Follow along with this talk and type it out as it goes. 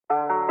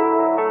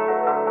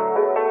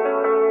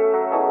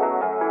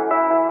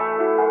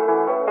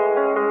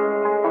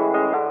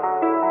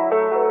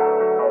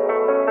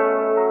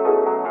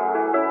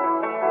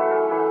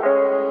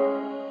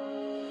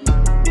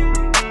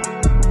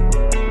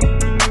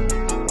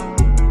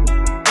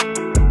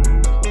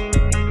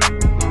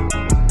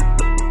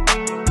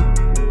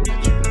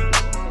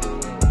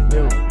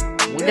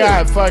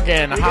got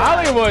fucking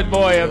Hollywood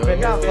boy up in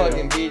We got this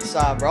fucking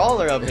Beachside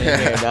Brawler up in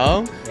here,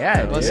 dog.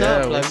 Yeah, What's dude.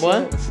 up? Like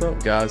what? What's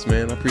up, guys,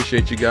 man? I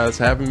appreciate you guys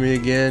having me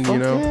again. You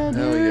know, yeah,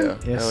 hell dude.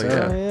 yeah, Yes, hell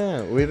sir. Oh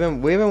yeah, yeah,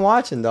 we've been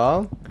watching,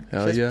 dog.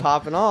 hell Just yeah.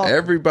 popping off.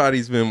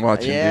 Everybody's been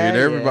watching, Yeah, dude.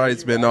 yeah,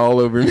 Everybody's been right. all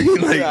over me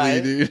lately,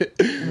 Right. dude.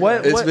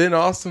 What- It's what- been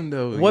awesome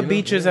though. What you know?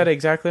 beach is that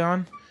exactly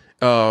on?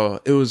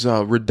 It was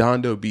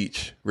Redondo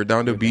Beach,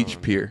 Redondo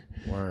Beach Pier.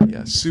 Word.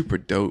 Yeah, super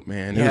dope,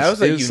 man. Yeah, that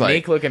was a it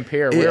unique looking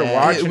pier. We were Yeah,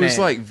 watching it was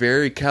like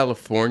very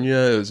California.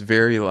 It was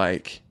very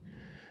like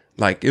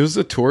it was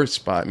a tourist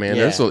spot, man.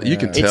 Yeah. You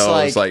can It's tell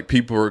like- it's like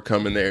people were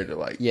coming there to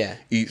like Yeah.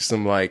 eat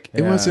some like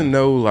it Yeah. wasn't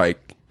no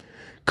like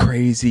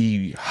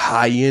crazy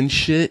high end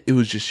shit. It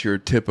was just your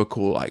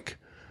typical like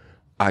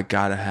I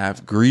gotta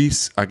have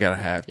grease, I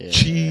gotta have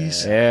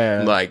cheese.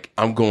 Yeah. Like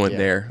I'm going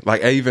there.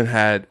 Like I even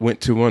went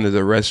to one of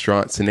the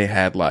restaurants and they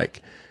had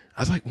like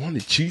I was like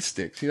wanted cheese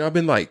sticks. You know, I've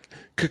been like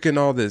cooking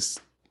all this,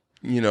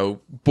 you know,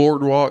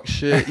 boardwalk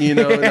shit, you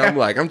know, and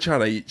I'm trying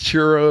to eat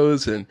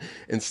churros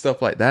and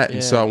stuff like that.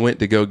 And so I went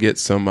to go get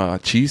some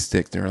cheese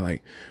sticks. They were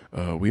like,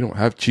 we don't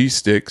have cheese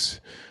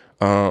sticks.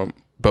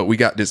 But we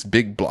got this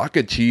big block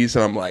of cheese,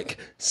 and I'm like,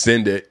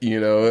 send it, you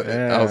know.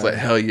 And I was like,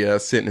 hell yeah,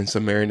 sitting in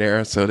some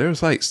marinara. So there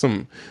was like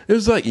it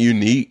was like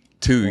unique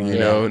too, you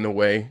know, in a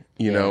way,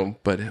 you know.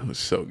 But it was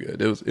so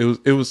good.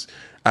 It was.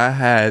 I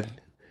had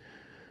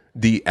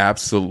the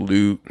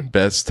absolute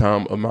best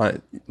time of my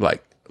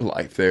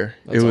life there.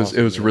 It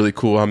was really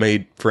cool. I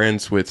made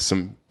friends with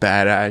some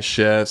badass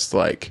chefs.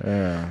 Like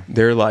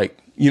they're like,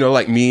 you know,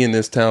 like me in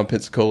this town,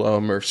 Pensacola.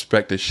 I'm a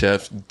respected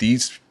chef.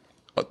 These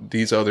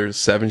other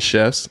 7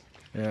 chefs.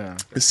 Yeah.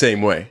 The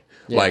same way.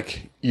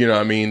 Like, you know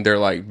what I mean? They're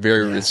like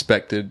very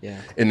respected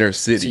in their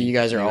city. So you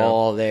guys are know?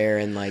 all there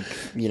and like,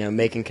 you know,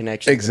 making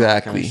connections. and all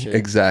that kind of shit.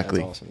 Exactly.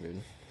 That's awesome,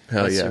 dude.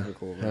 Hell That's yeah. super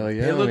cool, man. Hell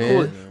yeah. It looked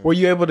man. cool. Were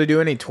you able to do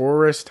any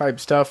tourist type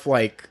stuff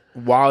like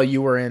while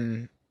you were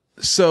in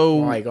So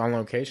like on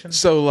location?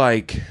 So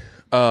like,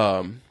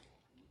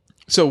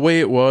 so way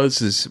it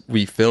was is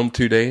we filmed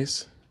 2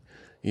 days.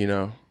 You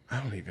know, I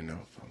don't even know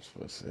if I'm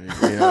supposed to say,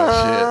 you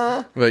know,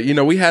 shit. But you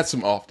know, we had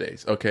some off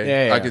days.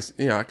 Okay, Yeah. I guess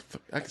I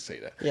can say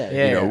that. Yeah.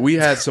 Yeah. You know, we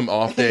had some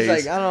off days.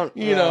 He's like, I don't,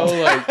 You know,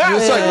 like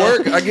it's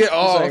like work. I get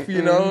off. like,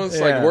 you know, it's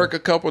like Yeah. work a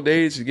couple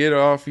days to get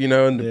off. You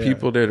know, and the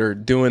people that are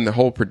doing the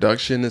whole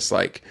production, it's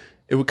like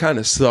it would kind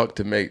of suck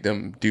to make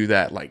them do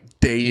that like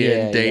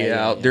day in, day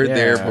out. They're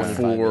there Yeah.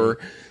 before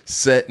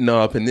setting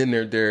up, and then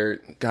they're there.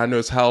 God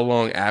knows how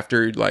long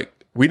after. Like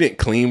we didn't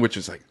clean, which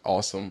is like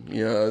awesome.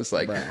 You know, it's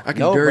like I can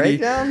No dirty.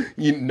 breakdown?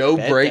 No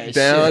Bet breakdown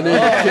that in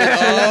the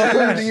shit.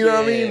 kitchen. You know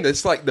what I shit. mean?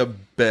 It's like the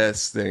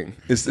best thing.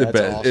 It's the That's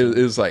best. awesome.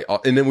 It was like,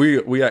 and then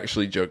we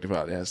actually joked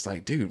about it. It's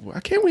like, dude, why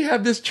can't we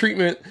have this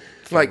treatment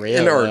like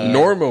in real, our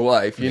normal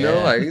life? You know,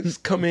 Yeah. like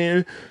just come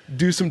in,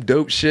 do some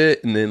dope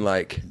shit, and then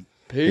like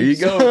here you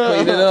go,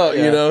 clean it up.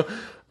 You know,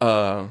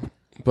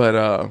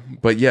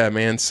 but yeah,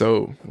 man.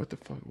 So what the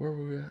fuck? Where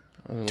were we at?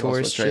 I lost my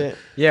Tourist train. shit.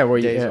 Yeah, were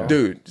you? Days Yeah. off.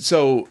 Dude,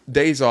 so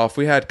days off.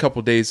 We had a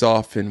couple days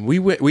off, and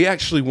we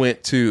actually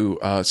went to.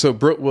 So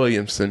Brooke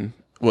Williamson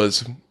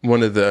was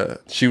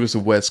she was a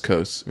West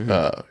Coast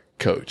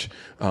coach.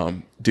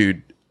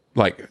 Dude,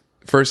 like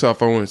first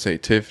off, I want to say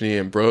Tiffany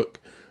and Brooke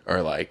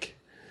are like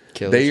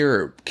Killers. they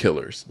are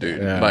killers,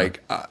 dude. Yeah.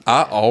 Like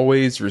I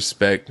always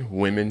respect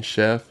women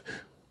chefs,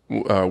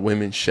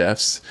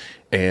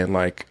 and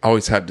like I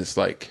always have this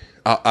like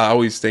I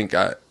always think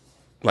I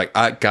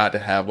got to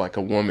have like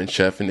a woman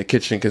chef in the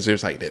kitchen because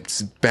there's like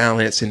this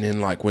balance, and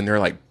then like when they're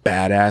like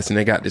badass and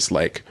they got this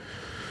like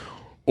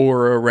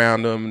aura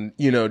around them,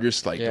 you know,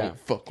 just like don't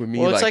fuck with me.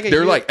 Well, like it's like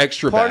they're like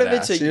extra part badass. of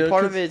it's you know,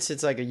 part of 'cause-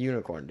 it's like a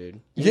unicorn,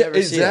 dude. You Yeah,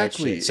 never see that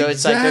exactly, shit. So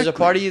it's like there's a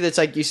part of you that's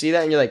like you see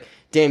that and you're like,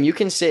 damn, you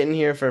can sit in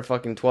here for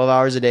fucking 12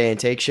 hours a day and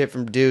take shit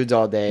from dudes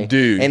all day,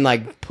 Dude. and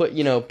like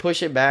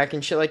push it back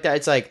and shit like that.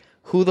 It's like,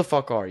 who the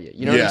fuck are you?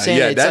 You know what Yeah, I'm saying?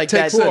 yeah, It's that like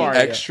takes that an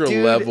extra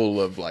Dude.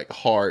 level of like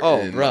heart. Oh,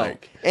 and, bro,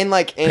 like,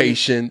 and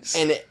patience.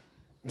 and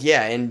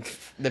and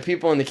the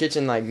people in the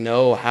kitchen like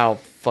know how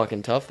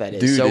fucking tough that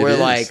is. Dude, so it we're is.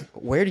 like,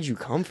 where did you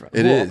come from?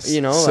 It is,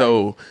 you know.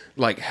 So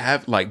like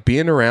have like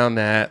being around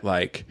that,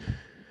 like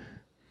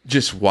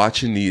just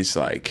watching these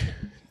like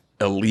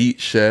elite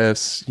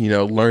chefs, you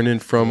know, learning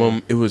from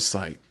them. It was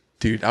like,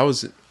 dude, it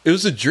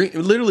was a dream.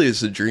 Literally,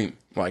 it's a dream.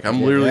 Like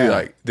I'm literally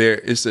like there.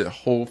 It's a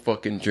whole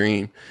fucking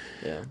dream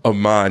of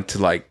mine to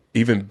like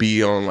even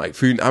be on like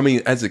food. I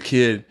mean, as a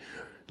kid,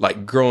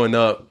 like growing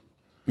up,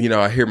 you know,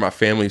 I hear my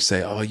family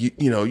say, "Oh, you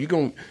know,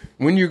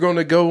 when you're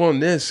gonna go on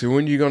this, or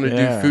when you're gonna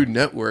do Food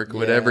Network, or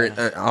whatever."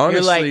 And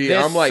honestly,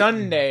 "This I'm like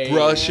Sunday."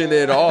 brushing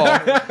it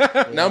off,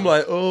 and I'm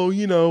like, "Oh,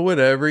 you know,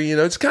 whatever." You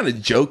know, it's kind of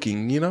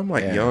joking. You know, I'm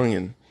like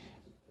young,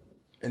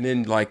 and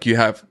then like you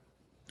have,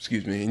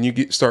 and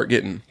you start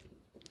getting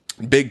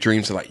big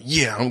dreams of like,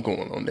 yeah, I'm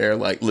going on there,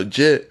 like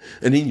legit,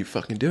 and then you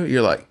fucking do it.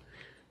 You're like,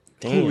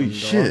 holy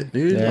shit,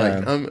 dude! Yeah.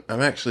 Like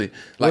I'm actually.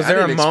 Like, Was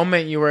there I a didn't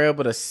moment you were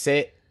able to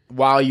sit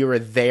while you were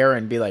there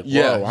and be like, whoa,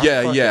 Yeah,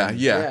 I'm yeah, fucking-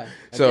 yeah.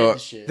 I So get the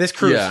shit. This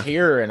crew's Yeah.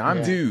 here and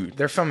I'm Dude.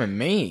 they're filming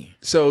me.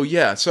 So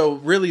yeah, so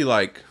really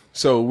like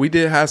So we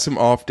did have some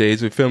off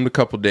days. We filmed a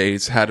couple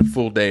days, had a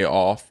full day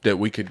off that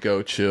we could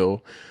go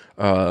chill.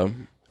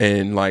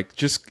 And like,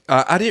 just,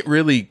 I didn't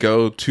really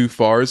go too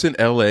far. It was in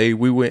LA.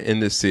 We went in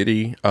the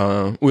city.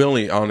 We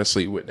only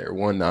honestly went there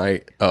one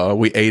night.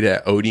 We ate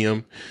at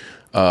Odium.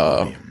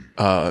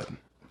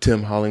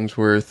 Tim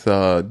Hollingsworth,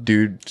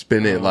 dude's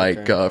been in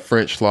like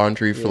French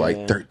Laundry for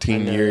like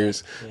 13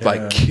 years,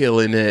 like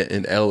killing it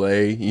in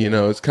LA. You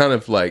know, it's kind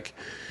of like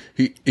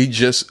he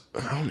just,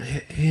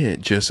 he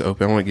didn't just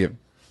open. I don't want to give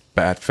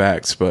bad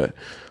facts, but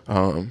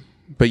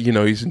you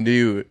know, he's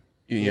new.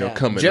 You know,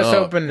 coming just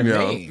up, opened to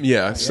me.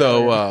 Yeah.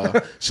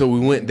 So so we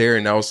went there,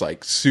 and that was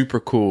like super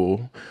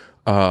cool.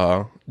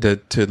 To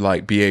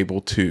like be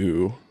able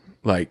to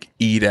like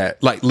eat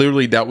at, like,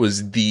 literally that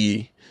was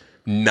the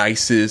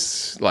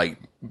nicest, like,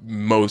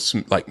 most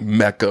like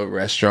Mecca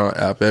restaurant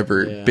I've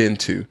ever been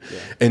to.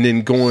 And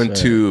then going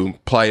to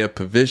Playa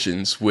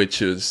Provisions,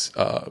 which is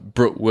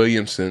Brooke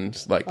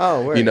Williamson's, like,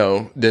 you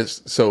know,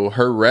 this, so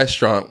her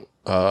restaurant,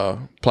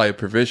 Playa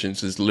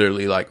Provisions, is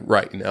literally like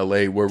right in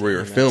LA where we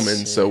were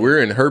filming. So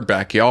we're in her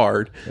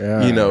backyard,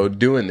 you know,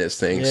 doing this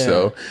thing.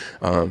 So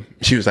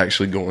she was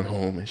actually going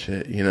home and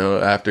shit, you know,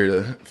 after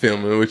the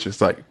filming, which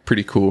was like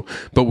pretty cool.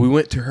 But we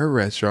went to her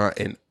restaurant,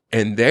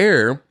 and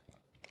there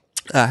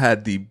I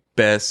had the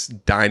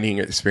best dining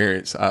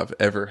experience I've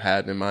ever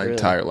had in my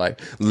entire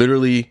life.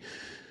 Literally,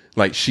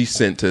 like, she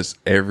sent us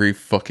every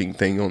fucking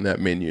thing on that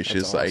menu.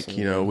 She's awesome, like,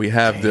 you know, we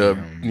have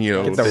the, you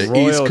know, the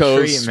East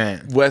Coast,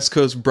 treatment. West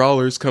Coast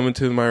brawlers coming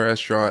to my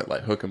restaurant,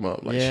 like, hook them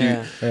up.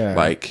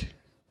 Like,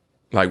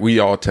 like we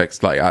all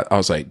text, like, I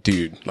was like,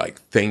 dude,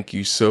 like, thank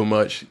you so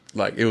much.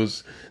 Like, it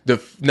was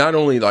not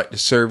only like the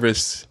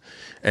service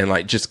and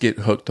like just get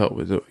hooked up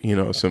with, you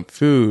know, some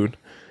food,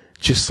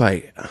 just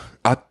like,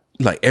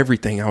 like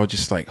everything. I was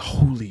just like,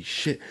 holy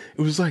shit.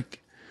 It was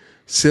like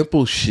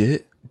simple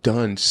shit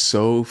done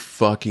so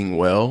fucking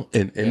well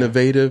and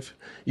innovative,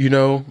 you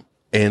know?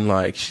 And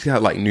like, she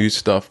got like new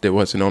stuff that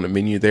wasn't on the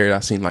menu there. I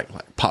seen like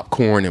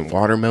popcorn and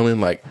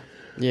watermelon. Like,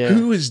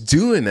 who is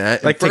doing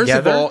that? Like, and first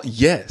together? of all,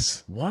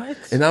 yes. What?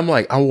 And I'm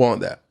like, I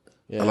want that.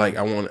 Like,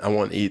 I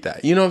want to eat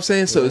that. You know what I'm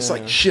saying? So it's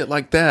like shit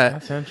like that.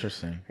 That's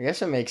interesting. I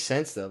guess it makes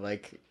sense though.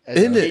 Like,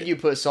 as a kid, you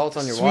put salt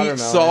on your Sweet, watermelon.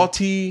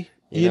 salty,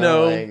 you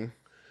know. Like,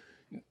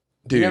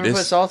 dude, you never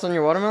put salt on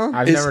your watermelon?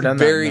 I've it's never done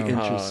that. very No.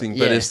 interesting,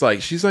 but it's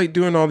like she's like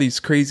doing all these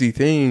crazy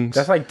things.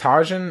 That's like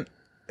Tajin.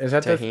 Is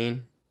that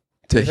Tahine.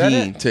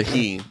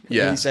 Tahine.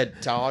 Yeah. He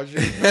said Taj.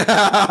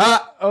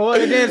 Oh, well,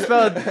 it didn't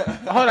spell it.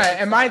 Hold on.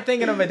 Am I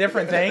thinking of a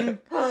different thing?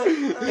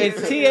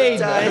 It's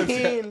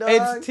Tahine, dog.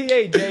 It's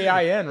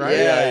Tajin,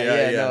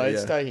 right? No,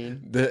 it's Tahine.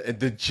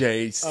 The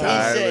J He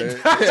silent.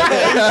 said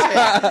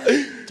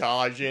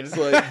Tajin.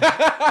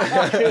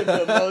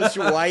 The most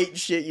white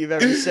shit you've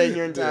ever said in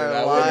your entire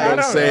I life. wasn't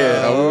gonna say it.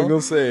 I wasn't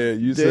gonna say it.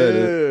 You said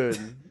it.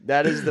 Dude,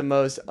 that is the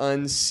most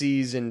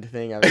unseasoned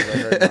thing I've ever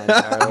heard in my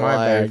entire My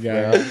life.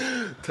 bad, Bro.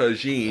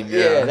 Tagine,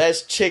 Yeah,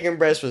 that's chicken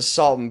breast with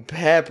salt and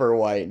pepper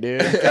white,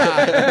 dude.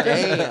 God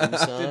damn,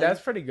 son. Dude, that's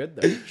pretty good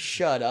though.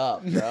 Shut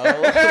up,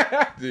 bro.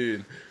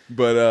 dude.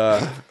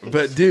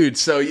 But dude,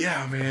 so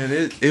yeah, man,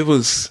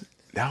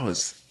 that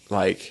was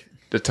like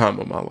the time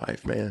of my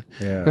life, man.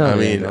 Yeah. I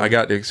mean, I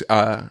got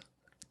to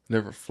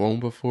never flown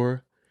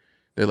before.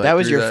 They, like, That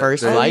was threw your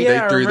first flight?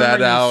 They threw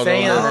that out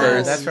on the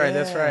first. That's right.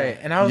 That's right.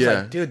 And I was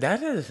like, dude,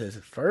 that is his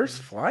first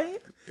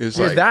flight. It's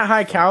Dude, like that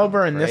high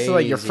caliber, and this is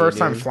like your Crazy, first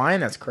time dude.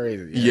 flying. That's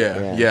crazy.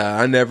 Yeah.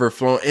 I never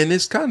flown, and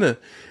it's kind of,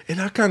 and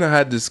I kind of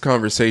had this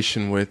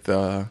conversation with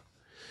you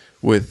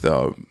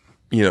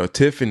know,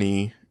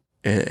 Tiffany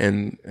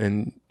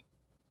and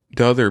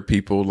the other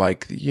people,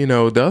 like, you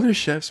know, the other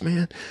chefs,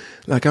 man.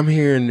 Like, I'm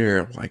hearing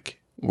their, like,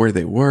 where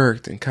they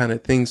worked and kind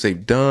of things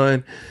they've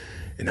done,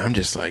 and I'm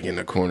just like in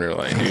the corner,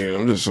 like, dude,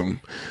 I'm just some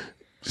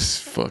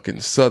fucking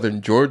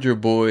Southern Georgia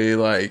boy,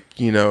 like,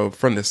 you know,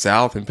 from the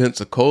South in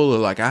Pensacola.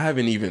 Like, I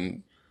haven't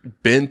even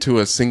been to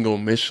a single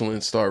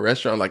Michelin star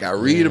restaurant. Like, I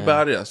read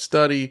about it, I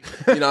study,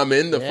 you know, I'm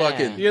in the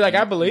fucking, You're like,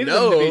 I believe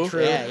them to be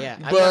true. Yeah.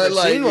 I've but never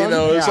like, seen you one.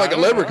 know, it's Yeah, like a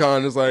I don't know.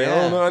 leprechaun. It's like,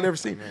 oh no, I never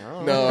seen.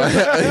 No,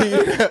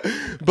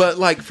 but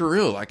like, for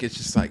real, like, it's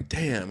just like,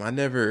 damn, I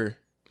never,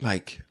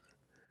 like,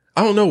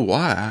 I don't know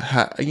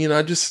why. You know,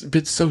 I just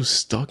been so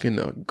stuck in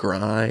the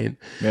grind.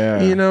 Yeah.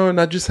 You know,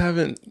 and I just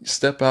haven't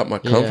stepped out my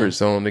comfort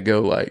zone to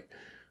go, like,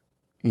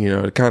 you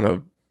know, to kind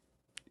of,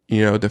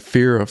 you know, the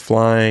fear of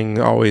flying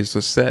always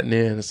was setting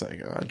in. It's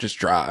like, I just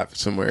drive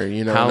somewhere,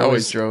 you know, and I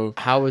always drove.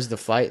 How was the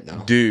flight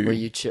though, Dude? Were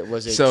you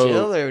was it So,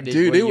 chill or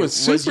dude, it was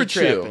super you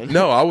chill. tripping?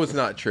 No, I was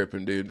not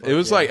tripping, dude. It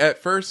was like, at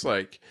first,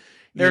 like,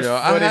 you There's know,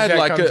 I footage had that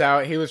like comes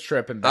out. He was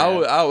tripping.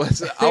 Bad. I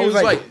was was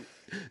like, like-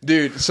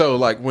 dude. So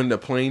like when the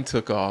plane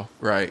took off,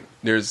 right?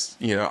 There's,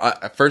 you know,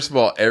 first of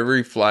all,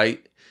 every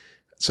flight,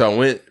 So I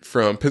went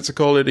from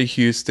Pensacola to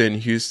Houston,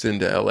 Houston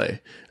to LA,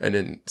 and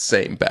then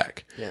same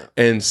back. Yeah.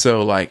 And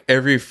so like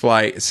every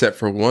flight, except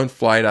for one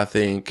flight, I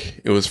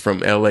think it was from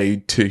LA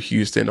to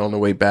Houston on the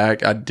way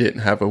back, I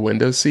didn't have a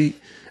window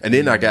seat. And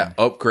then I got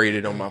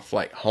upgraded on my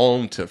flight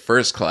home to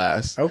first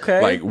class.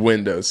 Okay. Like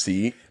window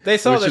seat. They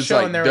saw which the is, show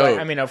like, and they're dope. like,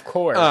 I mean, of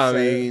course. I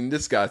mean,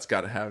 this guy's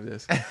got to have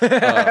this.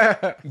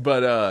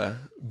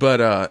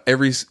 But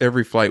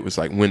every flight was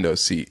like window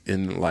seat,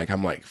 and like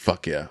I'm like,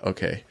 fuck yeah,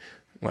 okay.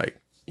 Like,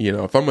 you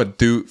know, if I'm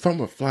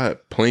gonna fly a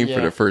plane for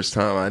Yeah. the first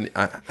time,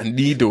 I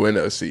need the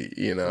window seat,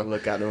 you know.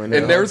 Look out the window.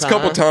 And the there whole was a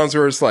couple time. times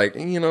where it's like,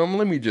 you know,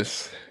 let me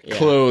just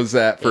close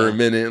that for a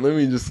minute. Let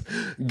me just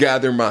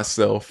gather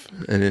myself,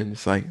 and then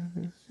it's like,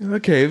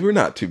 okay, we're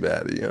not too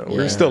bad, you know,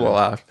 we're still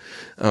alive.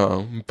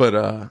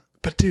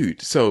 But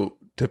dude, so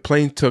the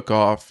plane took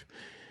off,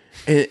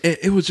 and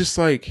it was just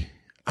like,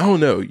 I don't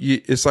know,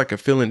 it's like a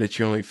feeling that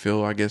you only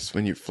feel, I guess,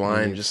 when you're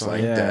flying, just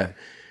like that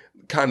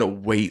kind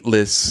of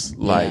weightless,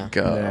 like,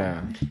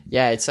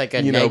 Yeah, it's like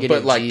a you know, negative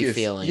but like, G it's,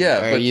 feeling. yeah,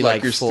 where but you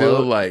like you're float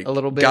still like a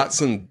little bit. got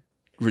some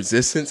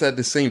resistance at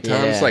the same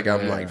time. It's Yeah, like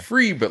I'm like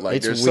free, but like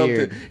It's there's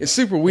weird. something. It's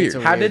super weird.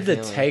 a How weird did the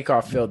feeling.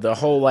 takeoff feel? The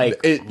whole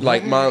like It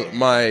like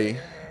my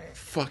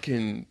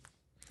fucking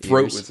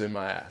throat was in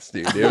my ass,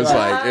 dude. It was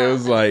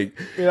like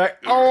you're like,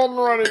 oh, I'm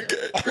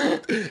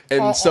running.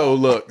 and so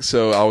look,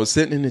 so I was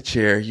sitting in the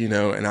chair, you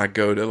know, and I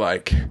go to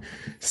like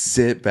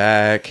sit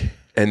back,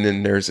 and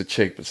then there's a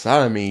chick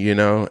beside me, you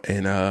know,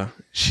 and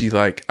she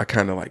like, I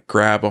kind of like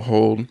grab a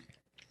hold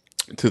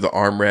to the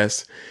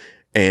armrest,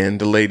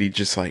 and the lady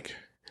just like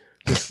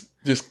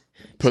just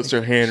puts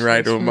her hand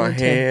right over my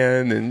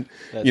hand, and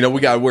you know,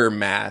 we gotta wear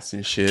masks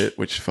and shit,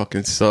 which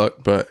fucking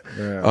suck, but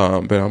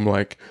I'm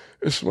like,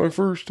 it's my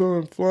first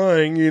time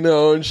flying, you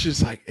know, and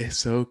she's like,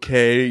 it's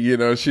okay, you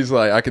know, she's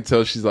like, I could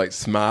tell she's like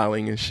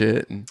smiling and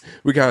shit, and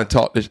we kind of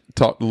talked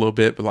a little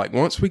bit, but like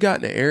once we got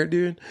in the air,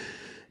 dude,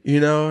 you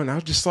know, and I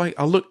was just like,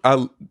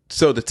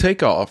 so the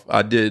takeoff,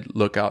 I did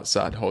look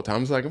outside the whole time. I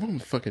was like, what am I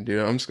fucking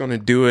do? I'm just gonna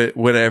do it,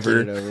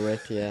 whatever. Get it over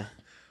with, yeah.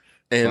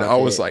 And Fuck I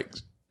was it. like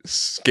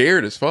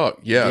scared as fuck,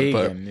 yeah,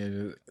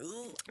 Vegan.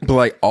 but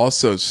like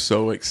also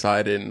so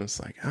excited, and it's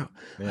like, oh,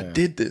 I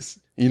did this.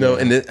 You know,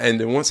 and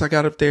then once I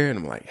got up there, and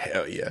I'm like,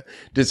 hell yeah,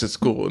 this is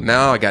cool.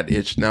 Now I got the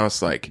itch. Now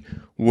it's like,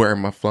 where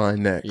am I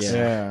flying next?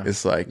 Yeah.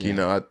 It's like, you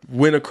know, I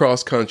went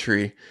across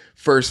country,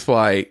 first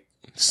flight,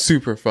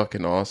 super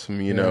fucking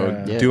awesome. You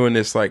know, Yeah. doing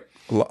this like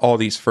all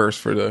these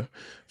firsts for the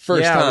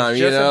first Yeah, I was time.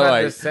 You just know, about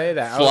to like say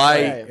that. I was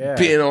flight, like, yeah.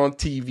 being on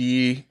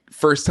TV,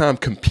 first time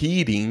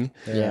competing.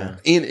 Yeah.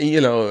 In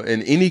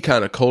in any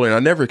kind of culinary. I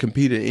never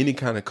competed in any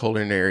kind of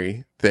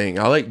culinary thing.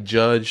 I like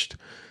judged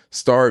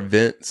star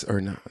events,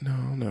 or no, I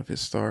don't know if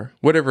it's star,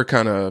 whatever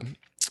kind of.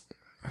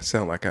 I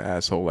sound like an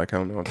asshole, like I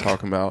don't know what I'm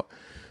talking about.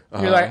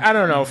 You're like, I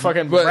don't know,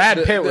 fucking But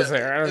Brad Pitt was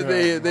there. I don't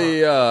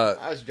know.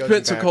 was judging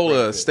Pensacola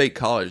Brad Pitt. State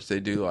College, they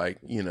do like,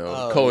 you know,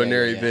 Oh,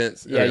 culinary yeah.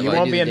 events. Yeah, you like,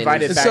 won't be do the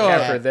invited dinners. back So,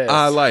 after this.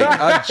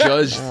 I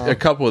judged a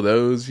couple of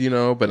those, you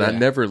know, but I Yeah.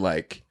 never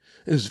like,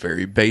 it was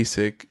very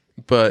basic,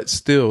 but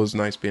still it was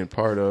nice being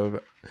part of.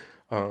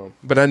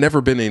 But I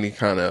never been any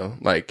kind of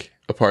like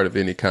a part of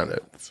any kind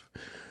of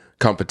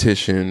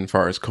competition as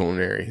far as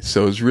culinary.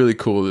 So it's really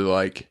cool to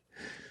like,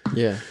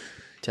 Yeah.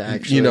 To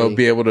actually, you know,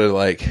 be able to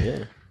like,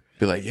 Yeah.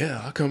 be like,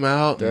 yeah, I'll come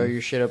out. throw and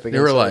your shit up they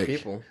against were other like,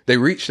 people. they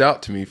reached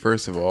out to me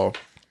first of all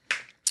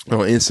on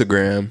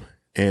Instagram,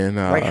 and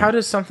like, how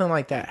does something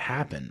like that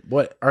happen?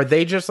 What are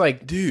they just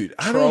like? dude,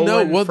 I don't know.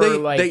 trolling Well, for, they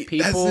like,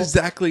 people? that's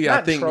exactly I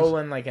Not think.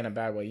 trolling like in a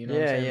bad way. You know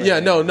what I'm Yeah, saying? yeah.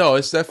 Yeah, no,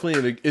 it's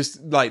definitely it's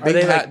like Are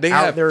they they, like, they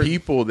out have there-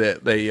 people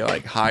that they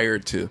like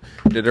hired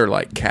that are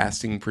like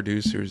casting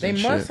producers. They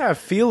and must shit. have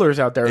feelers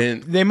out there.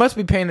 And- They must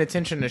be paying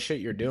attention to shit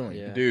you're doing.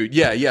 Yeah. Dude,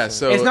 yeah.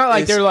 So It's not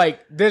like they're like,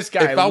 this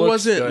guy. if I looks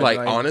wasn't good, like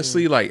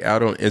honestly like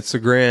out on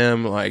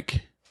Instagram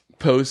like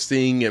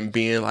posting and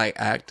being like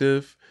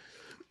active,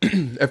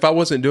 if I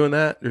wasn't doing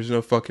that, there's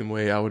no fucking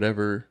way I would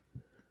ever.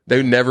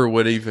 They never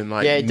would even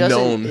like Yeah, it known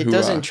doesn't. It who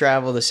doesn't I.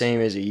 travel the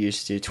same as it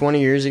used to. 20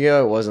 years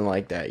ago, it wasn't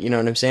like that. You know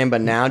what I'm saying? But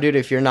now, dude,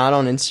 if you're not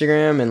on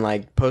Instagram and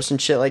like posting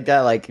shit like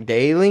that, like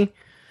daily,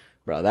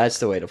 bro, that's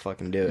the way to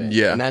fucking do it.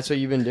 Yeah. and that's what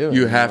you've been doing.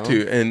 You have know?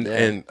 to,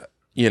 and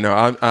you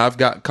know, I've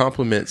got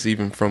compliments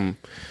even from,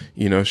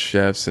 you know,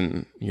 chefs,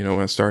 and you know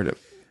when I started,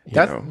 you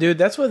That's know, dude.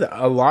 That's with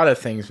a lot of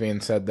things being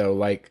said though.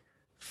 Like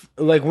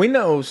we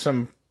know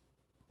some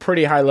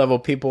pretty high level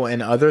people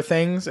in other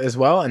things as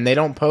well, and they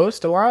don't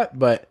post a lot.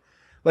 But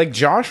like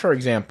Josh, for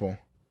example,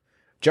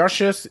 Josh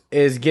just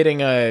is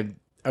getting a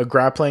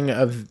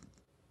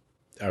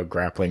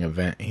grappling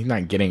event. He's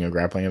not getting a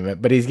grappling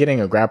event, but he's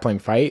getting a grappling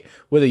fight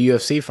with a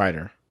UFC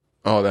fighter.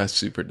 oh, that's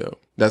super dope.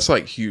 That's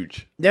like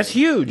huge. That's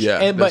huge. Yeah,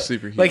 And, that's but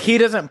super huge. like he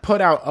doesn't put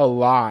out a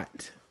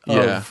lot of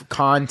Yeah.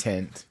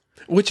 content.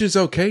 Which is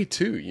okay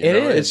too. You It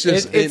know? is. It's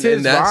just It's and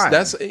his that's vibe.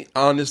 that's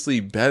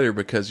honestly better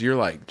because you're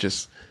like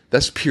just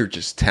that's pure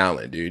just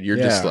talent, dude. You're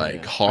just Yeah.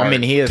 like hard. I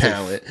mean, he is a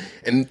talent,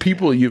 and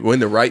people when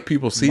the right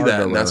people see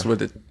that, and that's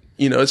Murderer.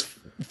 what it's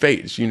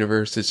fate, it's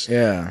universe, it's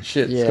Yeah.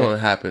 shit's Yeah. gonna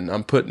happen.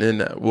 I'm putting in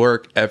that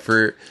work,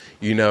 effort,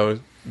 you know,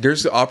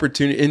 there's the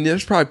opportunity, and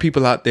there's probably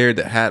people out there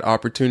that had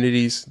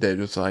opportunities that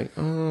was like,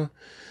 too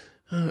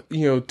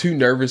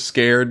nervous,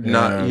 scared,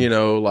 not,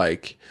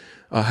 like,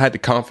 had the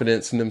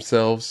confidence in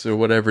themselves or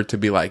whatever to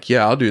be like,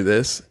 yeah, I'll do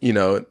this,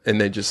 and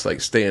they just like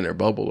stay in their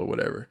bubble or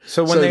whatever.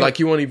 So when like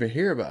you won't even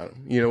hear about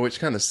them, which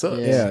kind of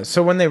sucks. Yeah.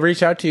 So when they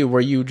reach out to you,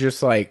 were you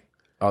just like,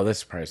 oh, this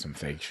is probably some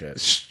fake shit?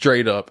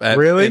 Straight up.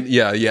 Really?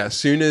 Yeah. As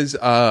soon as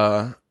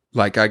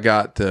like I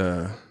got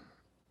the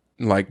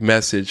like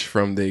message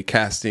from the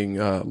casting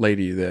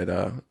lady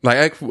that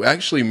like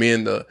actually me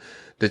and the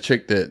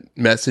chick that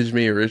messaged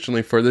me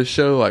originally for this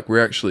show, like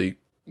we're actually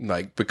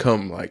like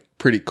become like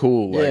pretty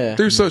cool like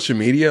through social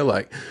media.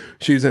 Like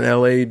she's in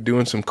LA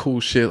doing some cool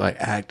shit like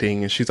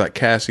acting, and she's like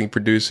casting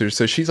producer,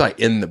 so she's like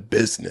in the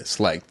business,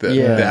 like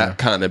that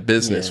kind of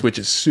business, which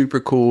is super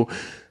cool.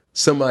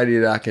 Somebody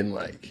that I can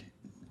like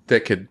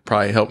that could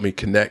probably help me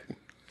connect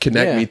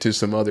me to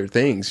some other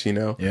things,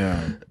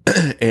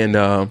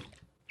 and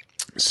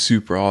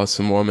super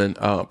awesome woman.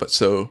 But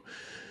so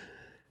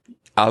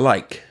I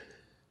like,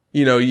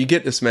 you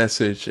get this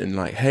message and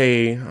like,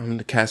 hey, I'm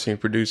the casting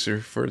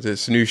producer for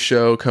this new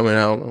show coming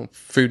out on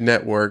Food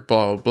Network,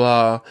 blah, blah,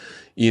 blah,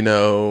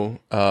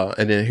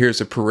 and then here's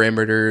the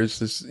parameters,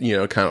 this,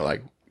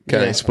 kind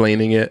of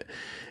explaining it.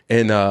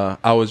 And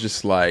I was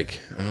just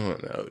like, I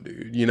don't know,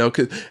 dude,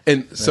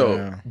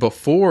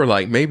 before,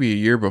 like maybe a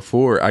year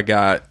before, I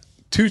got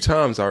 2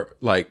 times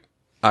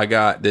I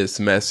got this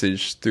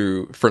message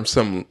from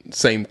some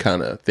same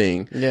kind of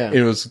thing. Yeah.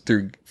 It was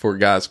for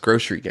guys'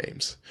 grocery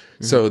games.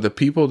 So the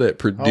people that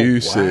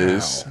produce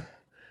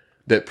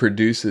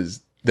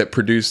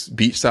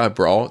Beachside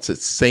Brawl, it's the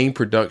same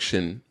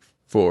production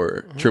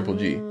for Triple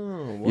G.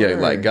 Yeah,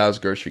 like guys'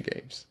 grocery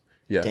games.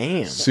 Yeah.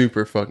 Damn.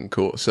 Super fucking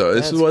cool. So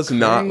this was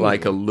not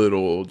like a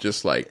little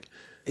just like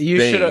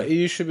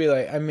You should be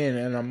like, I mean,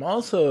 and I'm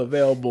also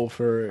available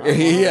for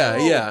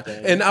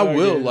and I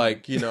will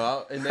like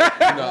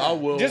I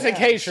will just in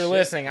case you're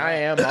listening. I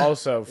am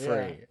also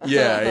free. But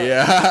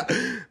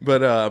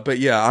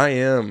yeah, I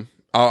am.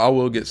 I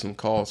will get some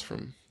calls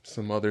from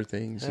some other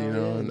things,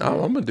 and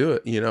I'm gonna do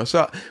it,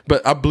 So,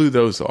 but I blew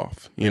those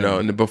off,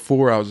 and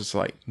before I was just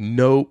like,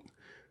 nope.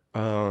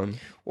 And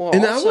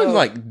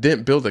I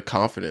didn't build the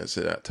confidence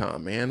at that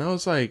time, man. I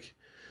was like.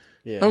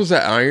 Yeah. I was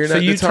that iron so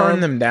at the time. So you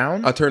turned them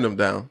down? I turned them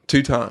down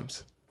 2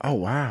 times. Oh,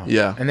 wow.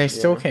 Yeah. And they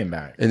still came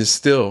back. And it's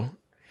still.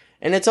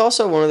 And it's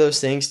also one of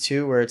those things,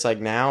 too, where it's like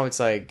now it's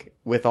like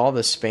with all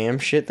the spam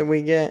shit that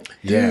we get.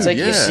 Yeah. It's like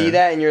you see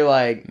that and you're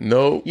like.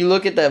 Nope. You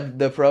look at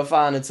the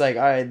profile and it's like,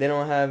 all right, they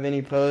don't have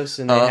any posts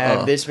and they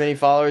have this many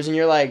followers. And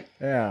you're like.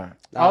 Yeah.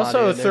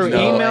 Also, dude, through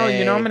email,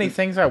 you know how many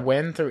things I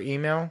win through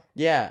email?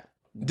 Yeah.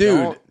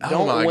 Dude.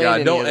 Oh, my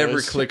God. Don't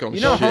ever click on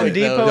shit. Home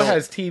Depot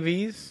has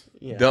TVs?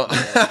 Yeah.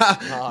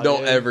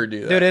 Don't ever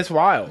do that. Dude, it's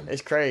wild.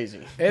 It's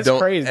crazy. It's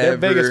crazy. They're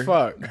big as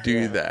fuck.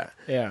 Do that.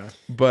 Yeah.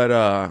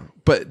 But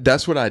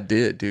that's what I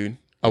did, dude.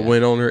 I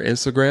went on her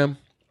Instagram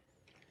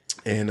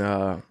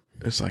and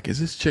it's like, is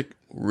this chick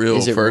real?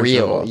 Is it first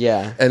real? Of all?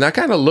 Yeah. And I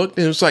kind of looked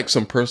and it was like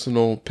some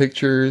personal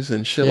pictures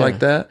and shit like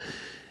that.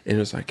 And it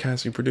was like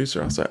casting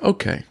producer. I was like,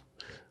 okay.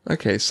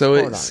 So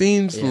it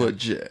seems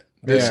legit.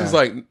 This is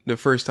like the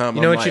first time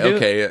I'm like,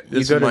 okay,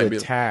 this you go might to be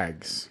the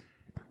tags.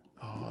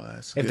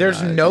 If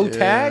there's no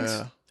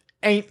tags,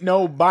 ain't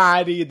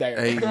nobody there.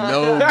 Ain't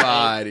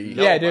nobody.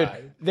 Yeah,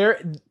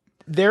 dude.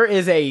 There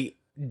is a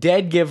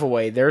dead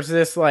giveaway. There's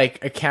this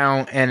like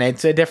account, and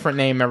it's a different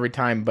name every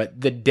time.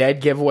 But the dead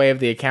giveaway of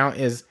the account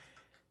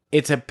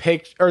it's a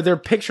picture, or they're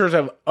pictures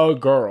of a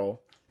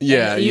girl.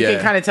 Yeah, and you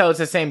can kind of tell it's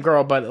the same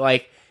girl, but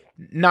like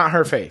not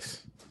her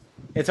face.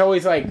 It's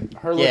always like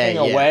her looking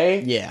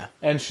away. Yeah,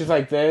 and she's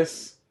like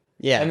this.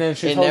 Yeah, and then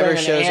she's holding an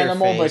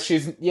animal, but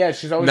she's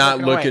always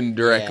not looking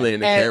directly in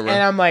the camera.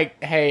 And I'm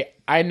like, hey,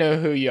 I know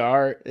who you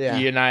are. Yeah.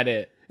 Unite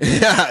it.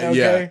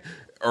 Yeah.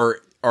 Or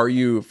are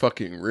you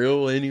fucking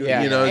real anyway?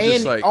 Yeah. And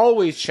just like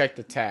always check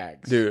the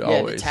tags, dude.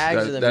 Always. The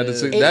tags that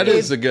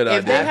is a good idea.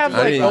 If they have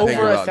like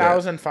over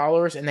 1,000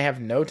 followers and they have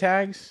no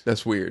tags,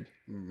 that's weird.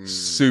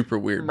 Super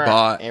weird.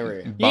 Bot. You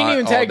didn't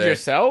even tag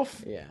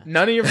yourself. Yeah.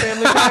 None of your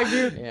family tagged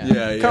you.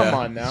 Yeah. Come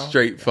on now.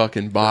 Straight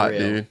fucking bot,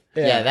 dude.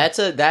 Yeah, that's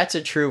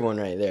a true one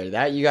right there.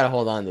 That you got to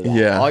hold on to that.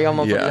 Yeah, all y'all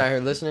motherfuckers out here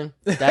listening,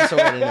 that's the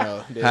way to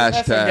know. Dude.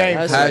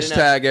 Hashtag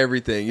hashtag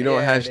everything. You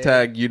don't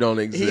hashtag, dude. You don't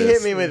exist. He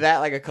hit me with that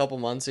like a couple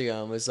months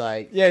ago and was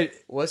like, "Yeah,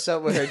 what's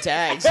up with her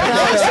tags?" And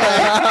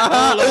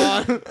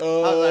I was like,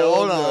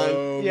 hold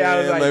on. Yeah, I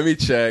was like, let me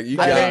check. I think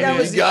that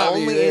was the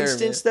only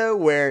instance though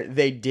where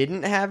they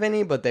didn't have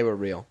any, but they were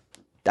real.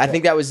 I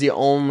think that was the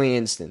only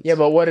instance. Yeah,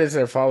 but what is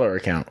their follower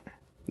count?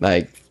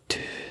 Like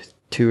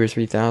 2,000 or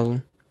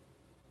 3,000.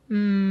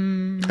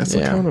 That's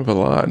kind of a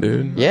lot,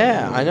 dude.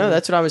 Yeah, I know.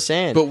 That's what I was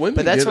saying. But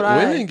women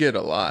get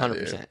a lot,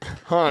 100%.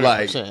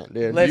 100%,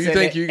 dude. Listen, you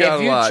think you got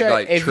a lot,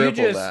 like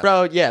triple that.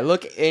 Bro, yeah,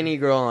 look any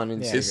girl on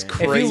Instagram. It's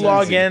crazy. If you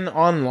log in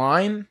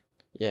online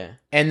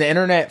and the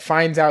internet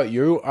finds out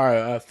you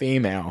are a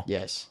female.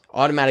 Yes.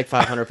 automatic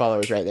 500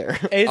 followers right there.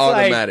 It's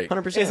Automatic.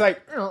 100%. It's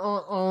like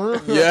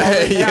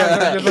Yeah,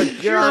 yeah. Just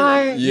like, You're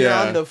on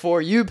Yeah. the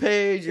For You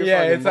page. You're yeah,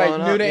 fucking it's like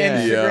blowing new up. to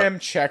Yeah. Instagram.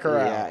 Check her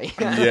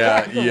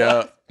out.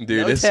 Yeah.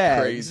 Dude, No it's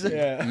tags. crazy.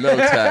 Yeah. No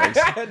tags.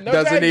 No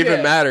Doesn't tags even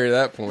yet. matter at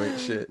that point.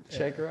 Shit.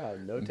 Check her out.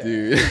 No tag.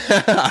 Dude.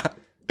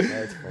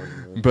 That's funny,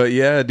 man. But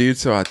yeah, dude,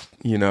 so I,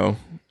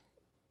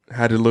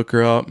 had to look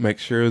her up, make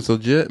sure it was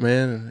legit,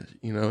 man.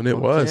 And it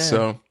was. yeah.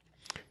 So,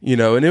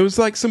 and it was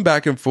like some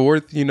back and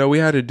forth. We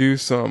had to do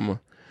some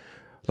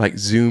like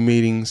Zoom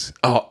meetings.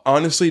 Oh,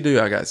 honestly, dude,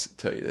 I got to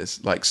tell you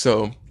this. Like,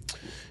 so,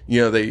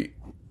 they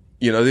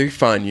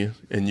find you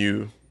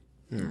and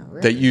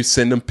that you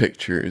send them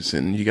pictures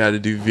and you got to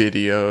do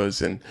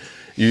videos and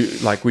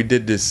we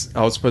did this.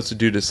 I was supposed to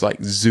do this like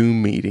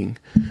Zoom meeting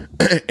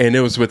and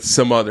it was with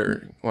some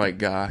other like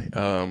guy,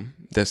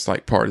 that's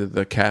like part of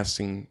the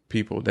casting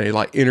people. They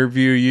like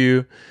interview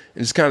you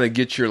and just kind of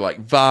get your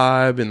like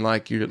vibe and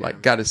like you're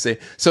like got to say.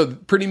 So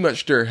pretty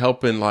much they're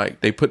helping,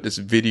 like they put this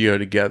video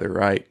together,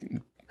 right?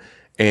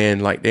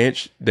 And like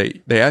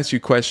they ask you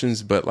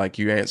questions, but like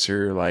you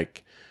answer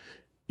like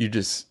you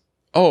just,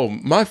 oh,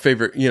 my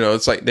favorite,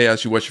 it's like they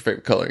ask you what's your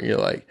favorite color and you're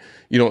like,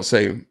 you don't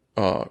say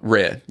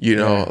red,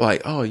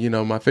 like, oh,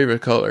 my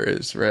favorite color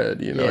is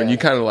red, and you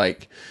kind of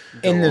like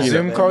In the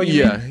Zoom call,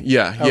 you mean?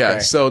 yeah. Okay.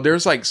 So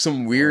there's like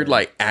some weird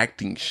like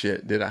acting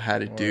shit that I had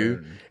to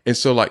do. And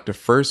so like the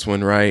first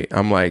one, right,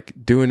 I'm like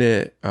doing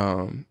it,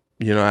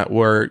 at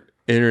work.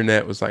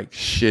 Internet was like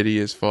shitty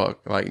as fuck,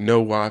 like no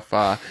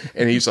Wi-Fi,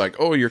 and he's like,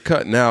 "Oh, you're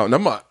cutting out," and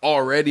I'm like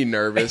already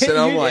nervous, and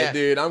I'm like,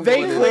 "Dude, I'm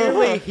They going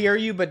clearly hear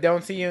you but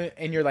don't see you,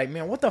 and you're like,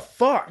 man, what the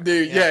fuck?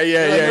 dude, yeah.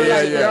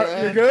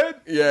 You're good?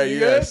 Yeah. You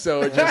good?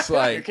 So it's just Your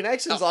like,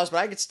 connection's lost, but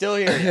I can still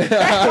hear you.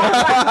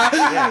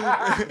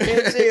 Yeah.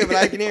 Can't see you, but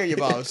I can hear you,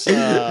 boss.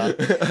 Tone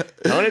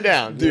it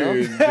down,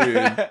 dude.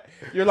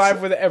 You're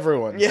live with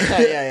everyone.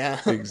 Yeah.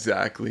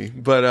 Exactly.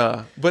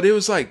 But it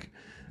was like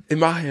in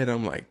my head,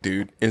 I'm like,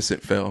 dude,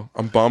 instant fail.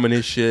 I'm bombing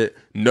this shit.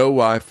 No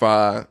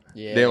Wi-Fi.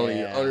 Yeah. They don't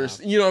even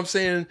understand. You know what I'm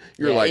saying?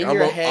 You're Yeah, like, in I'm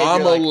your a head, you're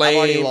like, I've already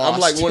lame. I'm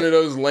lost. like one of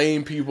those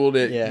lame people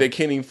that Yeah. they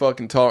can't even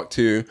fucking talk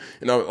to.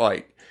 And I'm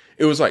like,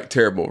 it was like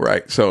terrible,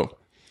 right? So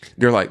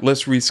they're like,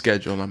 let's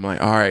reschedule. And I'm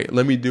like, all right,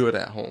 let me do it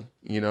at home.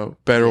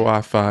 Better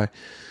Wi-Fi.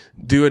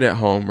 Do it at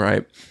home,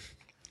 right?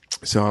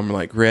 So I'm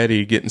like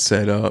ready, getting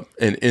set up,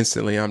 and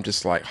instantly I'm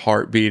just like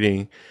heart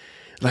beating.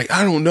 Like,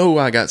 I don't know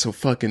why I got so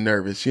fucking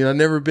nervous. I've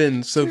never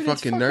been so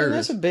fucking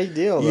nervous. That's a big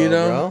deal, though,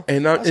 bro.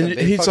 And, That's a and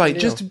big he's fucking like,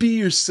 deal. just be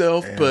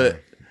yourself,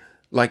 but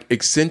like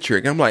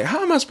eccentric. I'm like,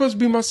 how am I supposed to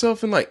be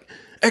myself and like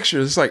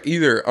extra? It's like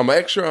either I'm an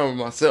extra or I'm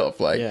myself.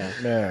 Like,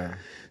 Yeah.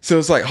 so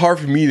it's like hard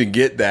for me to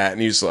get that.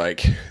 And he's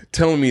like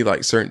telling me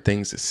like certain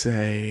things to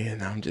say,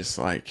 and I'm just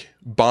like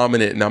bombing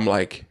it, and I'm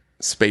like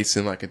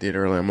spacing like I did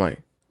earlier. I'm like,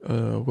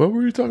 what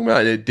were you talking about?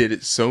 And it did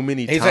it so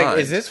many He's times. like,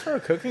 is this for a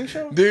cooking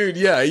show? Dude,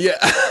 yeah.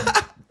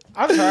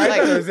 I'm sorry, I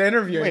Like, thought it was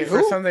interviewing wait, you for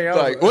who? something else.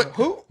 Like, what?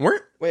 Who?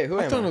 Where? Wait, who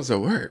I am thought I? it was a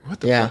word. What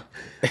the Yeah.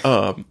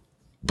 fuck?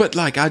 But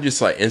like, I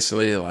just like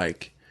instantly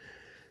like,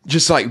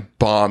 just like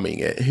bombing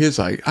it. He's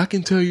like, I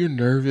can tell you're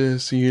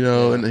nervous,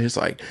 and he's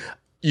like,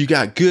 you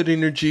got good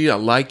energy. I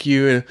like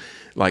you. And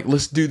like,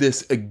 let's do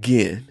this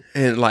again.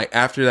 And like,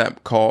 after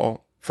that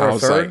call, For I a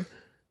was third? like,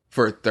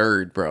 for a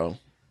third, bro.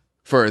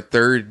 For a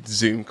third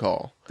Zoom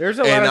call. There's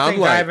a lot And of I'm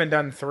things like- I haven't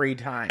done 3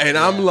 times. And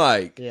I'm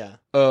like, Yeah.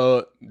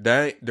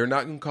 they're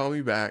not gonna call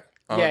me back.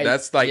 Yeah,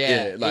 That's like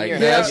yeah. it. In Like your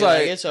head, that's you're like,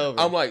 like, it's over.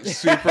 I'm like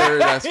super.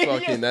 That's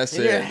fucking. That's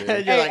In your it. head,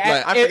 Dude. you're like,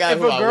 Hey, I forgot if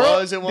who a I girl-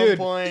 was at one dude,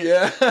 point.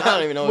 Yeah. I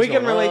don't even know what's we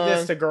can going relate on.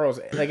 this to girls.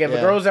 Like, if a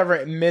Yeah. girl's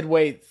ever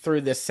midway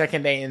through the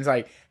second date and's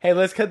like, hey,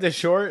 let's cut this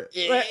short.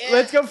 Yeah.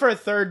 Let's go for a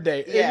third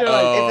date. And Yeah, you're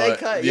like, Oh, if they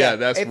cut, yeah,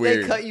 that's if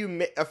weird. they cut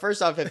you,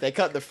 first off, if they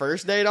cut the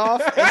first date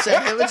off and say,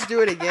 "Hey, let's do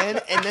it again,"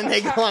 and then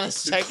they go on a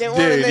second one,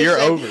 and Dude, they you're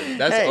say, over.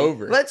 That's "Hey,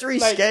 over. Let's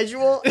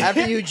reschedule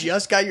after you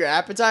just got your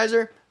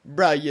appetizer,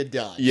 bro. You're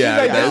done." Yeah,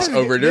 like, that's this is-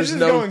 over. this There's is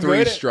no going 3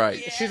 good.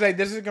 strikes. she's like,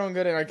 this is going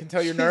good, and I can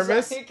tell you're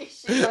nervous.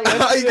 She's like,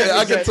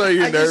 I can tell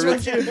you're I just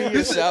nervous. want you to be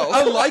yourself.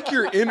 I like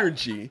your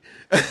energy.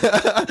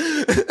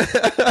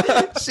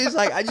 She's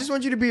like, I just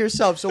want you to be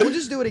yourself. So we'll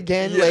just do it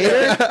again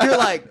later. You're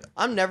like,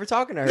 I'm never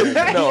talking to her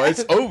again. No,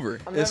 it's over.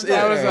 It's it.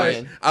 never I was Like,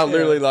 like- I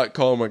literally like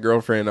call my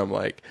girlfriend. I'm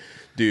like,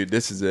 dude,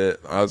 this is it.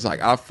 I was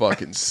like, I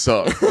fucking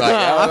suck. Like,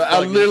 I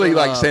fucking literally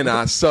like suck. saying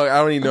I suck. I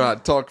don't even know how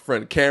to talk in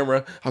front of the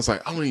camera. I was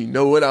like, I don't even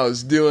know what I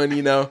was doing,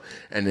 And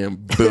then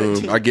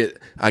boom, I get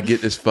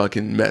this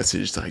fucking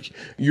message like,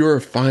 you're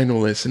a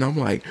finalist, and I'm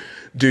like,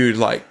 dude,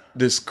 like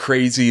this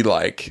crazy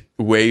like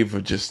wave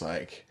of just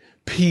like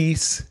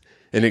peace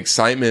and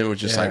excitement was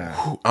just Yeah. like,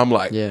 whew. I'm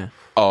like, Yeah.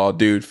 oh,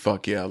 dude,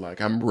 fuck yeah. Like,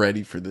 I'm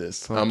ready for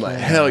this. I'm like,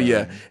 hell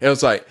yeah. It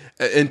was like,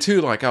 and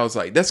two, like, I was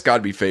like, that's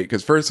gotta be fake.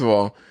 Cause first of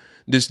all,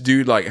 this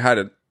dude, like, had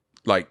to,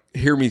 like,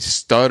 hear me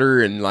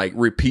stutter and, like,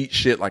 repeat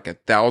shit, like,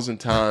 1,000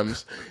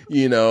 times,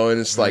 and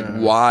it's like,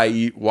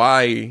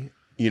 why,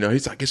 You know,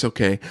 he's like, it's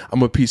okay. I'm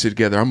gonna piece it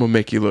together. I'm gonna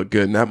make you look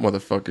good. And that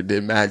motherfucker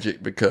did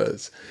magic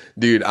because,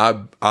 dude,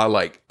 I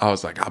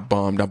was like, I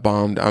bombed.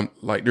 I'm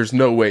like, there's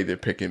no way they're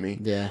picking me.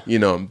 Yeah. You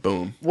know, and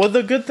boom. Well,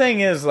 the good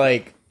thing is,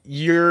 like,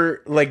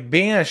 you're, like,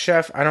 being a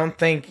chef, I don't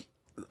think,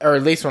 or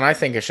at least when I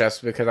think of chefs,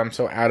 because I'm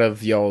so out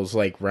of y'all's,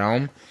 like,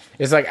 realm,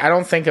 is, like, I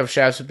don't think of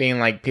chefs being,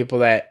 like, people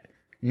that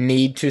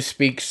need to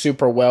speak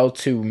super well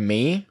to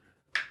me.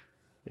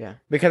 Yeah.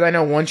 Because I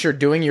know once you're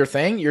doing your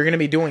thing, you're going to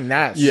be doing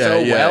that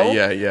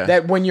Yeah.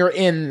 that when you're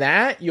in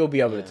that, you'll be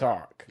able to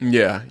talk.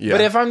 Yeah.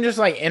 But if I'm just,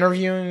 like,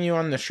 interviewing you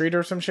on the street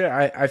or some shit,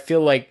 I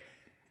feel like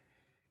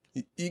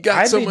you got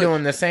I'd so be much,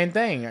 doing the same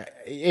thing.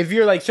 If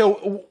you're like,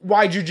 so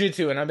why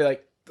jujitsu? And I'd be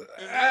like,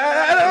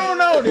 I don't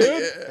know,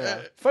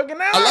 dude. Fucking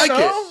I like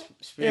know.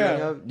 it. Speaking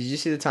of, did you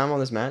see the time on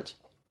this match?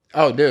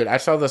 Oh, dude, I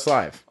saw this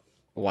live.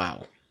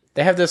 Wow.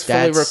 They have this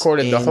fully That's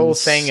recorded. The whole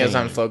thing is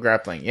on insane. Flow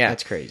Grappling. Yeah.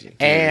 That's crazy.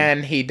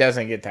 And he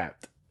doesn't get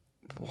tapped.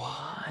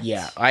 What?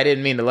 Yeah. I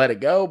didn't mean to let it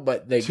go,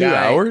 but the 2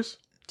 guy. hours?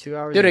 2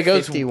 hours. Dude, and it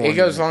goes 51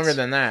 longer minutes.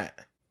 than that.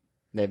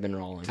 They've been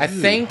rolling. I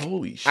think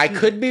holy shit. I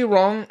could be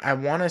wrong. I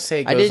want to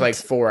say it I goes did- like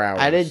 4 hours.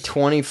 I did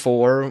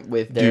 24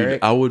 with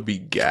Derek. Dude, I would be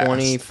gassed.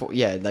 24,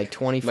 yeah, like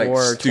 24 or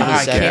Like, stupid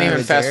I 27 can't even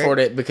with fast Derek. forward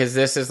it because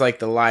this is like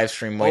the live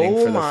stream waiting Oh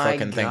for the my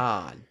fucking thing.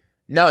 God.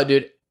 No,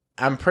 dude,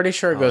 I'm pretty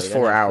sure it goes Oh, he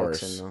 4 doesn't have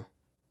hooks hours. in, though.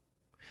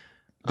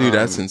 Dude,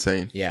 that's Um,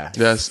 insane. Yeah.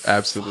 That's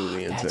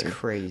absolutely That's insane.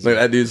 crazy. Like,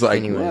 that dude's like,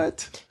 Anyway.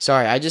 what?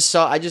 Sorry, I just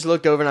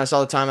looked over and I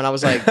saw the time and I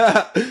was like,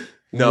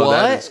 No, what?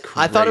 that is crazy.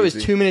 I thought it was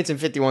 2 minutes and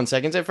 51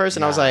 seconds at first,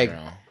 and I was like,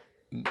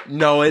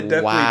 No, it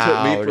definitely Wow,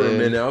 took me for dude. a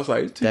minute. I was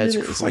like, That's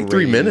it's like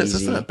 3 minutes.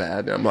 That's crazy. not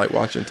bad. I'm like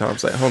watching time.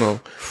 It's like, hold on,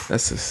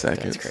 that's a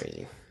second. that's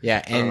crazy.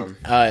 Yeah, and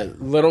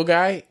little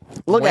guy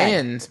Little guy.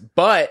 wins,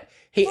 but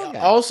he Little guy.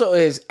 also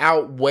is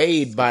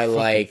outweighed by Fucking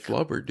like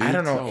flubber, dude. I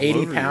don't It's know, all 80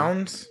 over you.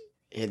 pounds.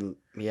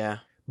 Yeah,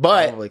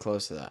 But probably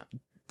close to that.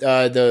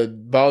 the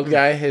bald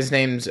guy, his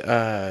name's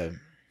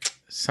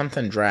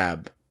something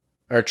Drab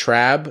or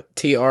Trab,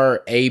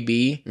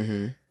 TRAB.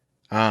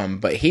 Mm-hmm.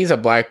 But he's a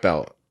black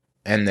belt,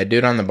 and the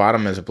dude on the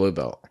bottom is a blue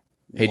belt.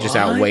 He just What?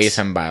 outweighs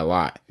him by a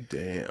lot,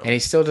 Damn. and he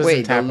still doesn't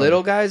Wait, the tap him.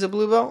 little guy is a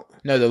blue belt?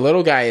 No, the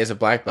little guy is a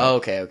black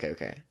belt. Oh,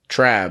 okay.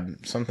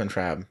 Trab, something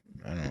Trab.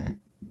 I don't know.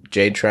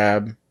 Jade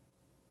Trab.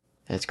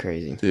 That's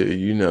crazy. Dude,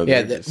 you know.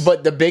 Yeah, they're just-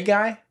 but the big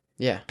guy,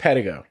 Yeah.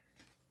 Pedigo.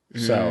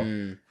 So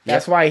Mm,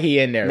 that's why he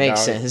in there.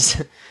 makes dog.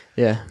 sense.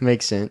 Yeah,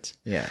 makes sense.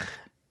 Yeah.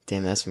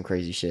 Damn, that's some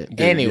crazy shit.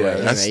 Dude, Anyway,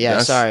 Sorry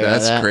about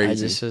that's that. I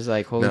crazy. just was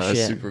like, holy No, shit.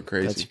 that's super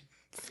crazy. That's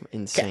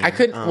insane. I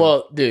could.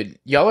 Well, dude,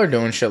 y'all are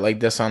doing shit like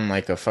this on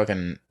like a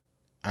fucking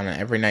on an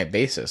every night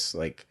basis.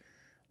 Like,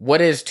 what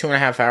is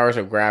 2.5 hours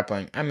of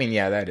grappling? I mean,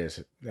 yeah, that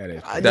is. No,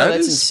 That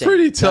that's is insane.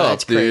 pretty No, tough,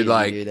 that's dude. crazy,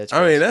 Like, dude. That's I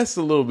mean, crazy. that's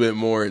a little bit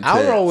more intense.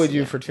 I'll roll with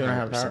you Yeah, for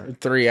 2.5 hours,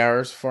 100%. 3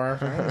 hours, 4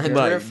 hours.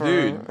 Like,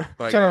 dude,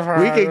 like,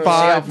 we could see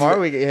how far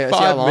we get. See how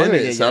 5 long we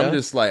minutes. get, I'm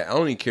just like, I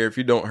don't even care if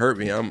you don't hurt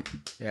me. I'm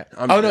Yeah.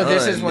 I'm Oh no,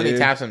 this done, is when he dude.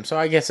 taps him. So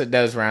I guess it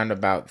does round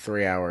about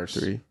 3 hours.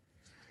 3.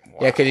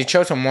 Yeah, because he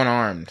chokes him one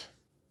armed.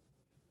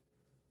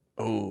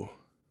 Ooh.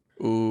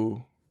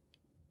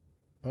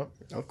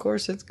 Of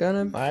course, it's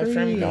gonna Live be.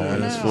 stream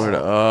going That's out.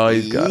 Florida. Oh,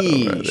 he's got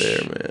him right Yeesh.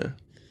 there, man.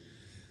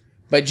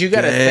 But you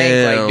got to think,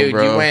 Damn, like, dude,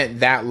 bro. you went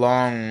that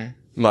long.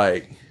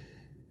 Like,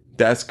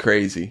 that's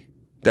crazy.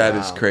 That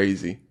is Wow.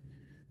 crazy.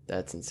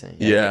 That's insane.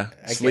 Yeah.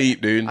 I get-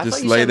 Sleep, dude. I Just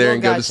thought you lay said there little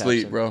and go guy to taps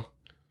sleep, him. bro.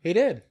 He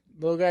did.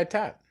 Little guy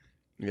tap.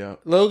 Yeah.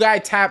 Little guy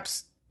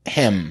taps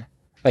him.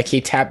 Like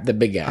he tapped the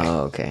big guy.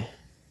 Oh, okay.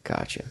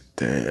 Gotcha.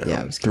 Damn.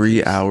 Yeah, I was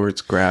 3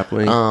 hours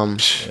grappling.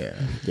 Yeah.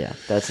 Yeah,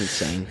 that's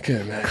insane.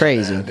 Can't imagine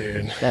Crazy. that,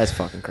 dude. That's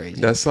fucking crazy.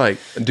 That's like,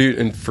 dude,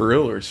 and for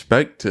real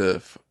respect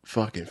to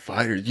fucking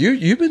fighters.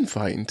 You've been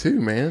fighting too,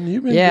 man.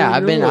 You've been Yeah, doing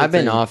I've your been little I've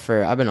been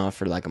thing. off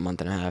for like a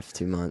month and a half,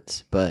 2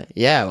 months. But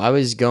yeah, I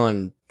was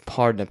going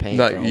hard to paint.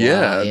 Like, for a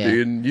yeah, while.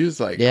 dude. You was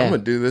like, Yeah. I'm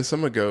gonna do this.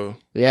 I'm gonna go.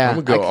 Yeah,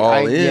 I'm gonna go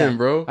all in, yeah.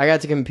 bro. I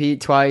got to compete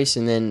twice,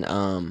 and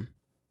then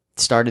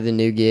started the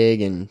new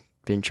gig and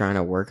been trying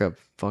to work a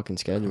fucking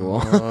schedule.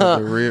 The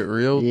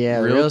real Yeah,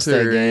 real estate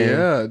realtor. game.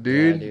 Yeah, dude.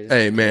 Yeah, dude, it's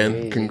Hey, man,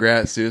 crazy.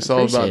 congrats, dude. It's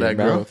all about Appreciate that it,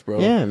 bro. growth, bro.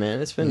 Yeah, man,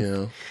 it's been You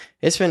know,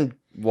 it's been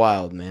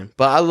wild, man.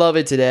 But I love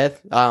it to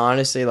death. I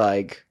honestly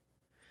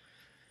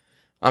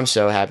I'm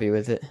so happy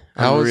with it.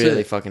 How I'm is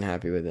really it? fucking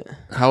happy with it.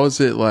 how is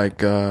it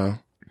like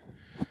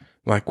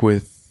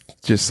with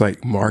just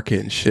like market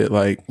and shit?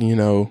 Like, you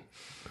know,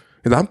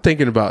 because I'm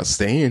thinking about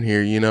staying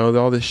here. You know,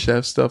 all this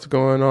chef stuff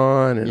going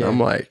on, and Yeah. I'm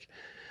like,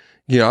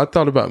 you know, I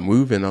thought about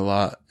moving a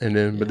lot, and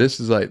then but this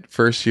is like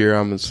first year.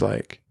 I'm just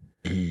like.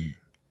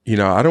 You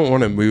know, I don't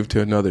want to move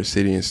to another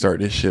city and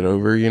start this shit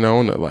over. You know, I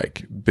want to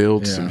like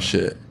build some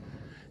shit.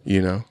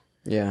 You know,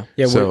 Yeah.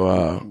 Yeah.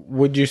 so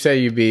would you say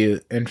you'd be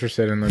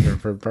interested in looking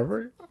for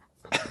property?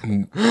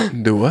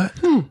 do what?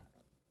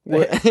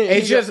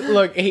 It's just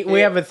look.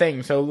 We have a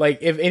thing. So like,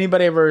 if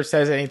anybody ever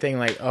says anything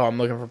like, "Oh, I'm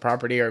looking for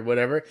property" or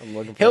whatever,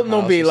 looking for he'll a no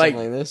house be or like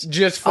something like this.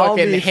 just I'll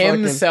fucking be fucking-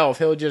 himself.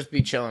 He'll just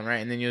be chilling, right?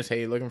 And then you'll say,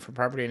 "You looking for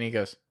property?" And he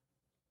goes,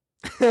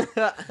 His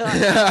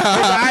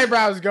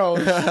eyebrows go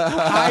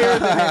higher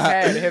than his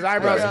head. His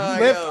eyebrows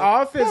lift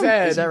off his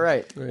head. Is that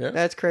right? Yeah.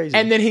 That's crazy.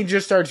 And then he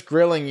just starts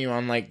grilling you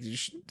on like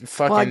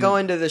fucking. well, I go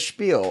into the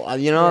spiel.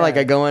 Like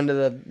I go into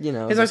the,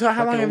 He's like, so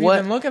how long have you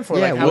been looking for?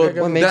 Yeah, Like, how big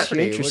of what a makes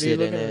property? you What are interested in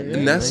looking it? at?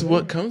 And that's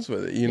what comes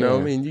with it. You know,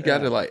 I mean, you got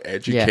to like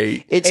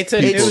educate. It's a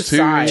people new too.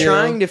 side.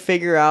 Trying to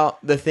figure out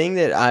the thing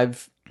that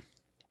I've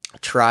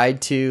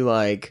tried to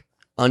like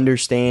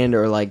understand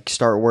or like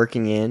start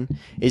working in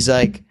is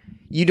like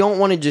you don't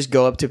want to just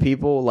go up to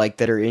people like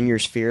that are in your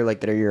sphere, like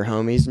that are your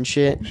homies and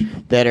shit,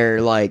 that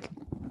are like,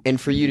 and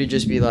for you to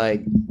just be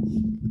like,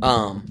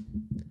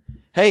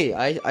 hey,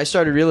 I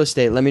started real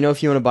estate. Let me know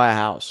if you want to buy a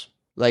house.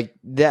 Like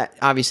that,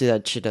 obviously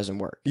that shit doesn't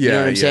work. You know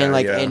what I'm saying?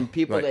 Like, and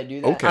people Like, that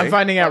do that, okay. I'm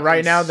finding out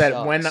right fucking now that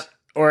sucks. when,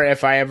 or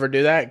if I ever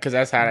do that, because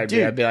that's how I'd be.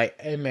 Dude. I'd be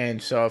like, hey man,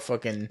 so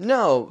fucking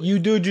no, you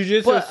do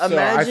jujitsu, But so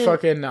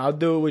I'll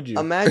do it with you.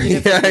 imagine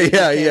if Yeah, a dude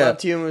yeah, came yeah. up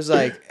to you and was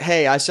like,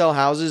 "Hey, I sell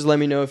houses. Let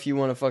me know if you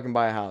want to fucking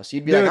buy a house."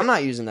 You'd be Dude, like, "I'm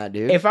not using that,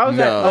 dude." If I was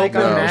No, like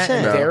on no, that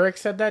and no. Derek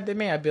said that to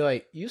me, I'd be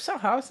like, you sell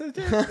houses,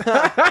 dude? I was like,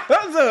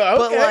 okay.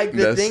 But like the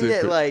That's thing super.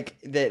 that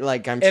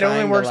I'm it trying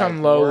only works to, on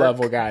like, low work-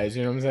 level guys,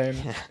 you know what I'm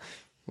saying?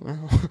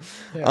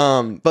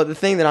 But the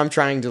thing that I'm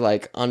trying to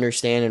like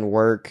understand and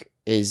work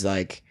is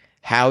like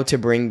how to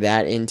bring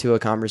that into a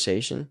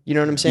conversation. You know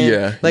what I'm saying?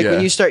 Yeah, Like yeah.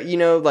 when you start,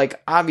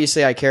 like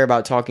obviously I care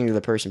about talking to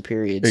the person,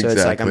 period. So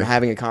it's like I'm Exactly.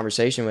 having a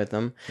conversation with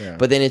them. Yeah.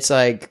 But then it's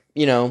like,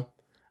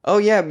 oh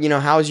yeah,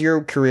 how's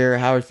your career?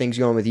 How are things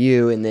going with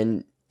you? And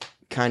then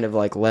kind of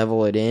like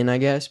level it in, I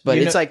guess. But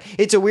You it's know- like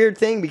it's a weird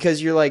thing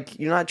because you're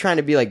not trying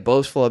to be like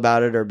boastful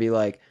about it or be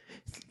like,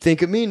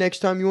 think of me next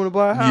time you want to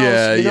buy a house.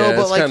 Yeah, yeah,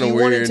 but it's like kinda you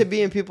want it weird. to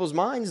be in people's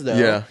minds though.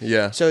 Yeah,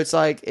 yeah. So it's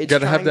like it's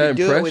Gotta have trying that to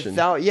do it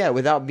impression.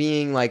 without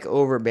being like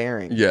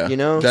overbearing. Yeah,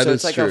 that so is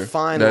it's like true. a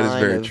fine That is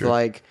line very of true.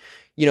 like,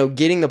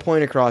 getting the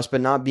point across,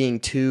 but not being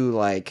too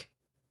like,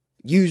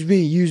 use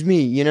me.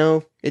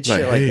 It's Like,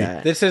 shit like hey.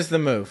 that. This is the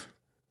move.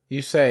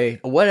 You say,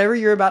 Whatever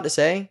you're about to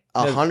say,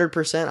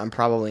 100%, I'm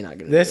probably not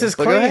gonna. this do. is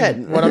But clean. Go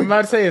ahead. What I'm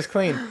about to say is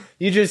clean.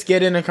 You just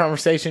get in a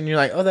conversation, you're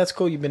like, oh, that's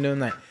cool, you've been doing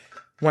that.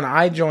 When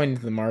I joined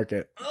the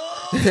market,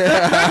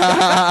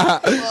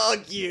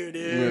 Fuck you,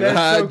 dude. That's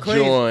I so clean.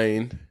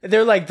 joined.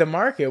 they're like, the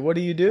market, what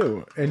do you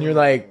do? And you're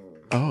like,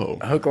 Oh,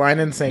 hook, line,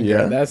 and sinker.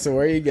 Yeah. That's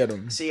where you get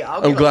them. See, I'll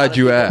I'm get a lot glad of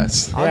you people-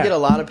 asked. I'll Yeah. get a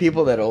lot of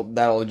people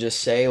that'll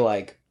just say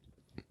like,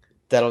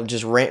 that'll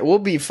just we'll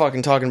be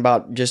fucking talking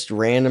about just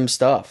random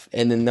stuff,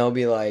 and then they'll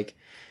be like,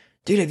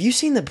 dude, have you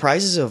seen the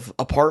prices of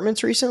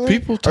apartments recently?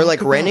 People or talk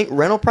like about-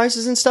 rental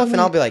prices and stuff, and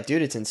I'll be like,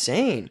 dude, it's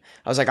insane.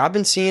 I was like, I've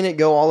been seeing it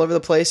go all over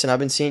the place, and I've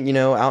been seeing,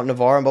 out in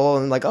Navarre and blah, blah,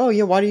 blah, and like, oh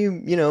yeah, why do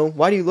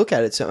you look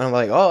at it? So and I'm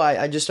like, oh,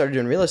 I just started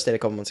doing real estate a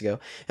couple months ago,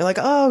 and like,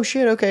 oh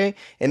shit, okay,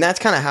 and that's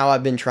kind of how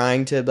I've been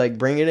trying to like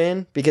bring it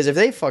in, because if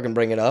they fucking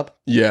bring it up,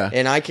 Yeah.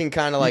 and I can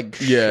kind of like,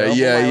 Yeah, shovel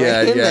yeah, my way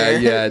yeah, in yeah, there,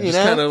 yeah. you Just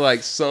know? kind of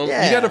like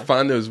Yeah. you got to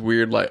find those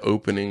weird like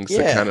openings to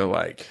Yeah. kind of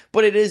like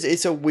But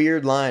it's a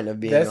weird line of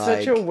being That's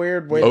like, such a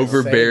weird way to say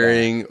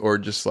overbearing or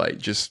just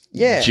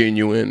Yeah.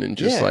 genuine and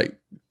just Yeah. like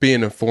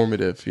being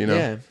informative, you know?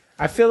 yeah,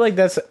 I feel like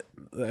that's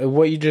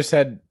what you just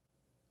said.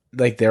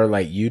 Like they're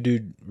like, you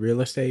do real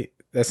estate.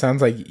 That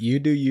sounds like you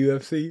do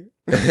UFC.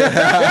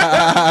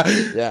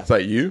 It's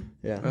like you?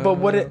 yeah. But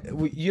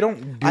you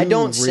don't. Do I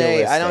don't real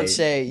say,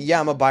 estate. yeah,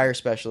 I'm a buyer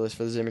specialist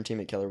for the Zimmer team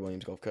at Keller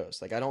Williams Gulf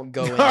Coast. Like, I don't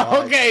go into all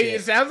that Okay, it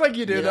shit. sounds like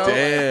you do You though. know?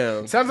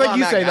 Damn. Sounds like Well,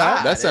 you I mean, say I got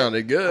that. That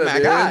sounded good. I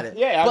got dude. it.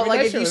 Yeah, I but mean, like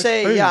that if you shit was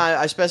say, crazy.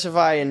 I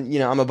specify and,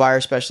 I'm a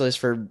buyer specialist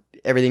for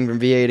everything from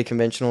VA to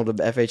conventional to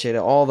FHA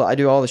to I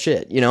do all the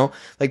shit,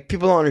 Like,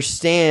 people don't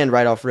understand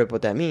right off rip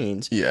what that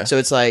means. Yeah. So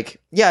it's like,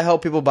 yeah, I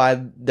help people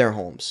buy their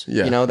homes.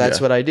 Yeah, That's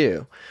yeah. what I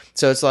do.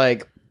 So it's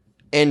like,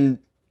 and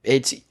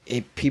it's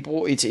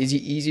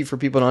easy for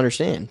people to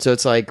understand. So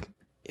it's like,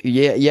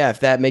 yeah,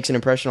 if that makes an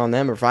impression on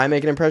them, or if I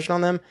make an impression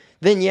on them,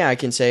 then yeah, I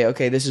can say,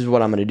 okay, this is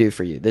what I'm going to do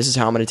for you. This is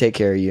how I'm going to take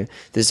care of you.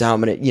 This is how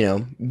I'm going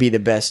to, be the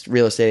best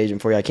real estate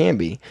agent for you I can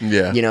be.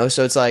 Yeah.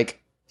 So it's like,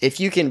 if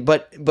you can,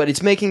 but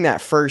it's making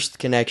that first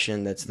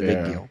connection that's the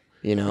Yeah. big deal.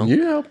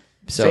 You help.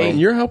 So And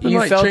you're helping You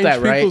like felt change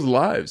that, right? people's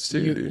lives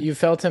too, dude. You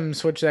felt him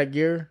switch that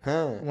gear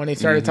Huh. when he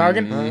started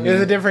talking. It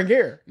was a different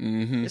gear.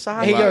 Mm-hmm. It's a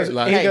high He gear. goes-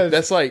 he goes-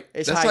 that's like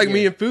It's that's high like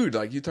me gear. and food.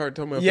 Like you started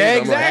talking about Yeah,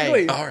 food. I'm like,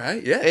 exactly. all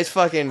right, yeah. It's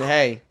fucking,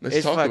 hey. Let's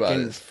it's talk fucking about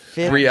it.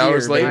 fifth 3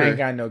 hours gear, later. I baby. ain't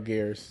got no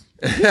gears.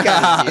 You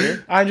got a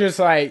gear. I'm just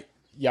like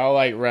y'all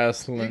like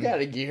wrestling. You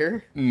got a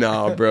gear.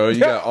 Nah, bro,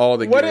 you got all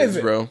the What gears, is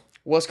it? bro.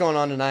 What's going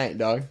on tonight,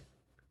 dog?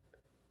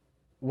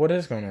 What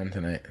is going on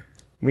tonight?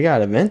 We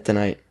got an event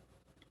tonight.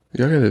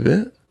 Y'all got an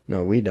event?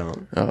 No, we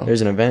don't. Oh.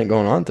 There's an event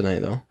going on tonight,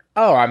 though.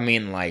 Oh, I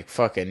mean, like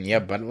fucking yeah,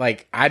 but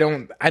like I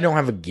don't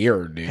have a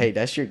gear, dude. Hey,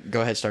 that's your.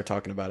 Go ahead, start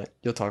talking about it.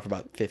 You'll talk for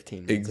about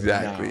 15 minutes.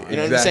 Exactly. No. You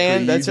know what I'm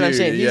saying? That's You what I'm do.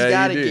 saying. He's Yeah,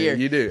 got you a do. gear.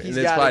 You do. He's And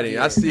it's got a fighting.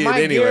 gear. I see it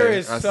my anyway. gear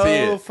is I see so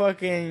it.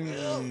 fucking.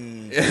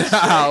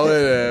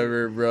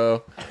 Whatever,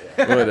 bro.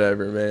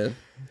 Whatever, man.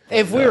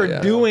 If we were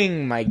yeah.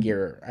 doing my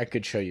gear, I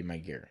could show you my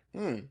gear.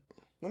 Let me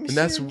And see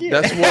that's your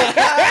gear. that's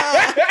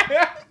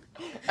what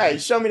Hey,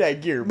 show me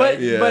that gear, But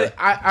baby. Yeah. but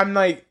I'm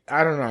like,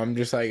 I don't know. I'm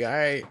just like, all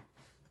right,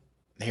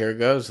 here it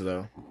goes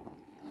though.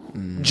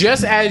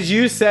 Just as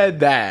you said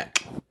that,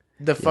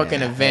 the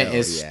fucking event hell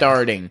is yeah.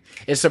 starting.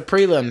 It's the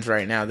prelims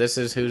right now. This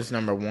is who's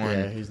number one.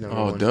 Yeah, he's number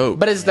Oh, one. dope.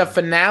 But it's the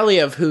finale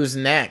of who's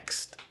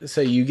next.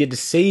 So you get to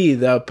see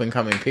the up and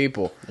coming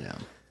people. Yeah.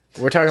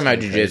 We're talking about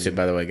jujitsu,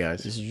 by the way,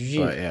 guys. It's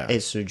But, yeah.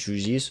 It's a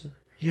jiu-jitsu.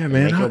 Yeah,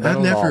 man, Make your I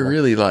battle never novel.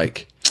 really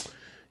like,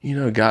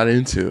 got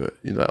into it.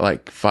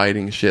 Like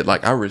fighting shit.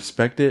 Like I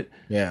respect it.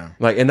 Yeah.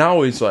 Like, and I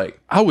always like,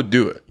 I would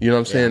do it. You know what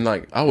I'm saying?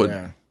 Like, I would,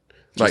 Yeah.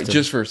 like,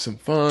 just for some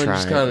fun, try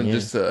just it, kind of yeah.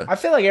 just I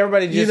feel like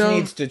everybody just know?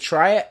 needs to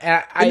try it.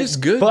 And it's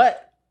good.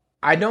 But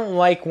I don't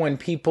like when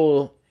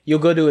people, you'll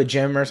go to a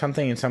gym or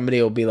something and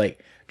somebody will be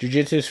like,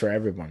 jujitsu's for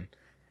everyone.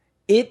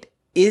 It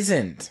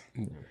isn't.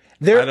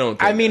 I don't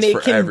think mean, it's it for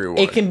can everyone.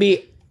 it can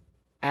be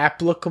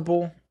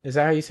applicable. Is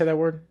that how you say that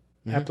word?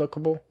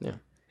 Applicable. Yeah.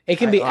 It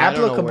can be I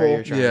don't know where you're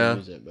applicable. trying Yeah. to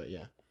use it, but yeah.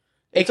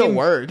 It It's a can,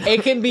 word.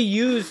 It can be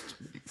used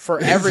for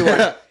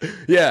everyone.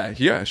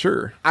 yeah,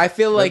 sure. I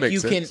feel like makes you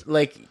sense. can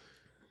like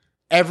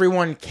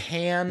everyone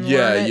can. Yeah,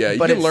 learn it, yeah. You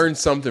but can it's- learn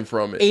something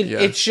from it. Yeah.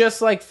 It's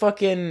just like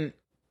fucking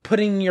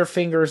putting your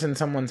fingers in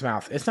someone's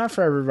mouth. It's not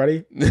for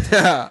everybody.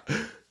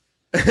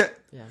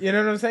 You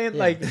know what I'm saying?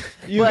 Like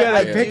you But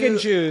gotta I pick do- and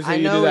choose. Who I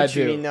you know do that what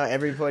you to. mean. No,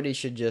 everybody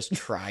should just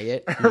try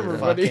it.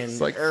 Everybody- Fucking-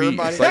 It's like feet.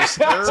 everybody- It's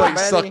like everybody-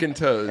 sucking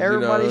toes.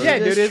 Everybody you know? should Yeah,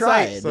 just dude, it's try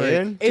like- it, It's like-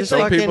 dude. it's Just some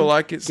fucking people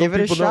like it, some give it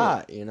a people don't.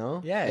 shot, you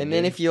know? Yeah, And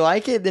then dude. if you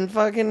like it, then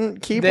fucking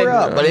keep Then- her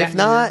up. But Yeah. if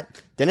not,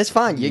 then it's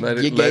fine. You Let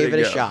gave it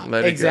a go. shot. Let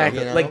it go. Exactly.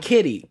 You know? Like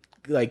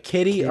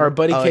Kitty, our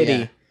buddy Oh, Kitty,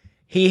 yeah.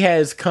 he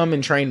has come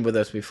and trained with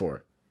us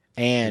before.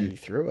 You And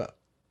threw up.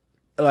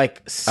 like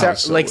I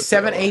so like would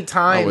 7, throw 8 up.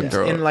 I would times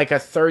throw in up. like a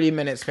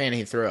 30-minute span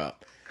he threw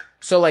up.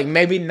 So like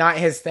maybe not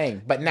his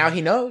thing, but now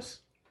he knows.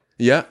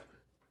 Yeah.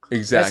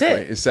 Exactly.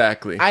 That's it.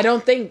 Exactly. I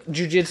don't think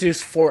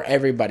jujitsu's for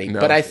everybody, No.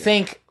 but I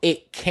think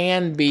it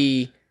can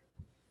be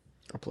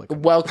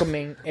Applicable.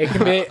 welcoming. It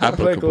can be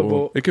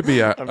applicable. It could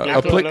be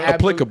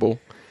applicable.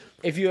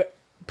 If you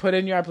put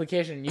in your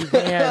application, you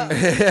can.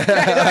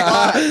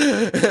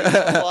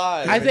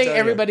 I think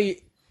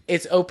everybody.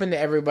 It's open to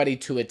everybody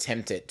to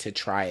attempt it, to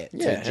try it.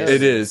 Yeah, to just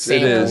It is. It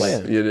sample is.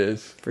 it. It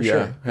is. For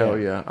sure. Hell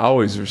yeah. I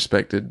always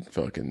respected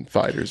fucking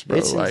fighters, bro.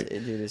 It's, Like,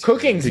 dude, it's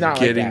Cooking's not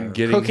Getting- like that.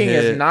 getting Cooking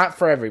hit. is not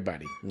for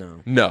everybody. no.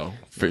 no,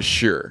 for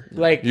sure.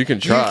 Like, you can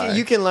try.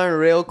 You can learn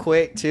real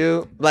quick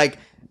too. Like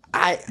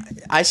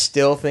I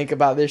still think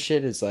about this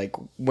shit. It's like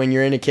when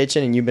you're in the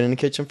kitchen and you've been in the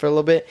kitchen for a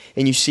little bit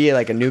and you see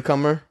like a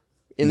newcomer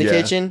in the Yeah,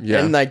 kitchen yeah.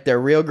 and like they're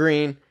real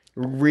green,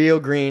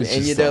 and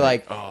just they're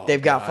like, oh,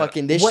 they've got God.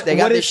 fucking this. What, They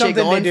got what is this shit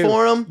something going they do?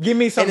 for them. Give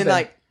me something. And then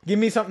like, give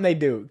me something they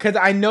do, because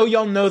I know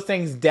y'all know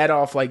things dead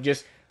off. Like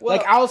just Well-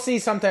 like I'll see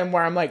something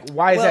where I'm like,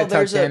 why is well, that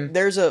tucked in?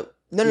 there's a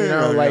no, You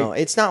know, like- no.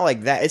 It's not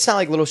like that. It's not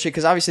like little shit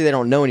because obviously they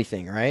don't know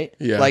anything, right?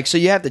 Yeah. Like so,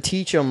 you have to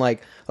teach them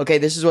like, okay,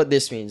 this is what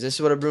this means. This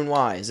is what a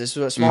brunoise is. This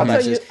is what small I'll tell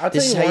batch you- is. I'll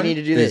This tell is you how you one- need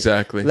to do this.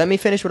 Exactly. Let me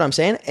finish what I'm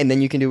saying, and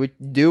then you can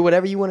do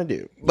whatever you want to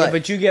do.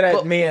 But you get at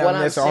but me what on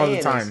I'm this all the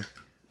saying time. is-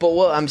 But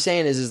what I'm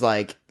saying is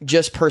like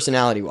just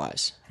personality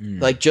wise,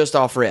 like just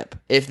off rip.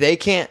 If they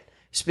can't,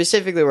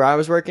 specifically where I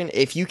was working,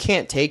 if you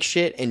can't take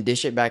shit and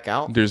dish it back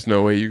out, There's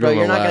no way you're bro, gonna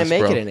you're not last, gonna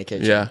make bro. it in a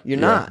kitchen. Yeah, you're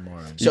yeah. not.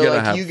 You So gotta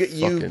like have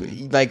you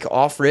fucking- like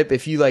off rip.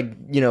 If you like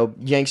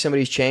yank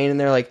somebody's chain and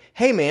they're like,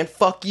 "Hey man,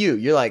 fuck you,"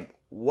 you're like,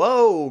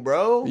 "Whoa,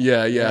 bro."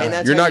 Yeah, yeah. And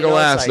that's You're how not you gonna know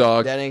it's last, like,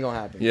 dog. That ain't gonna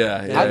happen. Yeah,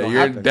 That yeah. ain't gonna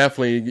You're happen.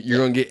 definitely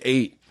gonna get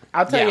 8.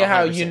 I'll tell Yeah, you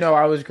how 100%. you know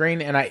I was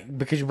green, and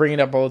because you bring it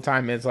up all the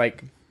time. It's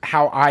like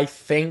how I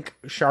think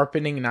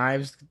sharpening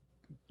knives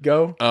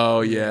go. Oh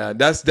yeah,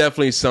 that's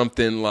definitely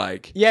something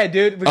like. Yeah,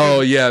 dude. because-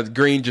 Oh yeah,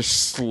 green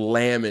just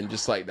slamming,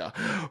 just like the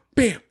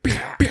bam,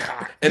 bam,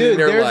 bam, and dude, then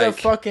they're there's like, a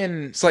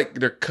fucking. it's like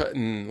they're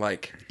cutting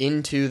like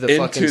Into the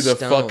into the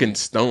stone. fucking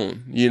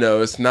stone. You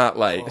know, it's not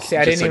like. See,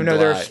 I just didn't even a know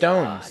there were glide.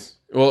 stones.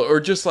 Well, or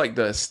just like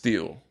the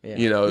steel. Yeah.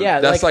 You know, Yeah,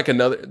 that's like- like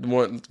another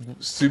one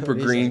super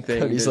Cody's green like- thing.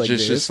 Cody's It's like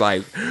just this. just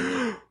like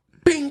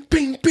bing,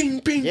 bing, bing,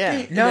 bing. Yeah.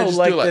 bing, and No, they just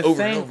like do it the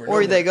over and thing- over and Or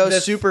over. they go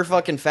This- super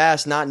fucking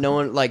fast, not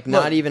knowing, like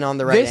not even on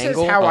the right This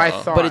angle. is how I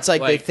Uh-uh. thought. but it's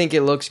like they think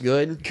it looks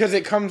good. because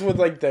it comes with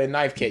like the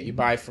knife kit you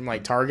buy from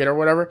like Target or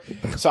whatever.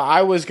 So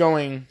I was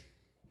going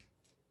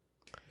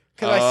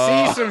because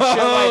I see some shit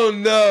Oh like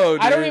no!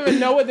 Dude. I don't even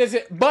know what this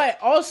is. But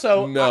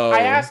also, No. I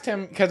asked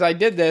him because I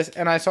did this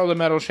and I saw the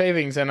metal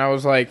shavings and I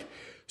was like,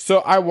 so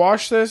I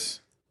wash this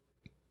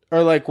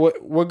or like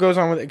what goes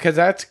on with it? Because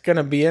that's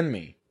gonna be in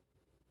me.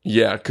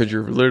 Yeah, because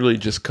you're literally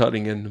just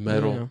cutting into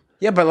metal. Yeah.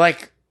 Yeah, but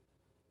like,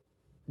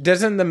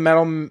 doesn't the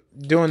metal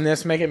doing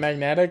this make it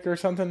magnetic or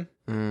something?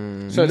 So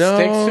it No.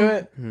 sticks to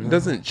it. It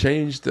doesn't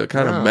change the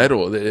kind No. of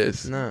metal it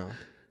is. No,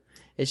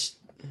 it's.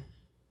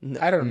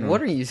 I don't know.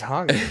 What are you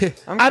talking?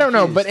 I don't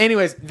know, but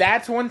anyways,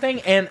 that's one thing.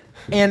 And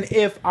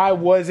if I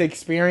was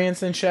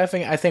experienced in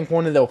chefing, I think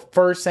one of the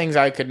first things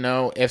I could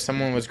know if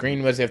someone was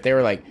green was if they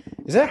were like,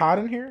 "Is it hot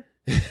in here?"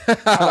 I'm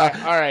like,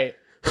 all right,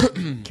 Can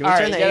we All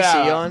turn right, the get AC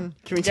out. on?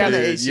 Can we turn the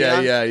Dude, AC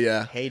on?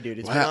 yeah. Hey, dude,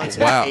 it's Wow, been on since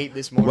wow. 8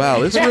 this morning.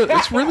 Wow,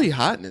 it's really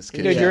hot in this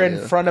kitchen. Dude, you're in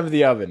yeah. front of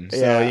the oven, so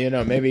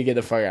Yeah. maybe get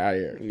the fuck out of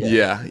here.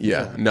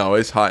 Yeah. No,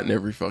 it's hot in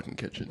every fucking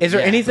kitchen. Is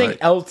there Yeah. anything Right.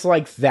 else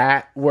like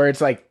that where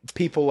it's like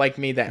people like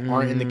me that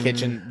aren't in the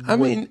kitchen? I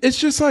mean, it's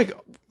just like,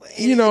 all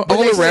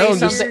they say around.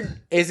 Just, something-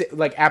 is it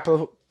like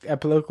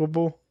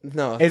applicable?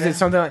 No. Is it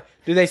something like?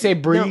 Do they say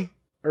brie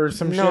or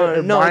some shit? No,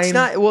 Or no, it's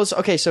brine? not. Well,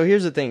 okay, so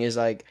here's the thing: is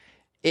like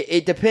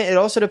it depend. It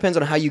also depends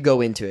on how you go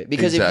into it.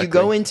 Because if you Exactly.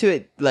 go into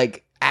it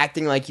like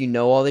acting like you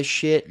know all this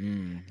shit,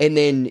 Mm. and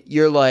then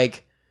you're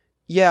like,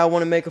 "Yeah, I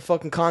want to make a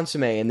fucking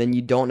consomme," and then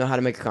you don't know how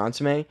to make a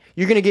consomme,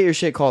 you're gonna get your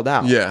shit called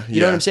out. Yeah, you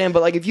know what yeah. I'm saying.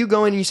 But like, if you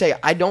go in and you say,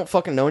 "I don't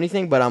fucking know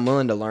anything, but I'm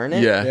willing to learn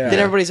it," Yeah, then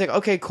everybody's like,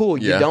 "Okay, cool.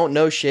 You Yeah. don't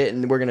know shit,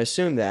 and we're gonna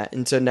assume that,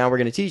 and so now we're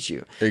gonna teach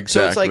you." So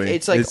Exactly.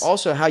 it's like It's-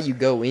 also how you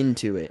go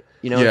into it.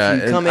 You know, Yeah, if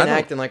you and come I in don't-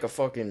 acting like a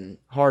fucking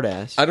hard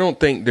ass. I don't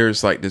think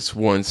there's like this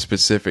one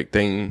specific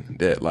thing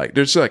that like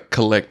there's like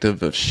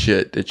collective of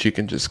shit that you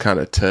can just kind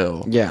of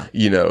tell. Yeah.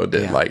 That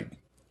Yeah. like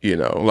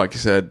like you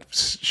said,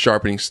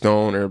 sharpening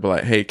stone or be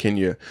like, hey, can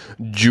you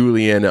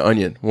julienne an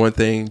onion? One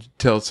thing,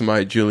 tell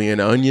somebody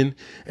julienne an onion,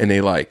 and they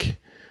like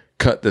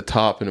cut the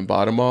top and the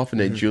bottom off, and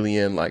they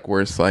julienne like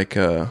where it's like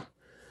a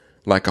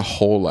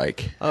whole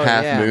like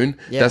half yeah. moon.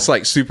 Yeah. That's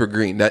like super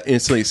green. That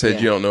instantly says Yeah.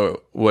 you don't know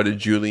what a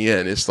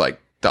julienne. It's like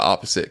the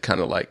opposite, kind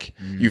of like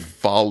you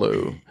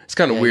follow. It's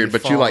kind of Yeah, weird, you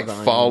but you follow like the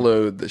onion.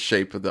 follow the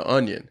shape of the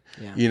onion.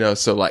 Yeah.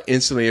 So like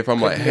instantly, if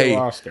I'm like, Could be hey,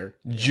 lost her.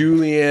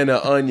 Juliana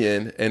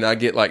onion, and I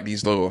get like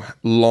these little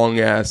long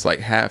ass like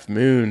half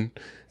moon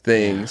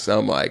things,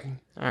 I'm like,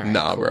 right,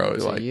 nah, cool. bro.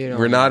 So Like you don't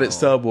we're not know. at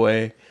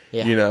Subway.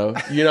 Yeah. You know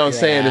what I'm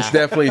saying? It's Yeah.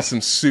 definitely some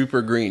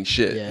super green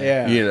shit.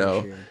 Yeah, Yeah,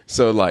 for sure.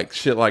 So like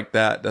shit like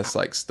that. That's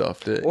like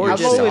stuff that. Or I've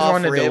just always off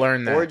wanted to rip,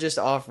 learn that. Or just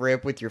off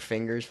rip with your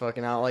fingers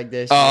fucking out like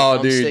this. Oh,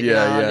 Like, dude, sticking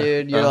yeah, out, yeah.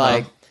 dude. You're Uh-huh.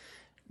 like,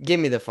 give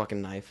me the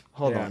fucking knife.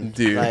 Hold Yeah. on,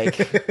 Dude.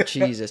 Like,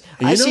 Jesus.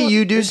 You I know see what?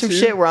 you do Me some too.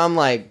 shit where I'm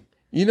like,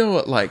 You know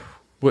what? Like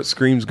what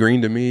screams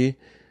green to me,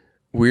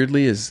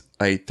 weirdly, is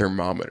a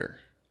thermometer.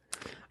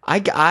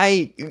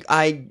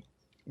 I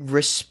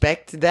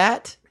respect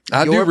that.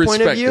 I do your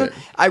point of respect view. it.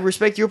 I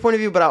respect your point of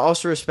view, but I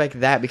also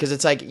respect that because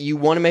it's like you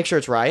want to make sure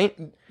it's right.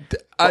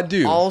 I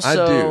do. Also,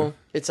 I do.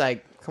 it's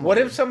like, come What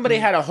on. if somebody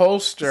had a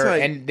holster It's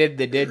like, and did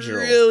the digital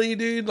Really,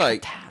 dude?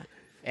 Like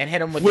and hit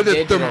them with with the the,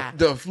 digital?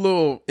 the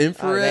little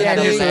infrared They had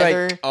Yeah, a just thing? like-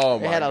 leather. oh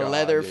they my had a God,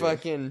 leather dude.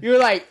 fucking. You're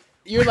like,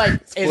 is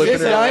Flipping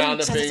this it around done?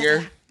 the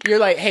finger. You're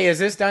like, hey, is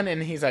this done?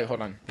 And he's like, hold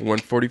on.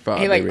 145.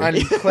 He like baby.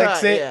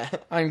 unclicks it, Yeah.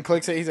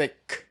 unclicks it. He's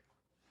like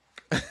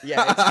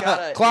Yeah, it's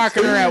got a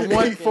clocking her at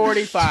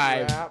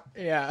 145. Yeah,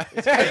 yeah.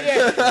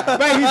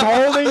 But he's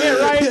holding it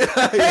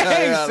right.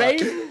 yeah,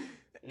 Safe.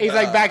 He's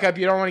like, back up.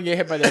 You don't want to get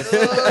hit by this.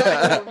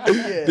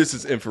 This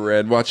is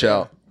infrared. Watch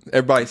out.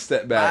 Everybody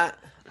step back.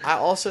 I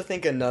also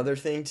think another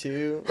thing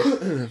too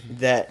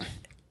that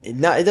it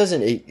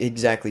doesn't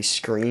exactly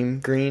scream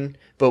green,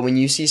 but when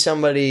you see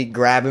somebody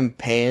grabbing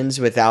pans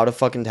without a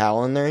fucking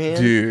towel in their hand,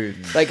 Dude.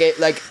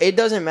 it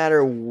doesn't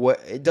matter what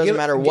Oh,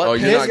 what you're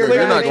pans not you're gonna-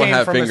 you're not grabbing. gonna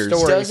have from fingers. A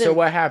story. Doesn't- So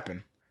what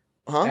happened?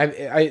 Huh?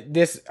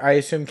 I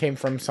assume came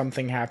from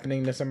something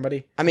happening to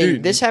somebody. I mean,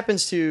 Dude. this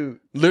happens to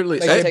Literally,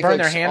 Like, hey, they burn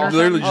their hand or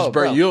literally something? just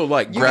burn. bro. You'll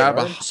like You grab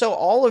can- a. so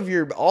all of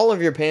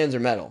your pans are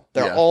metal.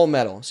 They're Yeah. all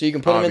metal. So you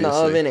can put them in the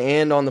Obviously. oven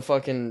and on the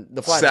fucking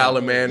the flat top.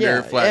 Salamander,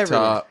 Yeah, flat everything.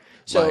 top.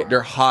 So- like,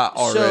 they're hot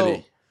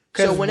already.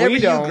 So 'Cause whenever we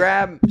you don't-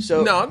 grab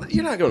no,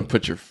 you're not going to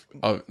put your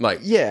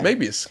Yeah.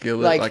 maybe a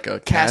skillet, Like like a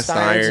cast cast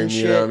irons iron. and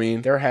You know what I shit.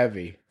 mean? They're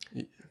heavy.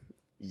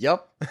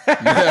 Yup.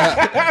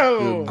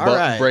 Oh. But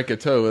Alright. break a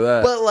toe with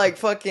that. But like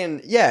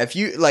fucking yeah, if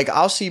you like,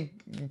 I'll see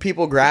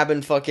people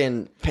grabbing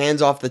fucking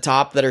pans off the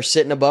top that are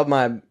sitting above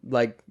my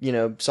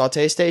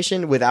saute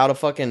station without a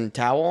fucking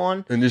towel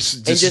on, and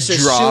just and just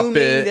drop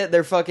assuming it. that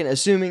they're fucking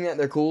assuming that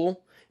they're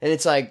cool, and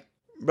it's like,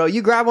 bro,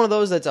 you grab one of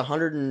those that's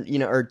 100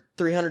 and or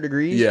 300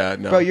 degrees, Yeah,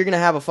 no. bro, you're gonna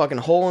have a fucking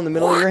hole in the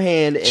middle of your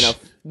hand and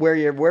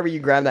wherever you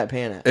grab that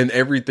pan at. And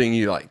everything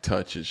you like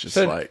touch is just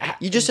So, like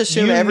You just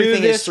assume You knew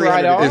everything this is 300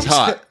 right off? it's degrees.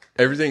 hot.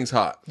 Everything's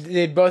hot.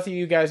 Did both of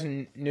you guys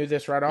knew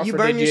this right off? You or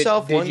burn did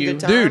yourself did one you- good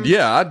time. Dude,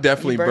 yeah, I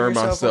definitely You burn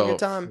burn yourself one good myself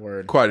time?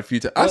 Word. quite a few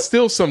times. I What-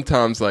 still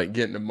sometimes like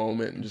get in a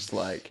moment and just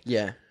like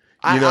Yeah.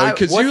 you know,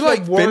 because What's you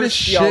like the worst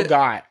finish y'all shit.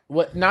 got?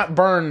 What not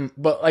burn,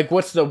 but like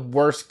what's the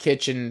worst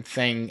kitchen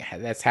thing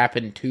that's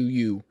happened to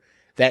you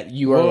that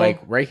you are Well,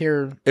 like right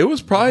here? It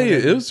was probably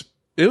it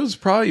was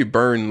probably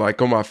burned like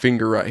on my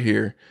finger right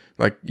here.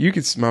 Like you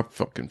could see my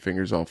fucking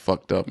fingers all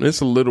fucked up, and it's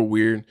a little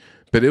weird.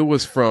 But it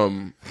was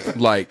from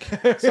like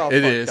It's all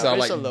it fucked is. up. I It's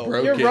like a little-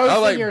 broke You're it. I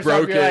roasting like yourself.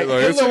 broke You're it. like,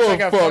 Like it it's a looks little like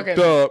a fucked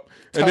fucking up.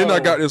 And then I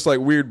toe. got this like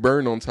weird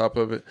burn on top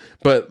of it.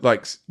 But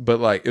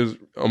like it was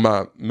on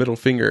my middle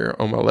finger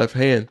on my left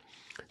hand.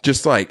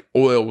 Just like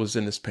oil was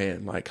in this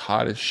pan, like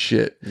hot as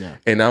shit. Yeah.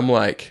 And I'm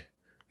like,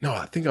 no,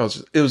 I think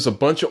it was a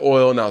bunch of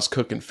oil and I was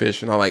cooking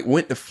fish and I like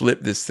went to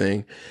flip this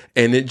thing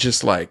and it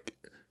just like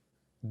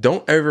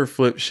don't ever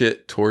flip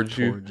shit towards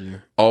you.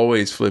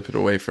 Always flip it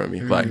away from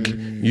you. Like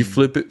you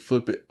flip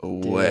it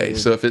away. Dude.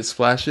 So if it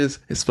splashes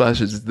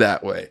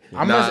that way.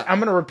 I'm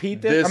gonna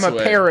repeat this. I'm gonna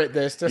way. parrot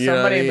this to You know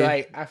somebody and be what I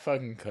mean? like, I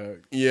fucking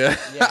cooked. Yeah.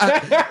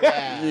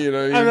 Yeah. You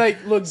know what I I'm mean?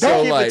 like, look, I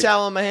don't. keep like- a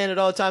towel in my hand at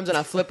all times, and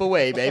I flip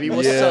away, baby.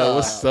 What's yeah, up?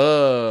 what's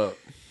up?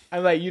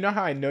 I'm like, you know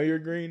how I know you're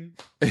green?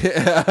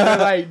 They're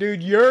like,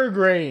 dude, you're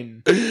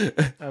green.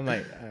 I'm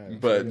like,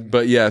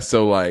 But yeah,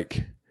 so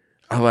like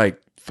I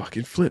like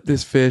fucking flip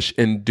this fish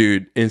and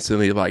dude,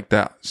 instantly like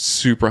that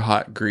super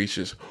hot grease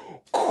just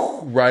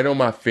right on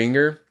my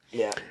finger.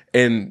 Yeah.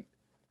 And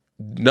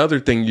another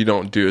thing you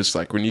don't do is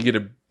like when you get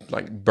a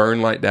like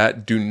burn like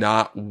that, do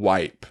not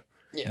wipe.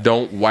 Yeah.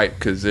 Don't wipe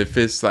because if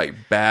it's like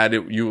bad,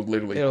 you will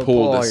literally It'll pull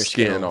pull the all your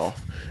skin skin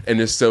off. And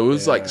it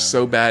was like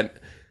so bad.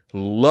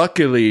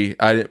 Luckily,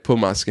 I didn't pull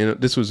my skin.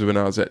 This was when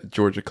I was at the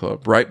Georgia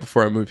Club right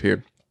before I moved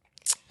here.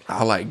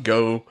 I like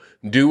go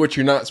do what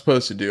you're not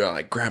supposed to do. I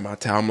like grab my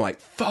towel. I'm like,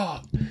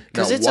 fuck.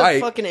 Because Now it's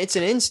wipe. it's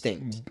an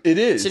instinct. It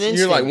is. It's an instinct.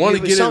 You're like, want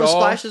to If get it something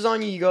off. splashes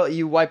on you,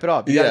 you wipe it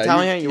off. You got Yeah, a towel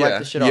in you- your hand, you yeah, wipe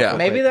the shit yeah. off. real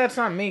maybe quick. that's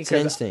not me. an 'Cause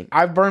instinct.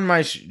 I've burned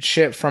my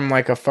shit from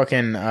like a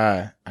fucking.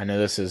 I know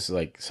this is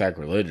like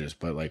sacrilegious,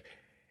 but like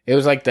it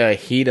was like the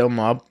heat 'em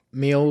up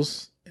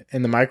meals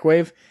in the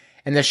microwave,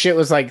 and the shit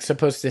was like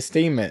supposed to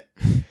steam it.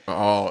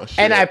 Oh, shit.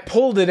 And I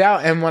pulled it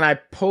out, and when I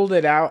pulled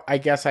it out, I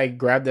guess I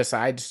grabbed the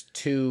sides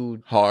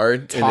too, hard.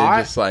 And taut,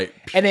 then just like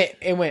and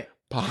it went,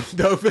 popped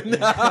open.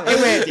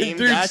 Steam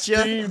Dude, gotcha.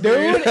 steam,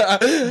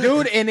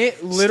 dude, and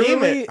it literally,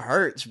 Steam it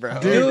hurts, bro.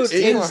 dude, it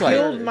it's like-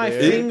 peeled my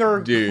it-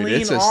 finger dude,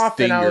 clean it's a off,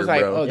 and I was stinger,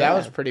 like, bro. oh, that Yeah.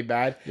 was pretty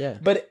bad. Yeah.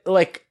 But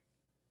like,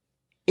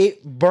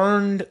 it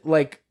burned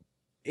like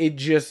it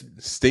just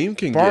Steam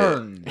can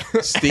burned.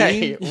 get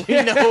steam.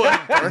 We know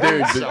what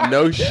burns Dude, are.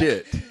 no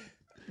shit.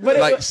 But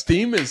Like it,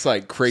 steam is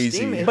like crazy.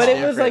 Steam is but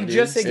it was like different,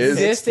 just dude. It's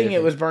existing. It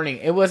different. was burning.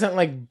 It wasn't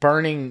like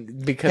burning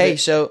because Hey, it,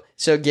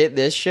 so get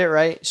this shit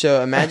right.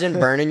 So imagine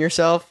burning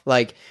yourself.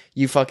 Like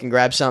you fucking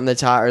grab something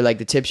that's hot, or like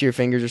the tips of your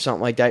fingers or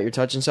something like that. You're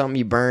touching something,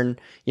 you burn.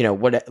 You know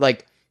what?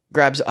 Like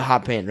grabs a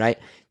hot pan, right?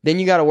 Then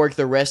you got to work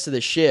the rest of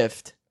the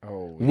shift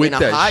oh, With in a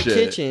that hot shit,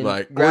 kitchen,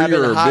 like or grabbing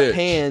you're a hot bitch.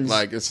 pans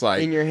Like it's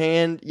like in your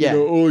hand. Yeah,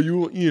 you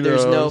know,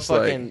 there's no it's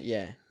like- fucking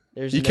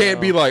There's you can't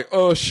be like,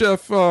 oh,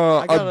 chef,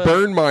 I gotta-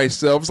 burned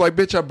myself. It's like,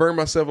 bitch, I burn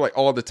myself like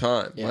all the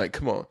time. Yeah. Like,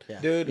 come on,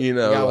 dude. you you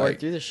know, gotta work like.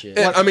 through this shit.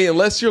 And, I mean,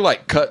 unless you're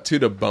like cut to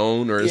the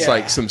bone or it's Yeah.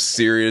 like some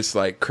serious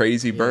like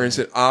crazy burns,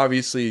 then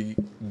obviously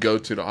go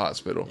to the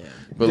hospital.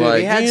 But Dude, we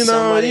like had you know,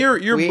 somebody-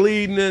 you're we-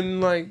 bleeding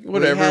and like we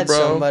whatever, had bro.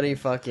 somebody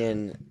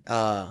fucking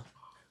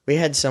we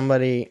had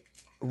somebody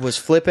was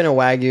flipping a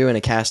Wagyu in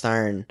a cast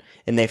iron,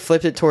 and they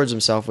flipped it towards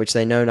himself, which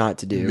they know not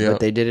to do, Yeah. but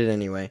they did it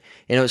anyway.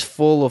 And it was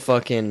full of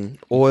fucking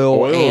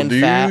oil and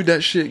dude, fat,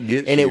 that shit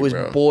gets and you, it was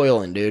bro.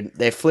 boiling, dude.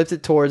 They flipped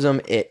it towards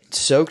them. It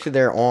soaked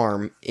their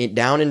arm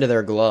down into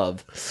their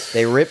glove.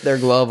 They ripped their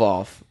glove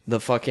off. The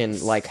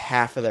fucking like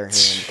half of their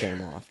hand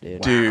came off,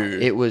 dude.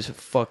 Dude. It was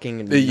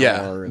fucking Yeah,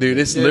 gnarly. dude,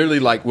 it's literally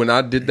like when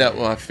I did that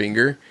with my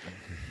finger.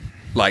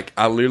 Like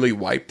I literally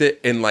wiped it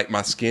and like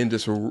my skin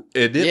just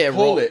it didn't Yeah,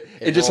 pull roll- it.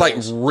 it It just like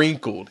rolls.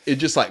 wrinkled. It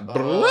just like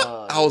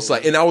Oh, I was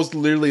like, and I was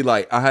literally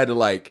like, I had to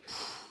like,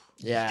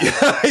 yeah,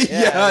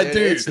 yeah, dude.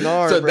 it's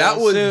gnarly, So bro. that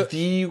was So-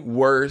 the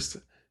worst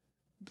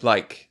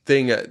like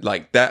thing.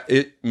 Like that,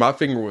 my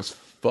finger was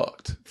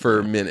fucked for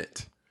a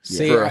minute,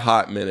 See, for a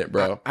hot minute,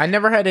 bro. I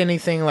never had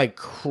anything like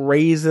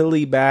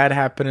crazily bad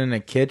happen in a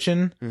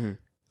kitchen,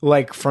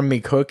 like from me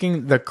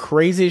cooking. The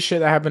craziest shit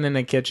that happened in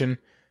the kitchen,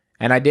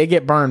 and I did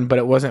get burned, but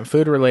it wasn't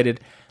food related.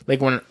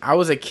 Like when I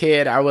was a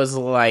kid, I was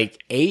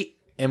like 8,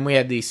 and we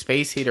had these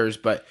space heaters.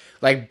 But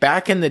like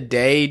back in the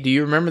day, do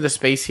you remember the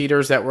space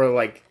heaters that were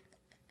like?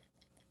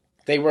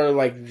 They were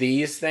like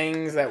these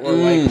things that were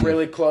like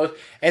really close,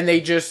 and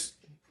they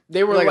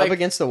were like, like up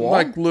against the wall.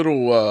 Like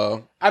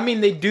little, I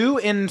mean, they do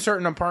in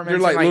certain apartments. they're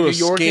like, in, like little New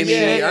York and skinny.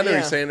 shit. I know yeah.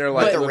 you're saying they're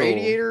Like like the little,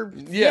 radiator.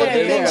 Yeah, Yeah,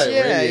 they look yeah, like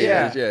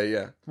yeah, radiators.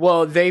 Yeah.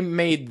 Well, they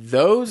made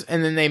those,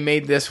 and then they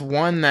made this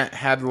one that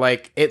had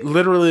like it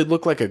literally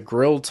looked like a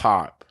grill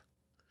top.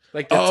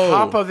 Like the Oh.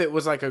 top of it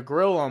was like a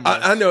grill almost.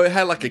 I know it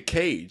had like a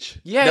cage.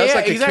 Yeah, that's yeah,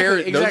 like exactly,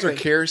 Those exactly. are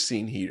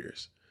kerosene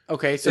heaters.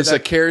 Okay, so It's a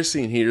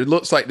kerosene heater. It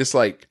looks like this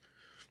like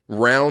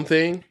round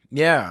thing,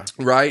 yeah.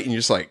 right? And you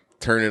just like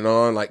turn it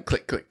on, like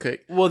click, click,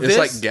 click. Well, it's this-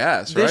 like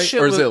gas, this right?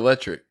 shit Or is was- it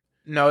electric?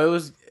 No, it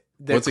was.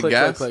 the What's it, click,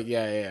 gas? Click, click.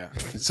 Yeah,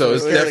 yeah. So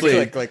it's Click, definitely,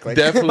 click, click, click.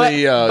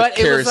 definitely But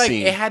it was like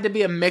kerosene. it had to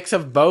be a mix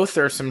of both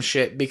or some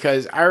shit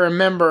because I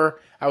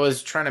remember I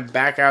was trying to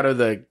back out of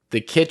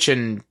the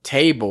kitchen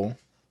table.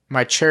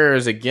 My chair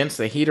is against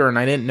the heater, and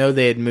I didn't know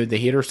they had moved the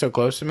heater so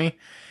close to me.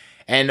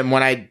 And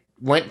when I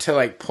went to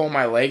like pull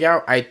my leg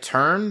out, I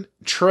turned,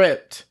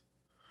 tripped,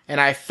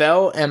 and I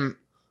fell, and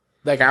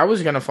like I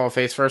was gonna fall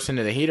face first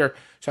into the heater.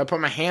 So I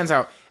put my hands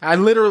out. I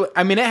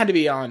mean, it had to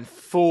be on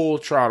full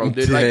throttle,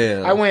 dude.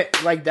 Damn. Like I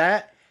went like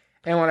that,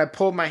 and when I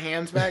pulled my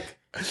hands back,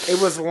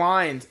 It was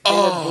lines. They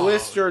were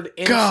blistered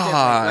instantly.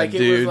 God, like it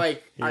dude. was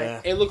like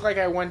Yeah. it looked like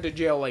I went to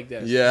jail like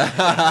this. Yeah.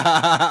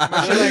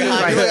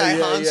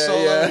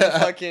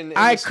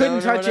 I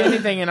couldn't touch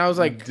anything, and I was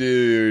like,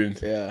 Dude.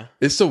 Yeah.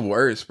 It's the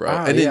worst, bro. Oh,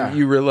 and then yeah.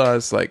 you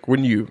realize, like,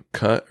 when you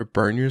cut or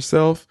burn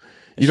yourself,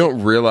 you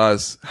don't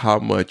realize how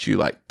much you,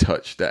 like,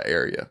 touch that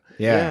area.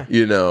 yeah.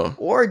 You know?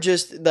 Or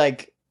just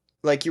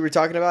like you were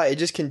talking about, it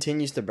just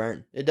continues to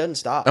burn. It doesn't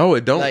stop. Oh,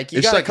 it don't. Like you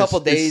it's got like a couple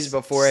it's days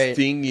before it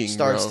stinging,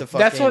 starts bro. to fucking.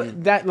 That's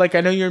what that like.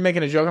 I know you were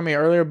making a joke on me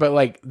earlier, but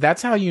like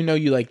that's how you know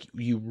you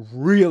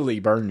really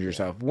burned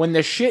yourself when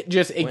the shit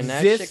just when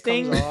that shit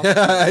existing. comes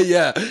off,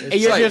 Yeah. And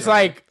you're just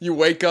like you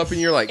wake up and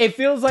you're like, it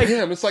feels like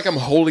damn, it's like I'm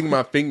holding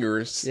my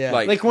fingers. Yeah.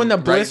 like when the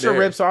right blister there.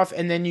 rips off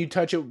and then you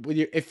touch it with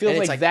your. It feels And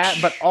like, it's like, that,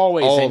 but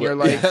always, All and of you're it.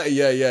 like,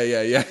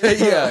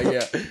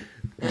 yeah.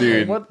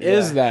 Dude. what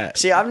is that?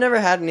 See, I've never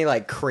had any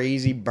like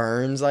crazy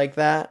burns like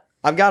that.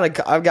 I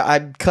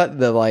cut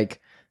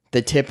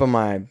the tip of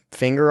my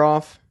finger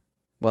off.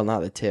 Well, not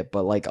the tip,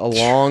 but like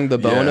along the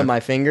bone Yeah. of my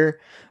finger.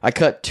 I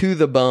cut to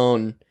the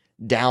bone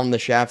down the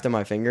shaft of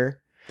my finger.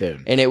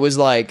 Dude. And it was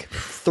like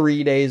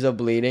 3 days of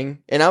bleeding.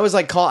 And I was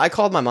like, I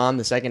called my mom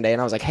the second day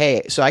and I was like,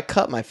 hey, so I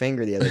cut my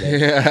finger the other day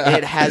and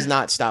it has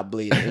not stopped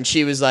bleeding. And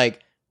she was like,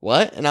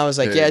 what? And I was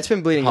like, Dude, yeah, it's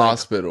been bleeding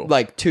hospital.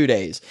 like 2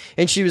 days.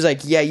 And she was like,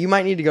 yeah, you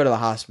might need to go to the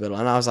hospital.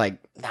 And I was like,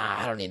 nah,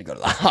 I don't need to go to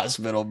the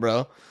hospital,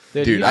 bro.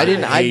 Dude, you I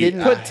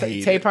didn't put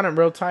hate tape on it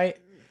real tight.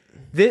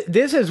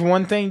 This is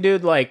one thing,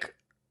 dude. Like,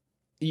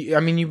 I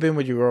mean, you've been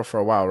with your girl for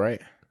a while, right?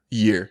 A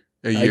year.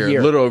 A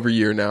year. little over a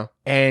year now.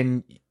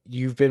 And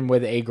you've been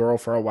with a girl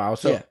for a while,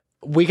 so Yeah.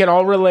 we can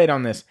all relate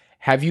on this.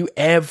 Have you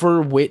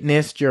ever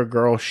witnessed your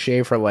girl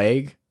shave her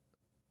leg?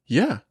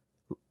 Yeah.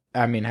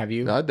 I mean, have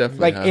you? I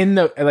definitely like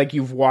have.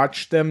 you've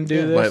watched them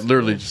do this? Like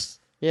literally just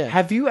Yeah.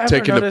 Have you ever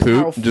taking a noticed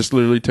poop, how just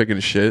literally taking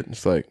a shit.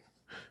 It's like,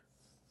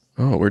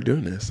 oh, we're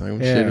doing this.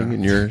 I'm Yeah. shitting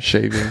and you're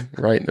shaving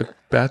right in the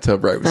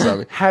bathtub right beside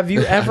me. have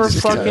you ever This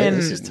is tight. fucking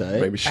This is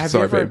tight. Maybe have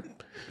sorry, you ever babe.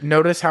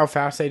 noticed how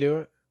fast they do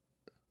it?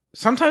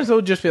 Sometimes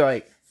they'll just be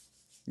like,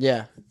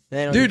 Yeah.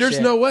 They don't Dude, do there's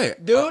shit. no way.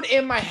 dude,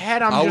 in my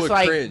head, I'm I just would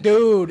like, cringe.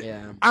 dude,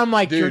 Yeah. I'm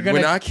like, Dude, you're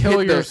when gonna I kill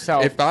hit the-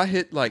 yourself. If I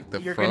hit like the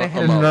You're front gonna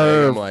hit of a my leg,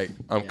 nerve. I'm like,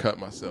 I'm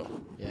cutting myself.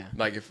 Yeah.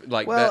 Like if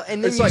like Well, that.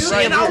 and then it's you like see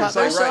right it here. out It's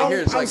like myself. right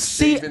here. It's I'll like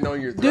see- shaving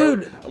on your throat.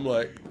 Dude. I'm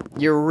like,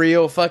 You're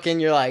real fucking,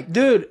 you're like,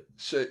 dude,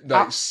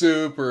 like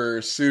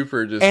super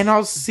just. and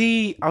I'll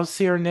see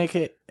her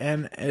naked,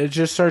 and it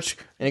just starts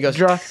and it goes,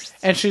 draw,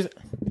 and she's,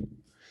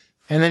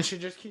 and then she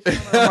just keeps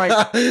going.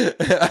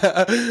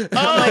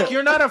 I'm like,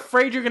 you're not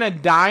afraid you're gonna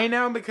die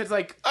now because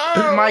like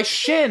my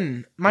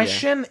shin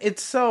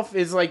itself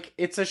is like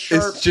it's a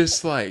sharp, It's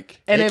just like,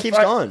 and it if keeps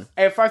I, going.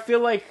 If I feel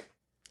like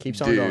Keeps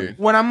on dude. going.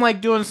 when I'm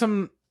like doing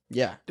some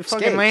Yeah. fucking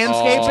Escapes.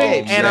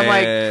 landscaping, Oh, and I'm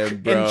like, man,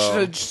 bro.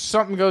 and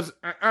something goes,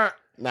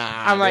 Nah.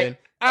 I'm like, dude.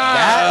 ah,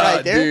 That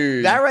right there,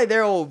 dude. that right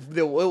there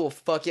will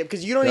fuck you up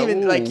because you don't That even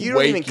will like you don't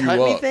wake even you cut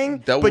up. anything,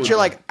 That but will- you're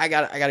like I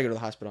gotta go to the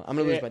hospital. I'm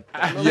gonna lose my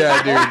yeah,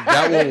 dude,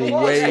 that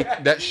will wake.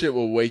 That shit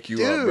will wake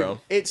you up, dude. bro.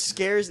 It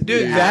scares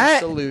dude, the that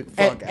absolute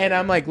fuck. and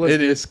I'm like, look,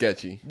 It is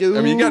sketchy. I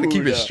mean, you got to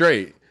keep it Dude.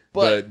 straight.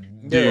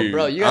 But, dude,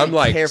 bro, you gotta I'm be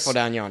like, careful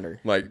down yonder.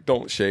 Like,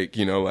 don't shake.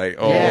 You know, like,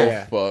 oh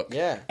Yeah. fuck.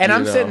 Yeah. and you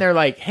I'm know. sitting there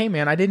like, hey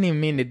man, I didn't even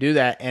mean to do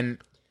that, and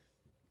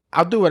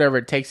I'll do whatever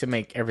it takes to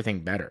make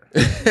everything better.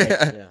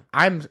 Yeah.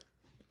 I'm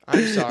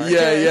sorry.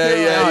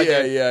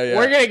 Yeah.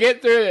 We're gonna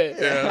get through this.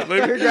 Yeah,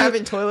 You're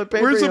grabbing toilet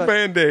paper. Where's you're a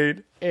like,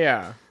 Band-Aid?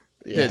 Yeah.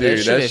 Yeah, Dude,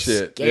 that is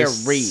shit scary.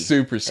 is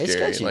super scary.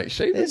 sketchy. Like,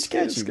 shit, It's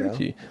sketchy, bro.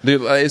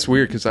 Dude, like, it's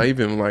weird because I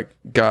even like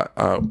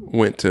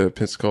went to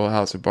Pensacola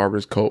House of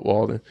Barbers, Colt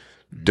Walden,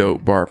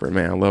 dope barber,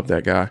 man. I love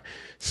that guy.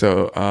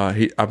 So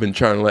I've been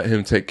trying to let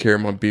him take care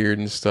of my beard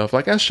and stuff.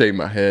 Like I shave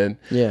my head,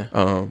 Yeah.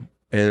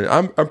 and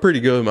I'm pretty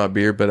good with my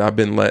beard, but I've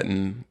been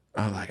letting.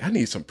 I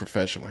need some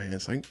professional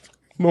hands, like.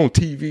 I'm on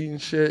TV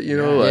and shit, you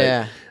know. Like,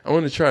 Yeah. I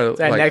want to try to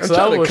That like next I'm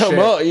trying level to come shit.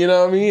 up, you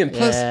know what I mean? And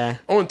plus, Yeah.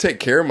 I want to take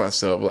care of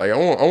myself. Like I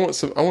want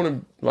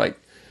to like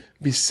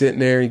be sitting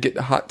there and get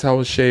the hot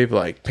towel shaved,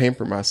 like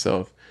pamper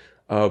myself.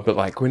 But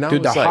like when I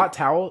Dude, was the like, hot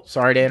towel.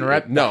 Sorry to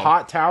interrupt. No. The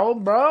hot towel,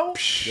 bro.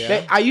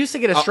 I used to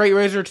get a straight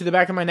razor to the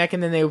back of my neck,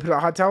 and then they would put a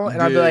hot towel,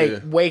 and I'd be Yeah.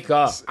 like, "Wake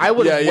up!" I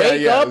would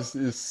wake up,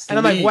 It's and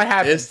I'm like, sleep. "What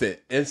happened?"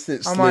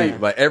 Instant I'm sleep.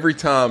 like- Like every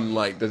time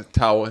like the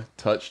towel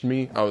touched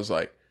me, I was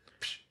like,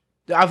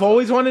 I've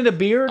always wanted a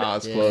beard.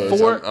 eyes Yeah. closed.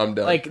 For I'm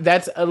done. like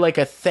that's like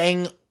a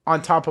thing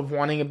on top of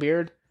wanting a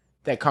beard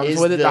that comes Is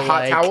with it. The the,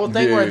 hot like- towel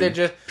thing where Dude.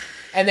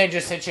 they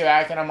just sit you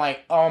back, and I'm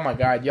like, "Oh my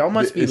god, y'all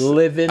must be It's-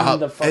 living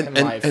the fucking and,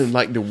 life." and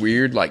like the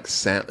weird like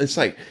sound. It's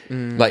like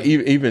like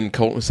even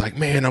Colton was like,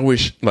 man, I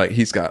wish like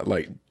he's got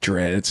like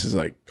dreads. It's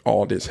like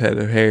all this head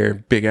of hair,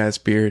 big ass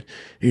beard.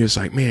 He was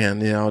like,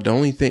 man, you know,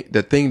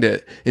 the thing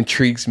that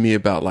intrigues me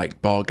about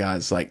like bald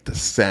guys, like the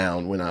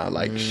sound when I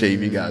like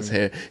shave you guys'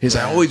 hair. He's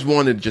like, I always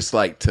wanted just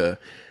like to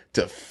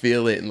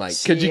feel it and like,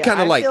 cause See, you kind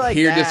I of like feel like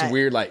hear that- this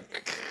weird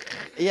like.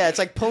 Yeah, it's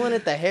like pulling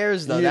at the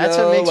hairs though. You That's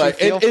know, what makes like, me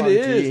feel it funky.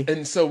 is.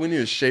 And so when he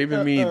was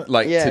shaving me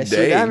like Yeah, today,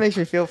 see, that makes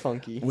me feel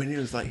funky. when he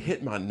was like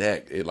hitting my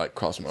neck, it like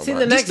crossed my See,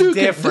 mind. the neck's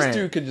different. This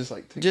dude could just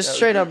like take Just that-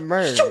 straight up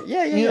murder.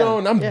 Yeah, yeah. You know,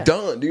 and I'm yeah.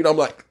 done, dude. I'm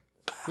like,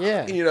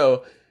 Yeah. you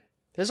know,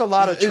 There's a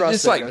lot of trust.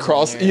 it's that like goes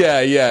cross. in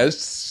there. Yeah. It's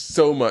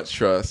so much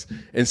trust,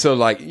 and so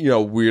like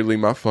weirdly,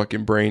 my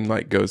fucking brain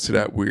like goes to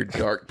that weird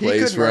dark He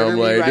place could where murder I'm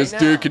me like, right this now.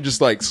 dude could just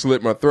like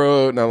slit my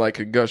throat, and I like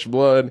could gush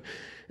blood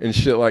and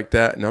shit like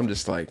that, and I'm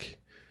just like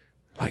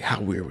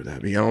how weird would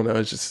that be? I don't know.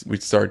 It's just we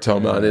started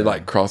talking about it, it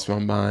like crossed my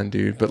mind,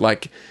 dude. But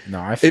like, No,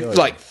 I feel it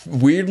like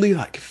weirdly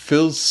like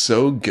feels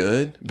so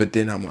good, but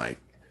then I'm like,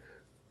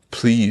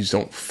 please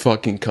don't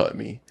fucking cut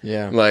me.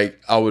 Yeah. Like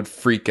I would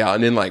freak out,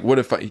 and then like, what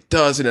if he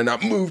does it and I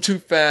move too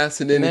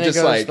fast, and then, And then it just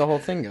goes, like the whole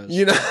thing goes.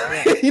 you know,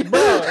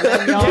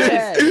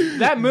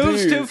 that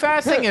moves Dude. too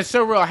fast thing is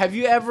so real. Have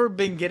you ever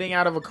been getting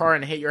out of a car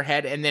and hit your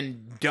head and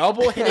then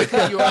double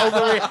hitting you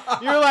over?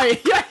 You're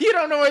like, yeah, you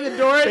don't know where the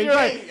door is. You're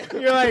like,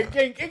 and you're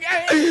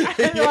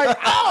like,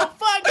 oh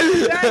fuck!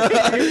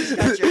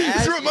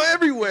 it's from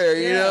everywhere,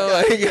 you know.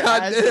 Like your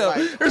ass to,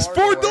 goddamn, like, there's car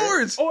 4 door.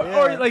 doors.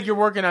 Or like you're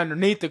working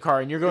underneath the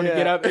car and you're going to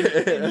get up and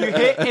you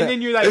hit and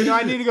then you're like, no,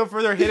 I need to go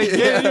further. Hit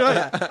again. And you're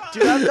like,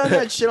 Dude, I've done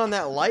that shit on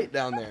that light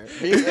down there.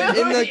 Being in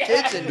the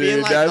kitchen, being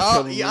Dude, like, that's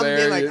oh, yeah, I'm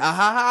being like, hilarious. ah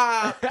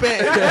ha ha, bang.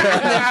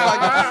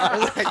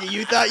 And then fucking, like,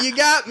 you thought you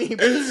got me,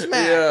 but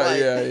smack. Yeah, like,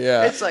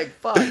 yeah. It's like,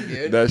 fuck,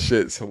 dude. That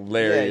shit's Yeah,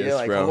 hilarious, you're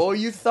like, bro. oh,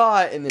 you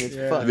thought, and then it's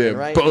fucking Then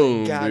right. boom,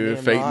 in the dude. goddamn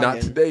Fake not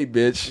noggin. today,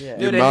 bitch. Yeah.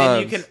 dude, Your and then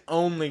you mom's. can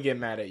only get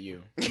mad at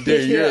you. Dude,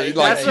 you're Yeah,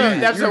 like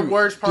that's the you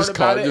worst part just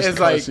about it just is,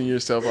 like- cussing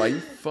yourself like you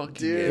fucking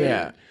Dude. idiot.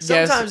 Yeah.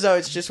 Sometimes though,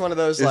 it's just one of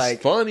those It's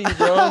like, funny,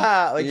 bro.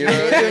 Like, you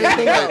can't do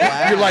anything but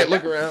laugh. You're like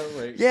look around,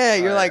 like yeah,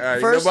 you're all like, right,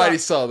 first nobody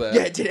off- saw that.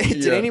 Yeah,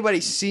 did anybody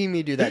see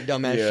me do that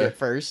dumbass shit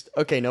first?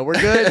 Okay, no, we're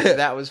good.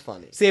 That was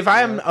funny. See, if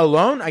I am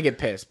alone, I get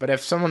pissed. But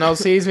if someone else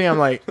sees me, I'm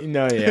like,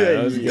 no, yeah,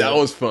 that was good. That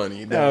was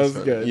funny. That was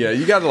funny. good. Yeah,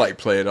 you got to like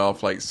play it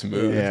off like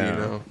smooth, Yeah. you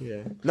know.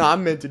 Yeah. No,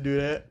 I'm meant to do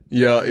that.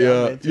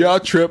 Yeah. I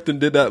tripped and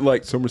did that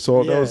like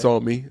somersault. Yeah. That was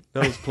all me.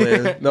 That was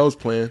planned. That was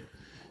planned.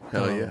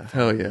 Hell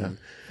yeah.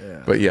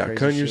 But yeah, Crazy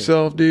cutting shit.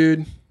 yourself,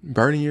 dude,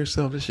 burning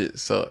yourself. This shit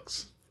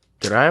sucks.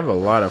 Dude, I have a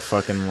lot of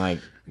fucking like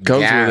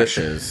Comes with it.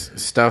 gashes,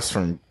 stuffs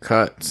from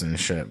cuts and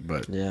shit,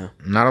 but Yeah.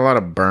 not a lot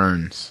of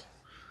burns.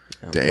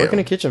 Damn. Work in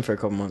the kitchen for a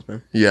couple months,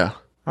 man. Yeah.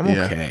 I'm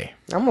Yeah. okay.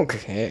 I'm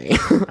okay.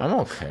 I'm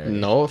okay.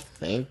 No,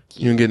 thank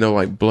you. You don't get no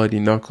like bloody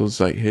knuckles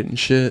like hitting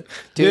shit.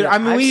 Dude, I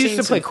mean, I've we used seen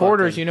to play some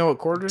quarters. fucking- You know what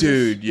quarters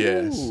Dude, is?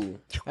 yes. Ooh,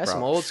 that's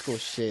some old school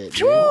shit.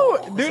 Dude. Woo!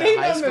 Dude, he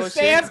high school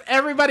understands.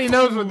 Everybody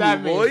knows what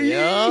that Boy, means.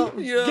 Yeah.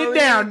 Get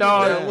down,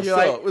 dog. What's You're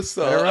like, up? What's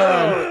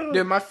up?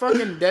 Dude, my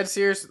fucking dead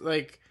serious,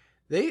 like,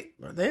 they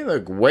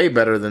look way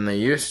better than they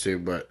used to,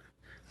 but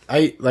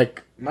I,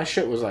 like, my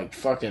shit was, like,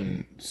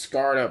 fucking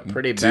scarred up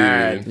pretty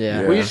bad.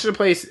 Yeah. We used to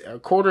play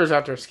quarters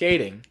after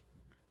skating.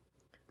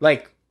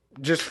 Like,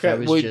 just, That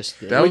was we'd, just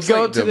That we'd was,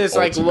 go like, to the this,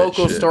 like, ultimate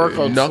local shit, store dude.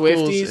 called Knuckles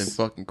Swifties. and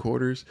fucking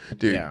quarters,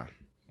 dude. Yeah.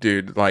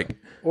 Dude, like,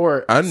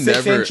 Or I 6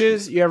 never-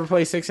 inches. You ever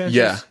play 6 inches?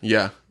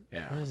 yeah.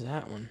 What is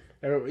that one?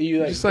 You,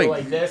 like, Just go like-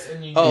 like this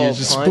and you Oh, You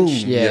just punch? boom.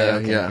 Yeah,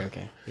 Yeah.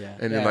 okay. Yeah.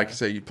 And then, Yeah. like you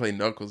say, you play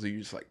knuckles, and you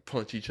just like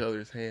punch each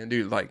other's hand,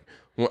 dude. Like,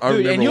 I Dude,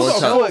 remember and you one go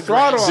time, full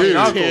throttle on dude,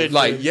 knuckles.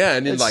 like, yeah,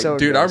 and then It's like, so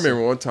dude, I aggressive.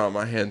 remember one time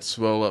my hand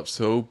swelled up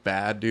so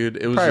bad, dude.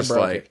 It was Probably just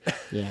broke like, it.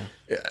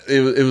 Yeah.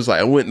 it was like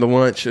I went to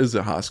lunch. It was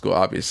at high school,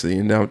 obviously,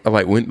 and I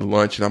like went to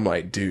lunch, and I'm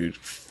like, dude,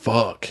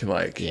 fuck,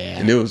 like, Yeah.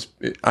 and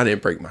I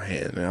didn't break my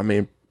hand. I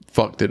mean,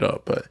 fucked it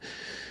up, but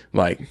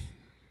like.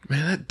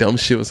 Man, that dumb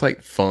shit was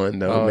like fun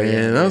though, Oh, man.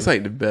 yeah, that was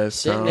like the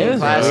best Sitting time. in was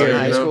class weird, in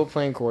high you know? school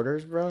playing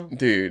quarters, bro.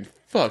 Dude,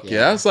 fuck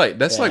yeah. Yeah.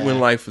 That's like when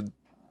Yeah. life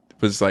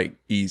was like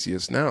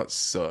easiest. Now it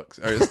sucks.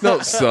 Or it's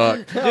don't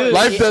suck. Dude,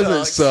 Life it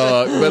doesn't sucks.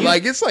 suck, but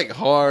like it's like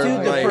hard.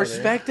 Dude, the like,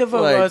 perspective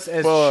of like, us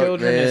as fuck,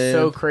 children is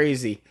so man.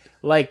 crazy.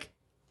 Like,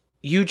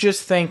 you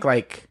just think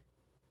like,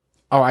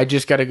 oh, I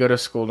just got to go to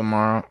school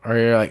tomorrow, or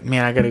you're like,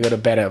 man, I got to go to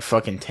bed at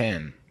fucking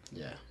 10.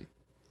 Yeah.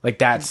 Like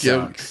that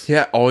sucks.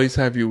 Yeah, always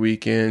have your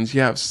weekends.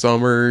 You have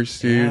summers,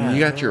 dude. Yeah. You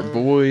got your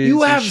boys.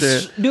 You and have,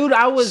 shit. dude.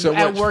 I was So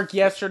at much- work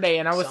yesterday,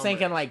 and I was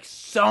thinking like,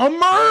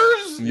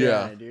 summers.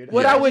 Yeah, dude.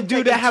 What I would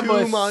do to have 2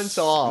 a months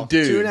off.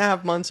 Dude.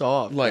 2.5 months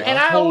off. Like, And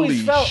I holy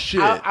always felt,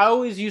 shit. I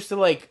always used to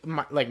like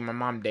my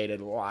mom dated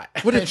a lot.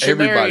 What if She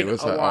everybody married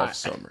was a like lot. off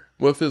summer?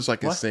 What if it was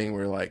like this thing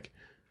where like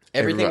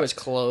everything everybody- was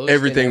closed.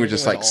 everything and was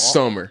just like off.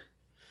 summer?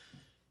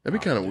 That'd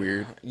be kind of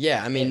weird.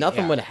 Yeah, I mean,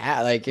 nothing Yeah. would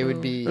have, like, it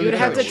would be. You would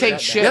have to take You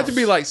shifts. have to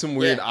be like some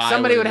weird. Yeah.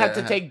 Somebody would island have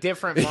to that take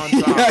different months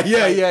yeah, off. yeah,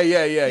 Like, yeah.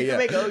 You Yeah. can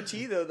make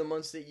OT, though, the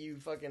months that you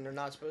fucking are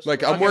not supposed to.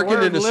 Like work. I'm working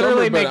we're in the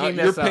literally summer, but making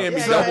you're this up. paying me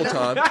Yeah, double yeah,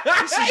 time.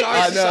 This is our I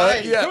know.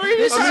 society. Yeah, Who are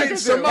you I talking mean, to?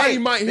 somebody Hey,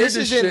 might hear this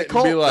this is in shit the and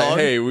be cult, like, dog.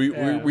 "Hey,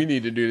 Yeah. we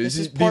need to do this.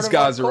 This is part These of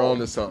our guys are cult. on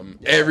to something.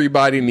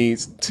 Everybody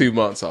needs 2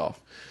 months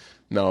off."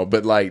 No,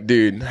 but like,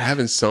 dude,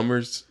 having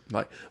summers,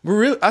 like, we're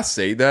really. I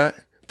say that.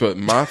 But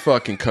my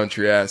fucking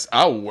country ass,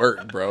 I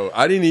work, bro.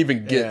 I didn't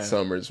even get Yeah.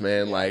 summers,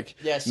 man. Like,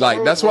 Yeah, summer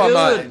like that's was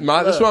why good.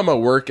 that's why my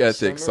work ethic's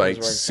Summer was like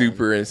work time.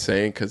 super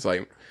insane. Cause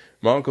like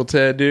my Uncle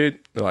Ted, dude,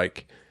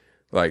 like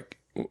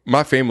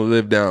my family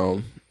lived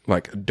down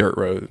like a dirt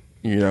road.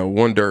 You know,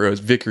 one dirt road,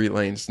 Vickery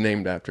Lane's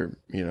named after,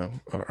 you know,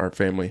 our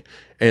family.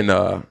 And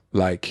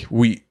like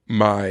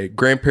my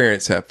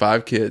grandparents had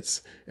 5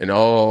 kids, and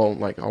all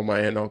my aunt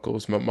and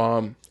uncles, my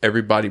mom,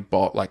 everybody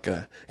bought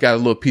got a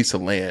little piece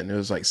of land. It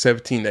was like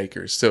 17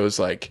 acres. So it was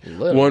like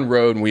one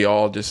road, and we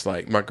all just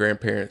like my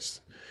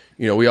grandparents,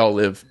 you know, we all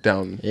lived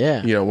down,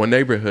 you know, one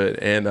neighborhood.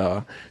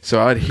 And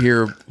so I'd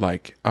hear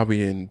I'll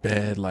be in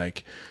bed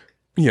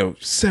you know,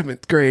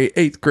 7th grade,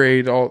 8th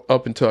grade, all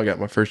up until I got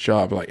my first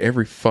job, like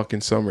every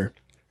fucking summer.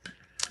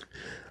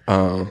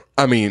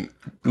 I mean,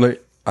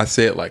 I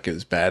say it like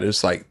it's bad.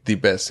 It's like the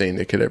best thing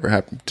that could ever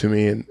happen to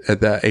me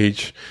at that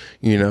age,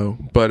 you know.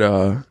 But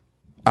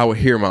I would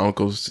hear my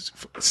uncle's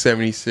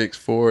 76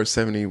 Ford,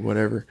 70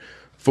 whatever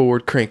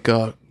Ford crank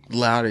up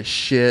loud as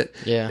shit.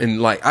 Yeah.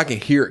 And like I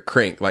can hear it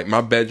crank. Like my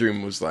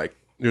bedroom was like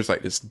there's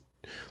like this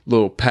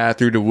little path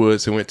through the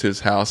woods that went to his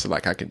house, and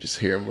like I can just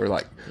hear him. We're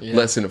like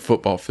less than a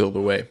football field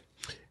away.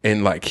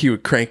 And like he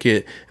would crank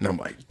it, and I'm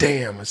like,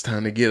 damn, it's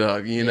time to get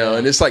up, you know.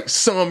 And it's like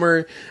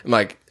summer, and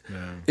like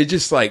it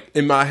just like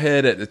in my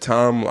head at the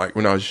time, like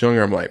when I was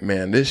younger, I'm like,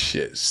 man, this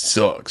shit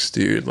sucks,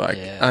 dude. Like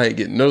I ain't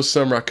getting no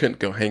summer. I couldn't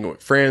go hang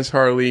with friends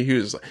hardly. He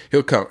was like,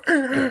 he'll come,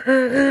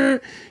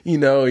 you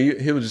know,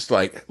 he'll just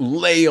like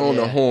lay on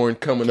the horn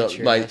coming up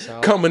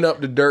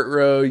the dirt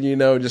road, you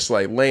know, just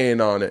like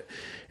laying on it.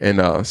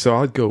 And so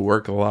I'd go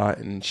work a lot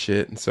and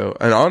shit.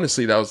 And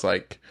honestly, that was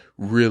like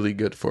really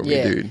good for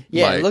me, dude.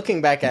 Yeah, like,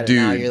 looking back at it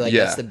now, you're like,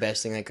 that's the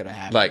best thing that could have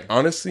happened. Like,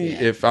 honestly,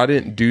 if I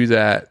didn't do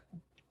that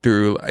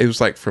it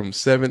was like from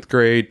 7th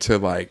grade to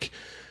like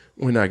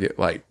when I get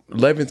like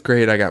 11th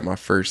grade, I got my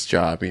first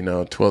job, you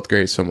know, 12th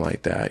grade, something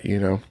like that, you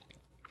know.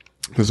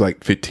 It was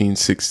like 15,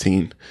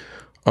 16.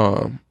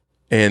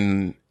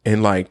 And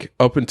like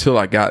up until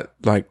I got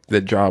like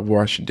the job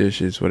washing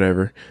dishes,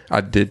 whatever,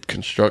 I did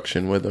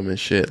construction with them and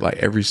shit. Like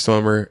every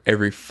summer,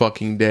 every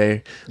fucking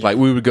day. Like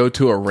we would go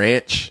to a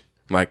ranch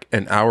like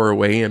an hour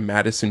away in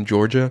Madison,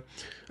 Georgia,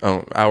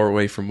 hour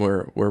away from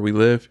where we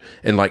live,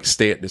 and like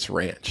stay at this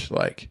ranch.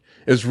 Like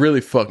it was really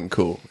fucking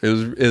cool.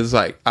 It was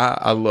like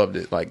I loved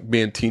it. Like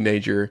being a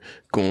teenager,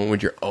 going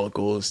with your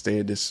uncle and stay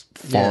at this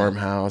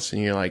farmhouse,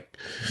 and you're like,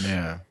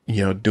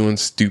 you know, doing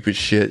stupid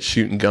shit,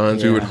 shooting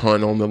guns. We would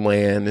hunt on the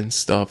land and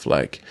stuff.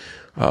 Like,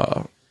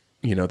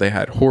 you know, they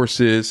had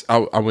horses.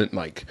 I went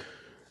like,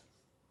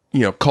 you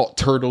know, caught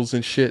turtles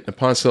and shit in the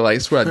pond. So like,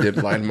 it's what I did,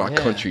 like my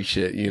country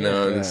shit, you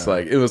know. And it's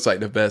like, it was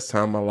like the best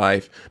time of my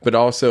life. But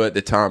also at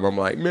the time, I'm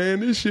like, man,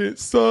 this shit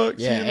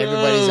sucks. Yeah, you know?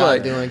 everybody's like,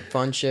 out doing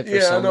fun shit for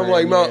yeah, summer.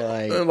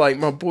 and I'm like,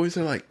 my boys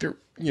are like, they're,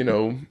 you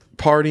know,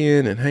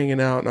 partying and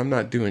hanging out, and I'm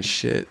not doing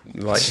shit.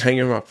 Like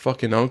hanging with my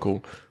fucking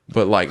uncle.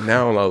 But like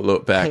now when I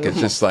look back, it's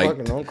just like,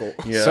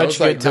 yeah, such it was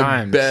like good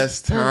times. the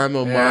best time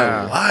of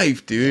my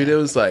life, dude. It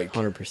was like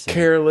 100%.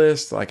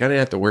 careless. Like I didn't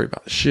have to worry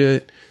about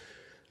shit.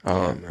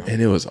 And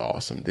it was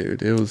awesome,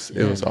 dude. It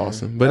was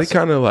awesome. But it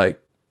kind of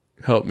like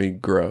helped me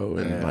grow,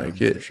 and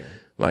like it,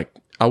 like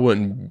I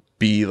wouldn't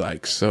be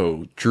like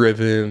so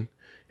driven,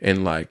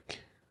 and like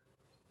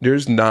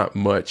there's not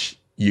much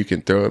you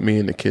can throw at me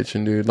in the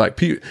kitchen, dude. Like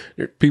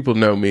people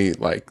know me,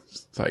 like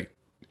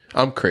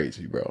I'm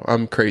crazy, bro.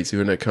 I'm crazy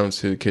when it comes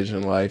to the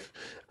kitchen life.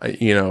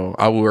 You know,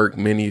 I work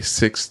many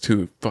 6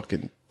 to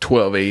fucking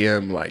 12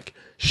 a.m. like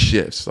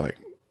shifts. Like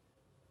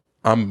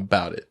I'm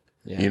about it.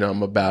 You know,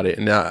 I'm about it.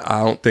 And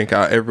I don't think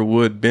I ever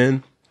would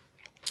been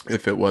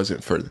if it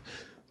wasn't for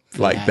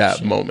like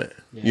that moment.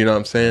 You know what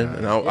I'm saying?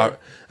 And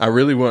I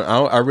really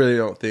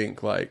don't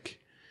think like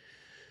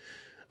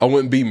I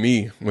wouldn't be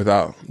me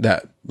without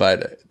that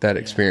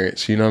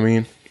experience. You know what I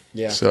mean?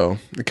 Yeah. So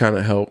it kind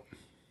of helped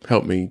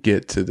me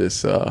get to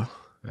this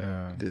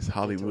this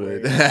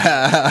Hollywood.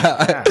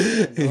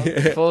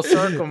 Full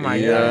circle, my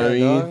you know what I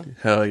mean? Dog.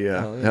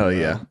 Hell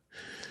yeah.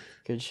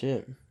 Good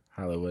shit.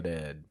 Hollywood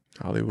Ed.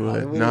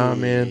 Hollywood. Nah,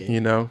 man,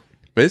 you know.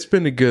 But it's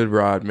been a good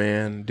ride,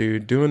 man,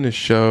 dude. Doing the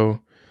show,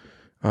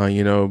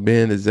 you know,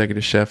 being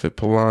executive chef at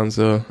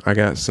Palazzo. I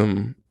got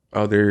some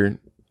other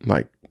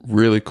like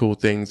really cool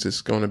things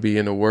that's going to be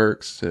in the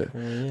works that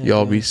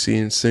y'all be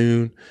seeing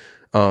soon.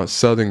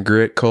 Southern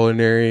Grit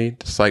Culinary.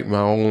 It's like my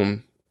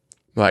own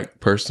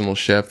like personal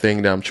chef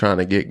thing that I'm trying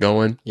to get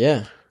going.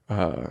 Yeah.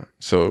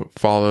 So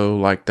follow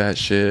like that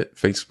shit.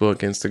 Facebook,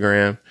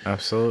 Instagram.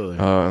 Absolutely.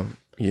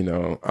 You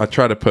know, I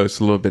try to post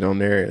a little bit on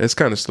there. It's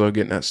kind of slow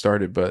getting that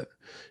started, but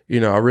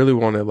you know, I really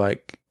want to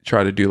like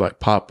try to do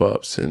like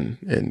pop-ups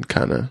and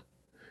kind of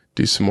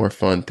do some more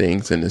fun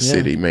things in the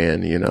city,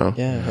 man, you know?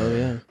 Yeah, hell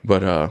yeah.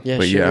 But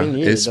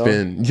it's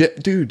been,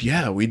 dude,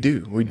 we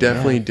do. We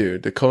definitely do.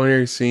 The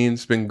culinary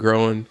scene's been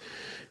growing.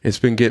 It's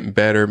been getting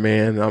better,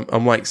 man.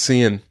 I'm like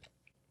seeing,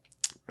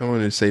 I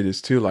wanted to say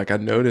this too, like I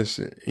noticed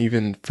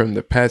even from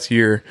the past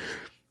year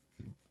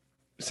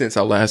since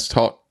I last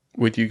talked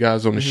with you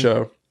guys on the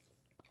show,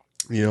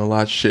 you know, a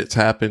lot of shit's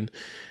happened.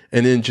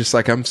 And then just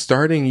like I'm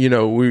starting, you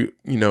know,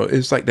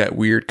 it's like that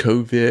weird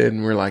COVID,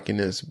 and we're like in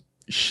this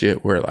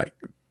shit where like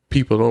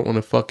people don't want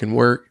to fucking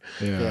work.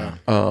 Yeah.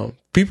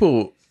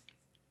 People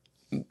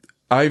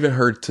I even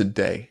heard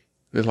today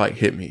that like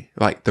hit me,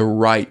 like the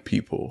right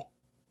people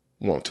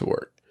want to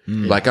work.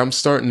 Like I'm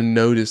starting to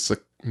notice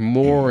like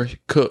more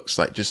cooks,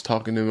 like just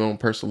talking to them on a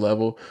personal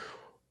level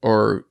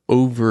or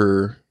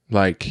over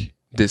like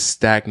this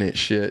stagnant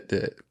shit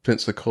that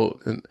Pensacola.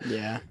 And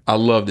Yeah. I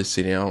love the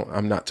city.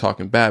 I'm not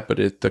talking bad, but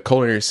the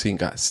culinary scene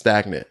got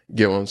stagnant.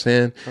 Get what I'm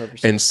saying?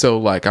 100%. And so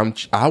like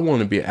I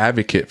want to be an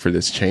advocate for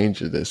this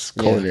change of this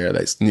culinary,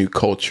 like new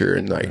culture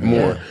and like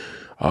more,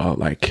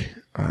 like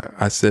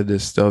I said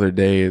this the other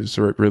day. It was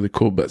really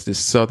cool, but this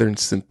Southern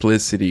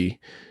simplicity,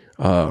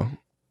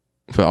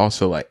 but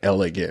also like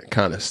elegant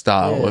kind of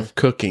style of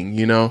cooking,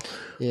 you know,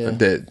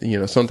 that, you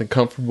know, something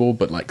comfortable,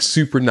 but like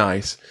super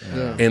nice.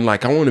 Yeah. And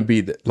like, I want to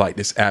be like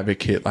this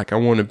advocate. Like I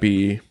want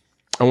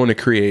to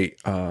create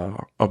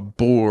a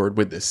board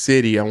with the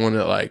city. I want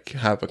to like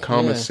have a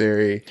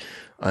commissary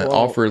and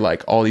offer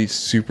like all these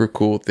super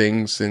cool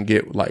things and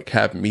get like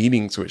have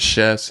meetings with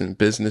chefs and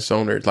business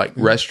owners, like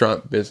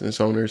restaurant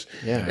business owners,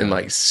 and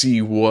like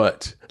see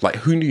what like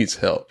who needs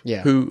help.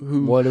 Yeah.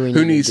 Who What do we who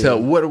need to needs do?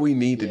 help? What do we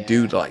need to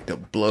do to like to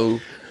blow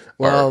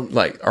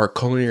our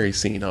culinary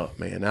scene up,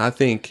 man? And I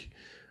think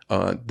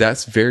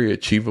that's very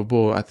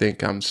achievable. I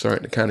think I'm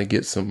starting to kind of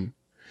get some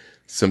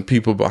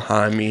people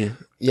behind me.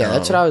 Yeah,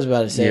 that's what I was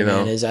about to say, you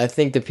know. man. Is I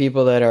think the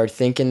people that are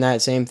thinking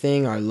that same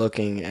thing are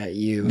looking at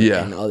you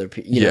and other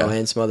people, you know,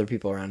 and some other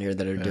people around here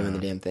that are doing the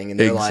damn thing, and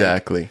they're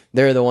Exactly. like,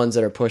 they're the ones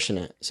that are pushing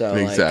it. So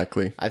like,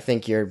 Exactly. I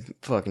think you're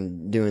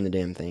fucking doing the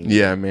damn thing.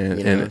 Yeah, man.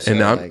 You know, and so,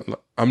 and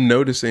I'm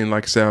noticing,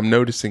 like I said, I'm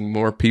noticing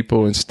more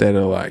people instead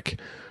of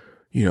like,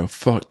 you know,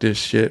 fuck this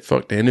shit,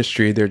 fuck the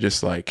industry. They're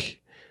just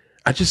like,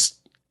 I just,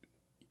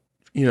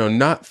 you know,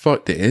 not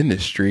fuck the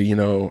industry. You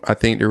know, I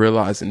think they're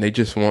realizing they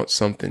just want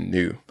something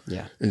new.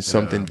 Yeah. And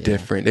something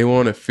different. They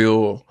want to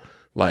feel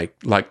like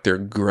they're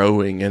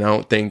growing. And I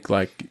don't think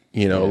like,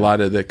 you know, a lot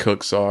of the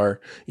cooks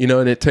are, you know,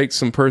 and it takes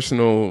some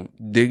personal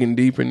digging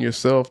deep in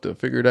yourself to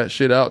figure that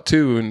shit out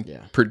too and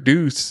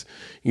produce,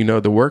 you know,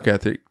 the work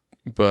ethic.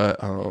 But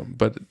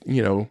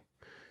you know,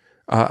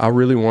 I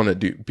really want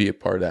to be a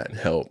part of that and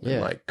help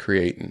and like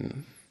create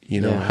and,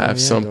 you know,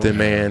 have something,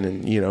 man,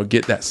 and, you know,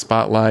 get that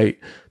spotlight,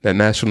 that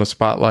national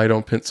spotlight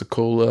on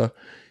Pensacola,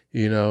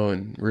 you know,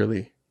 and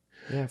really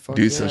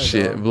do some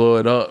shit, blow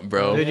it up,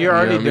 bro. Dude, you're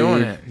already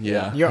doing it.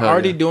 Yeah, You're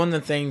already doing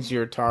the things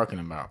you're talking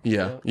about.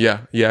 Yeah.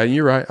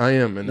 You're right. I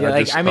am, and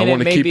I want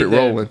to may keep be it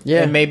rolling.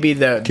 It may be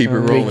the Keep it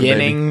rolling,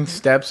 beginning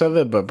steps of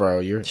it, but bro,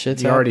 you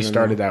already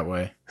started that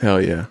way.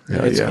 Hell yeah,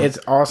 It's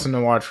awesome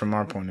to watch from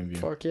our point of view.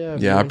 Fuck yeah.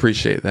 Yeah, I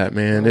appreciate that,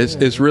 man.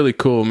 It's really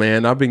cool,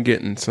 man. I've been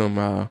getting some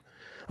a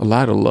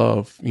lot of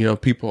love. You know,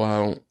 people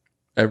I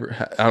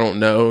don't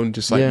know, and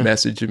just like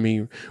messaging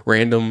me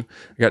random.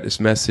 I got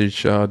this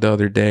message the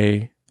other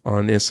day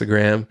on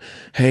Instagram.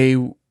 Hey,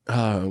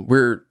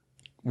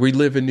 we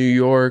live in New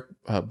York,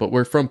 but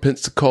we're from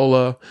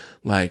Pensacola.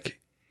 Like,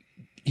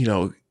 you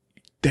know,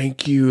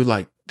 thank you.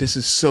 Like, this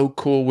is so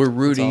cool. We're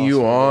rooting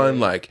you on.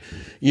 Like,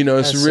 you know,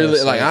 it's really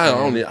like I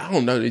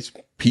don't know these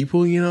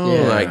people. You know,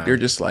 like they're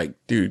just like,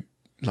 dude,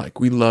 like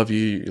we love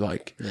you.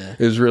 Like, it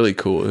was really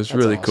cool. It was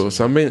really cool.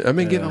 So I've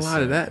been getting a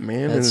lot of that,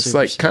 man, and it's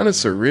like kind of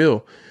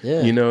surreal.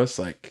 Yeah, you know, it's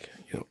like,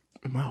 you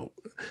know, wow.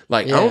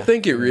 Like I don't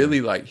think it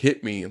really like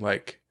hit me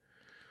like,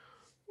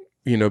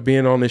 you know,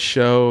 being on this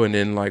show and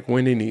then like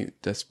winning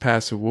this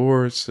past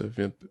awards of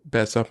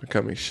best up and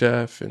coming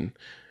chef and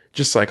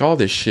just like all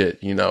this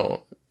shit, you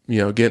know,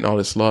 getting all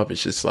this love.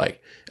 It's just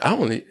like,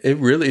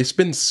 it's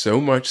been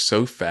so much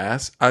so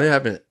fast. I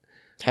haven't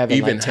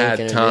even like,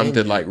 had time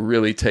to like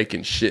really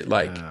taking shit,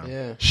 like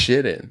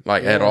shit in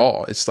like at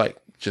all. It's like,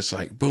 just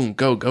like boom,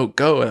 go,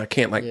 and I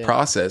can't like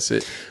process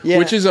it,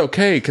 which is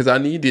okay because I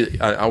need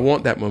it. I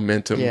want that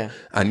momentum. Yeah.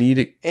 I need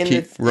to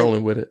keep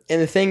rolling with it.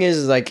 And the thing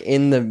is, like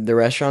in the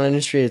restaurant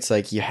industry, it's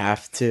like you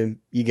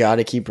got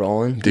to keep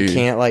rolling. Dude. You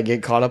can't like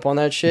get caught up on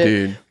that shit.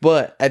 Dude.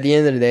 But at the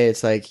end of the day,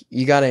 it's like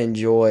you got to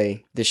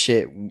enjoy the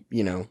shit,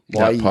 you know,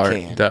 while you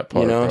can. That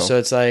part, you know. Bro. So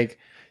it's like,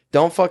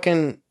 don't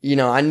fucking, you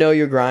know. I know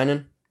you're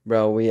grinding,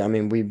 bro.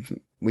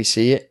 We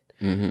see it,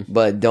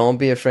 but don't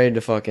be afraid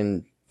to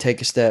fucking take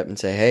a step and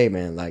say, hey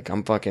man, like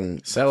I'm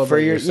fucking celebrate for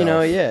your, yourself. you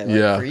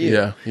know, for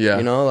you.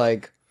 You know,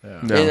 like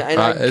No,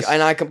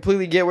 and I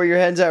completely get where your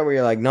head's at, where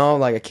you're like, no,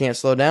 like I can't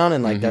slow down,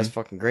 and like that's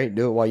fucking great.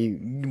 Do it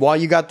while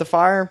you got the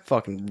fire,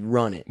 fucking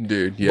run it.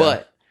 Dude,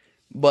 yeah.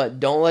 But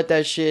don't let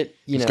that shit,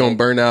 it's gonna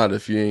burn out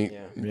if you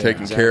ain't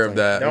taking care of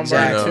that. Don't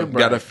burn it too bright.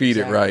 Gotta feed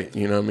it right,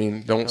 you know what I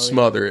mean? Don't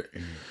smother it.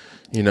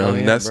 You know,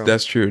 and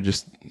that's true.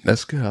 Just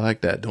that's good. I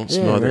like that. Don't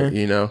smother it,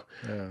 you know.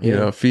 You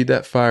know, feed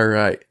that fire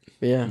right.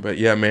 Yeah. But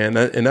yeah, man,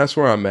 and that's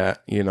where I'm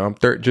at. You know,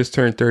 I'm just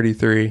turned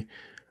 33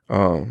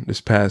 this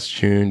past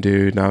June,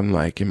 dude. And I'm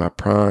like in my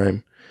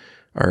prime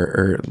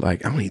or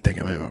like, I don't even think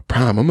I'm in my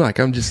prime. I'm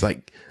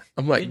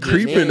like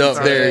creeping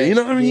up there. You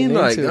know what I mean?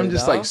 Like I'm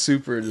just like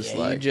super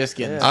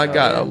I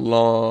got a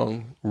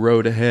long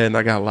road ahead and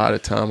I got a lot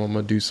of time. I'm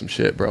going to do some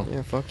shit, bro.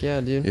 Yeah, fuck yeah,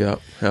 dude. Yep.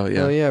 Hell yeah.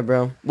 Hell yeah,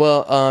 bro.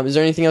 Well, is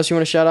there anything else you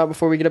want to shout out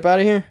before we get up out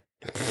of here?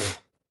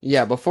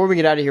 Yeah, before we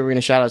get out of here, we're going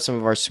to shout out some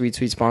of our sweet,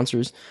 sweet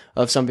sponsors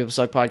of Some People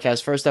Suck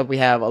podcast. First up, we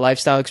have A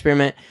Lifestyle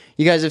Experiment.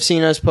 You guys have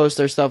seen us post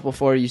their stuff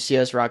before. You see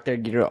us rock their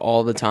gear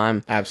all the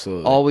time.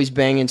 Absolutely. Always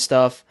banging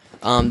stuff.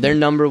 Their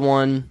number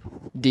one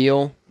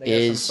deal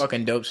is some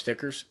fucking dope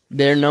stickers.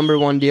 their number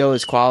one deal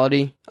is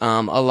quality.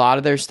 A lot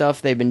of their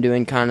stuff, they've been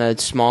doing kind of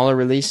smaller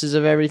releases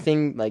of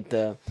everything, like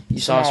you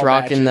saw us Small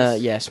rocking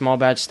batches. small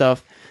batch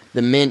stuff,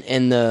 the mint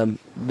and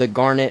the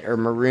garnet or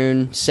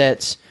maroon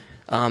sets.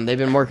 They've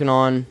been working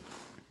on,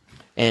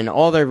 and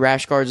all their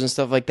rash guards and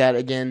stuff like that.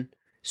 Again,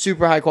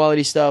 super high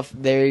quality stuff.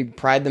 They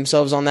pride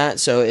themselves on that.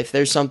 So if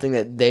there's something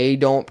that they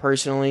don't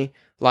personally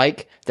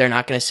like, they're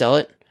not going to sell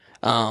it.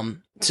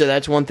 So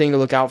that's one thing to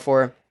look out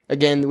for.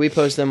 Again, we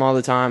post them all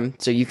the time,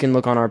 so you can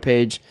look on our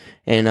page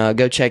and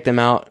go check them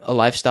out. A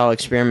Lifestyle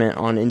Experiment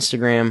on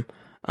Instagram.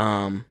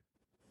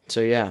 So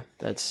yeah,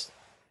 that's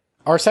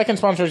Our second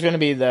sponsor is going to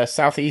be the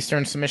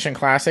Southeastern Submission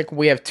Classic.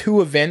 We have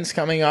 2 events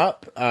coming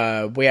up.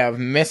 We have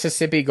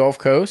Mississippi Gulf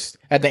Coast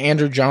at the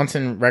Andrew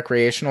Johnson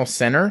Recreational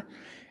Center.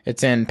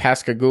 It's in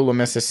Pascagoula,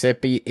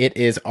 Mississippi. It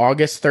is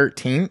August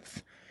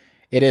 13th.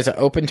 It is an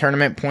open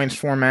tournament points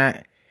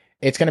format.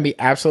 It's going to be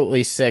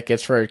absolutely sick.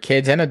 It's for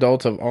kids and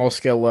adults of all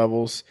skill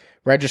levels.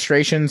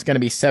 Registration is going to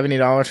be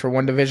 $70 for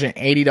one division,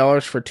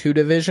 $80 for 2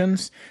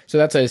 divisions. So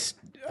that's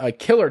a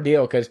killer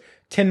deal because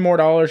 $10 more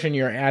and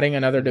you're adding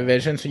another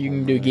division, so you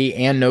can do gi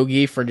and no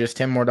gi for just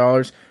 $10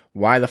 more.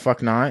 Why the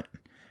fuck not?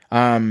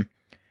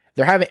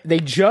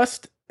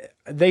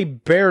 They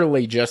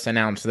barely just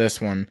announced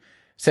this one,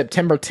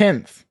 September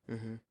 10th.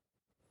 Mhm.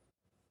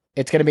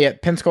 It's going to be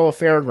at Pensacola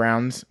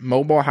Fairgrounds,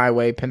 Mobile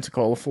Highway,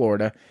 Pensacola,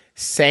 Florida.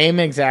 Same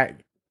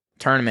exact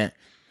tournament.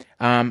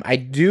 I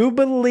do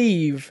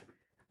believe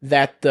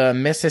that the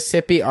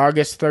Mississippi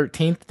August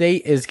 13th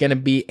date is going to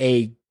be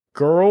a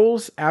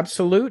girls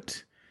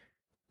absolute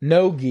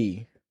no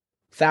gi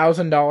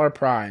 $1,000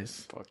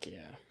 prize. fuck yeah.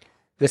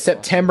 The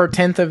September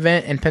 10th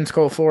event in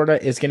Pensacola,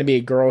 Florida is going to be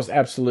a girls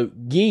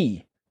absolute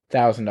gi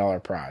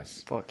 $1,000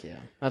 prize. Fuck yeah.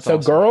 That's So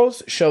awesome.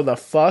 girls, show the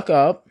fuck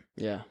up.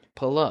 Yeah.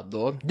 Pull up,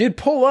 dog. Dude,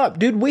 pull up.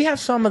 Dude, we have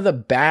some of the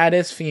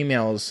baddest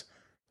females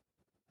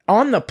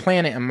on the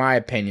planet, in my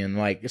opinion.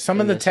 Like, some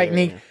In of the this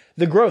technique, area.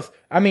 the growth.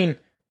 I mean,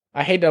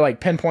 I hate to, like,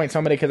 pinpoint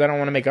somebody because I don't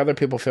want to make other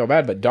people feel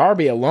bad, but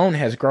Darby alone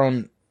has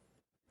grown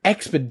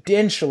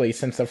exponentially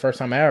since the first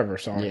time I ever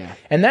saw her. Yeah.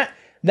 And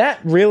that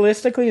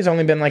realistically has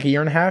only been, like, a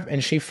year and a half,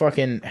 and she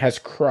fucking has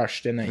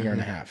crushed in that year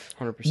and a half.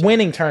 100%.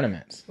 Winning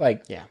tournaments.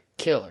 Like, Yeah.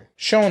 Killer.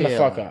 showing the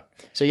Killer. fuck up.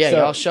 So yeah, So,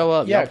 y'all show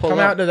up. Yeah, Y'all pull come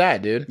up. out to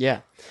that, dude. Yeah.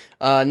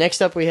 Next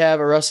up, we have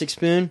a Rustic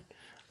Spoon.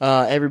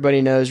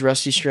 Everybody knows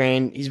Rusty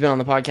Strain. He's been on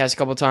the podcast a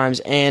couple times,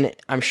 and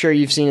I'm sure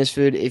you've seen his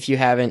food. If you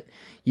haven't,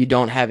 you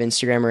don't have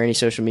Instagram or any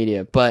social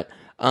media. But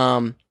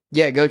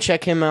yeah, go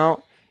check him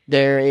out.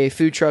 They're a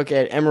food truck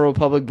at Emerald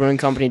Public Brewing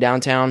Company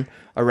downtown,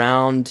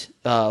 around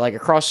like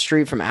across the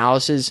street from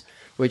Alice's,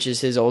 which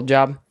is his old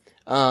job.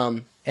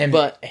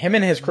 But him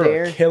and his crew are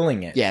they're-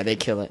 killing it. yeah, they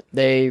kill it.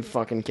 They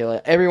fucking kill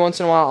it. Every once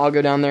in a while, I'll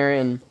go down there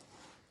and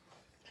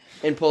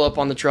pull up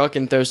on the truck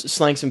and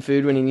slang some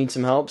food when he needs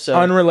some help. So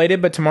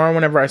Unrelated, but tomorrow,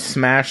 whenever I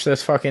smash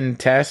this fucking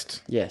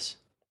test, yes,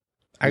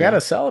 I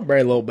gotta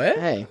celebrate a little bit.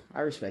 hey,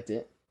 I respect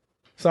it.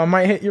 So I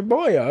might hit your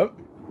boy up.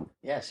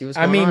 Yeah, see what's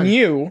I going mean, on.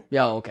 you,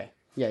 Yeah, okay.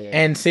 Yeah.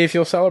 and see if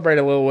you'll celebrate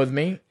a little with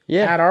me.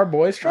 Yeah. At our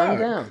boys' I'm truck.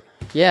 down.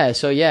 Yeah,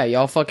 so yeah,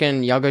 y'all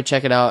go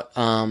check it out.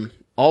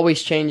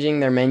 Always changing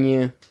their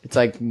menu. It's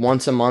like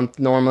once a month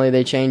normally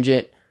they change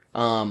it.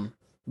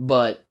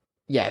 But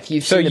yeah, if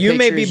you've So seen the you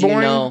may be pictures, you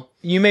boring. know-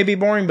 You may be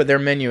boring, but their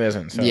menu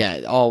isn't. So.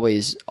 yeah,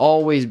 always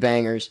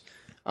bangers.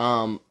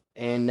 And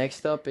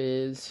next up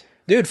is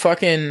Dude,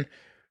 fucking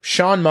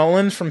Sean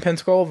Mullins from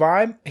Pensacola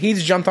Vibe,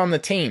 he's jumped on the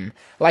team.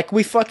 Like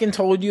we fucking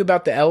told you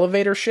about the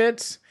elevator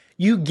shits.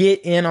 You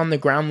get in on the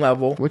ground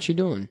level. what you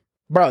doing?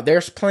 Bro,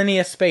 there's plenty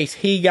of space.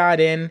 He got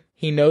in.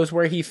 He knows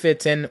where he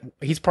fits in.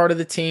 He's part of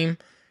the team.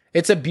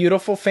 It's a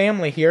beautiful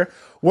family here.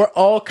 We're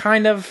all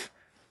kind of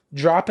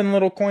dropping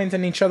little coins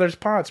in each other's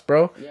pots,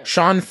 bro. Yeah.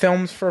 Sean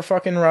films for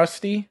fucking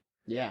Rusty.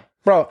 Yeah.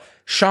 Bro,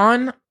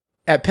 Sean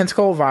at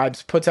Pensacola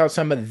Vibes puts out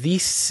some of the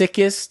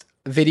sickest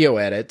video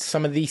edits,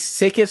 some of the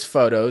sickest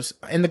photos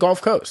in the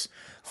Gulf Coast.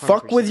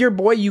 Fuck with 100%. your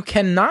boy, you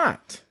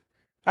cannot.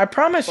 I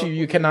promise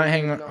you cannot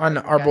hang on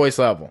our boy's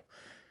level.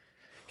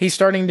 He's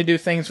starting to do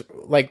things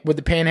like with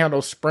the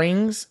Panhandle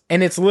Springs,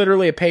 and it's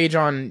literally a page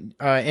on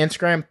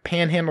Instagram,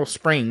 Panhandle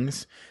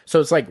Springs. So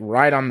it's like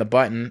right on the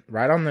button,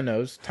 right on the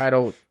nose.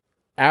 Title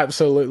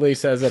absolutely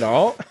says it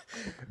all.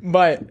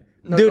 But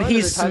No, dude, go he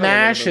into the title a little bit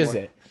smashes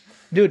more. it.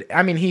 Dude,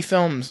 I mean, he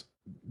films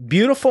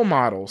beautiful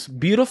models,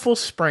 beautiful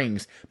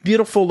springs,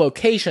 beautiful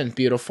locations,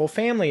 beautiful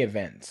family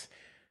events.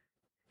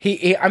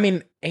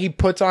 He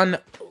puts on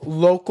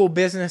local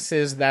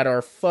businesses that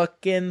are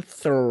fucking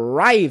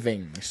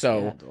thriving. So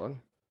Yeah, dog.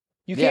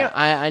 you Yeah, can't,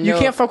 I know. you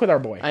can't fuck with our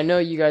boy. I know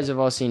you guys have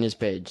all seen his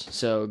page,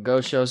 so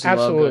go show some love,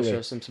 Absolutely. go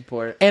show some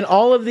support. And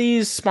all of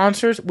these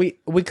sponsors, we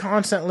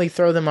constantly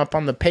throw them up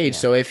on the page.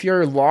 So if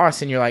you're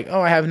lost and you're like,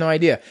 oh, I have no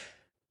idea,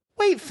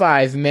 wait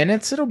 5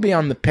 minutes. It'll be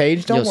on the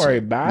page. Don't You'll worry see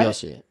it. about You'll it.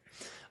 see it.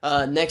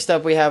 Next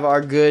up, we have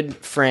our good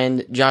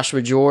friend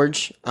Joshua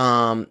George,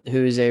 who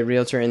is a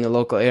realtor in the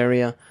local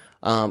area.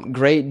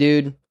 Great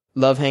dude.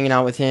 Love hanging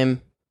out with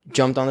him.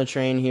 Jumped on the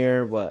train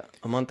here,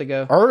 a month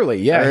ago?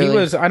 Early. He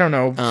was, I don't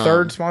know,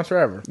 third sponsor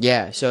ever.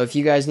 Yeah, so if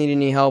you guys need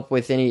any help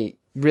with any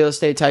real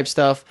estate type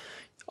stuff,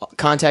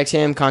 contact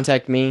him,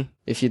 contact me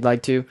if you'd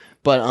like to.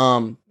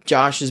 But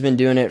Josh has been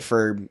doing it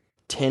for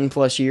 10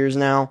 plus years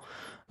now.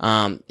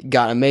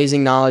 Got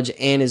amazing knowledge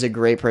and is a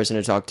great person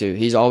to talk to.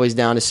 He's always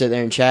down to sit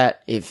there and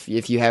chat. If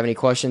you have any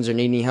questions or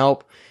need any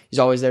help, he's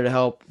always there to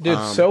help. Dude,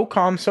 so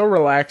calm, so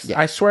relaxed. Yeah.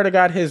 I swear to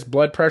God, his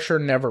blood pressure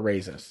never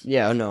raises.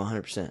 Yeah, no,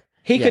 100%.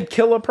 He could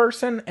kill a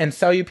person and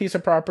sell you a piece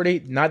of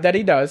property. Not that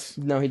he does.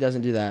 No, he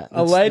doesn't do that.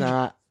 Alleged.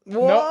 Whoa.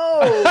 No.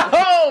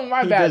 Oh,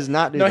 my bad. He does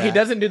not do no, that. he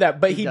doesn't do that.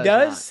 But he does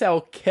does not.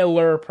 sell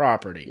killer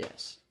property.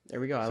 Yes.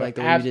 There we go. I like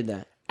the way you did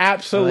that.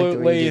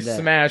 Absolutely did that.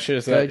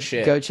 smashes that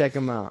shit. Go check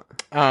him out.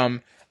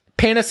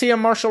 Panacea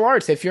Martial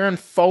Arts. If you're in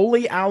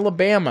Foley,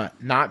 Alabama,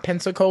 not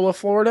Pensacola,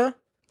 Florida,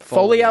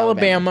 Foley,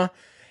 Alabama,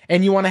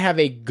 and you want to have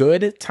a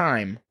good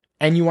time,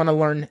 and you want to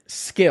learn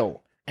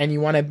skill, and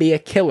you want to be a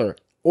killer,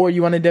 or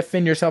you want to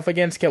defend yourself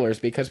against killers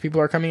because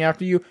people are coming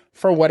after you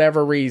for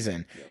whatever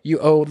reason. You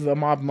owe the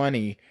mob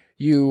money.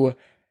 You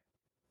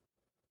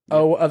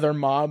owe other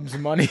mobs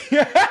money.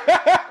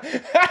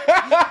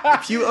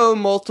 If you owe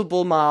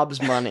multiple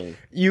mobs money,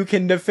 you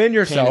can defend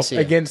yourself Panacea.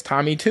 against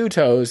Tommy Two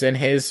Toes and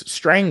his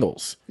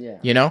strangles. Yeah.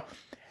 You know,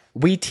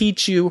 we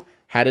teach you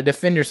how to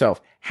defend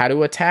yourself, how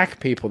to attack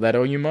people that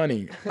owe you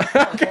money.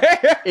 Okay.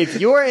 if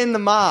you're in the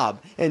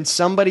mob and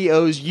somebody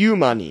owes you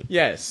money,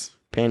 Yes.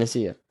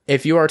 Panacea.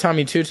 If you are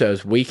Tommy Two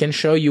Toes, we can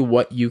show you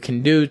what you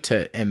can do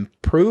to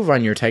improve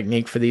on your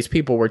technique for these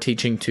people we're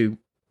teaching to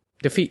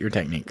defeat your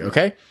technique.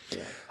 Okay.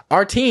 Yeah.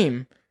 Our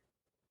team,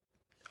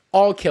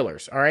 all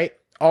killers. All right.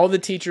 All the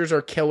teachers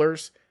are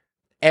killers.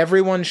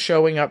 Everyone's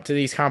showing up to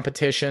these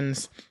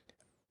competitions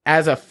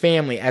as a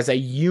family, as a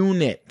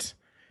unit.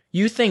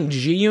 You think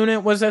G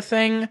Unit was a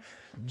thing?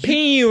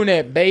 P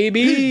Unit,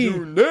 baby. P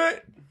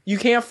Unit. You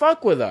can't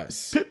fuck with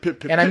us.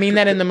 And I mean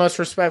that in the most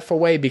respectful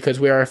way because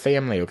we are a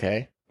family,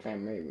 okay?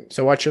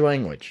 So watch your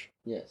language.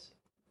 Yes.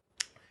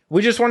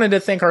 We just wanted to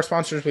thank our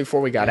sponsors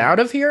before we got out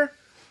of here.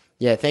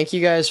 Yeah, thank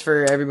you guys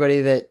for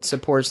everybody that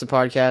supports the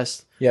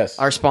podcast. Yes.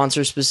 Our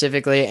sponsors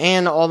specifically,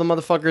 and all the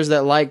motherfuckers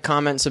that like,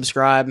 comment,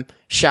 subscribe,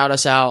 shout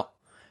us out.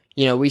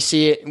 You know, we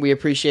see it, we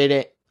appreciate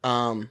it.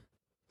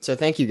 So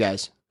thank you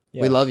guys.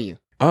 Yes. We love you.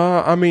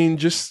 I mean,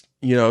 just,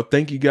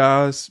 thank you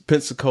guys.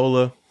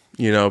 Pensacola,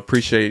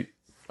 appreciate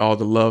all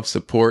the love,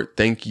 support.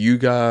 Thank you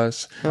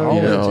guys.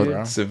 Always,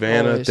 bro.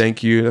 Savannah, Always.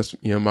 thank you. That's,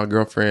 my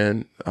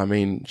girlfriend. I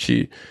mean,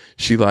 she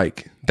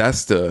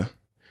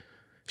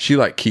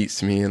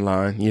keeps me in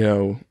line,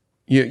 you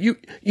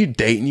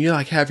date and you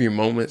like have your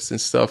moments and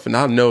stuff. And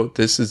I know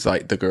this is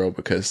like the girl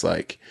because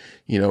like,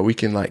 we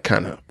can like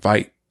kind of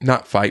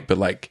not fight, but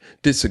like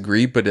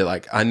disagree. But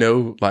I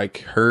know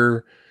like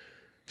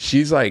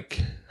she's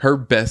like her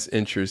best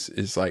interest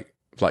is like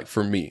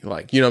for me,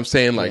 like, you know what I'm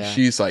saying? Like, Yeah.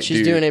 she's like, She's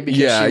dude, doing it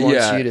because she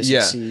wants you to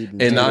succeed.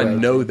 And do I right.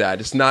 know that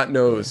it's not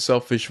no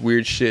selfish,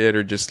 weird shit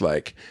or just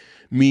like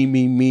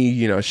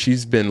me.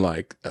 She's been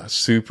like a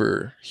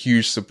super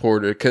huge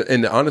supporter.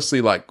 And honestly,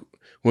 like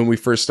when we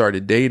first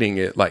started dating,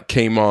 it like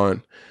came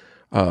on,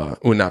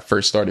 when I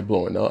first started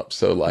blowing up.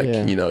 So like,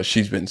 Yeah.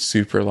 she's been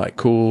super like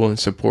cool and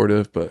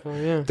supportive, but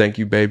yeah. thank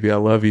you, baby. I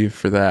love you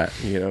for that,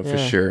 for Yeah.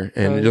 sure.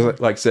 And Oh, just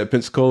like I said,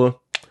 Pensacola,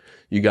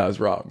 you guys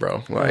rock,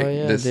 bro. Like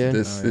yeah, this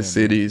dude.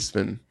 city's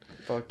been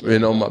Fuck yeah,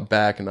 been on bro. my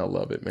back and I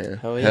love it, man.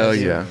 Hell Hell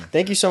yeah, yeah. dude.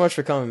 Thank you so much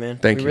for coming, man.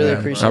 Thank we you, really man.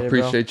 appreciate I it, bro.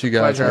 appreciate you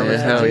guys, Pleasure, man. man.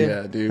 Hell Dude.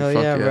 yeah, dude. Hell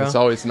Fuck yeah, yeah. bro. It's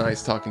always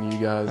nice talking to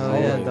you guys. Hell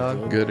yeah, Always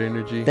dog. Good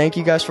energy. Thank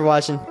you guys for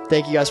watching.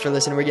 Thank you guys for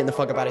listening. We're getting the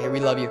fuck up out of here. We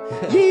love you.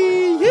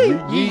 Yee, yee,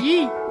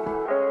 yee, yee.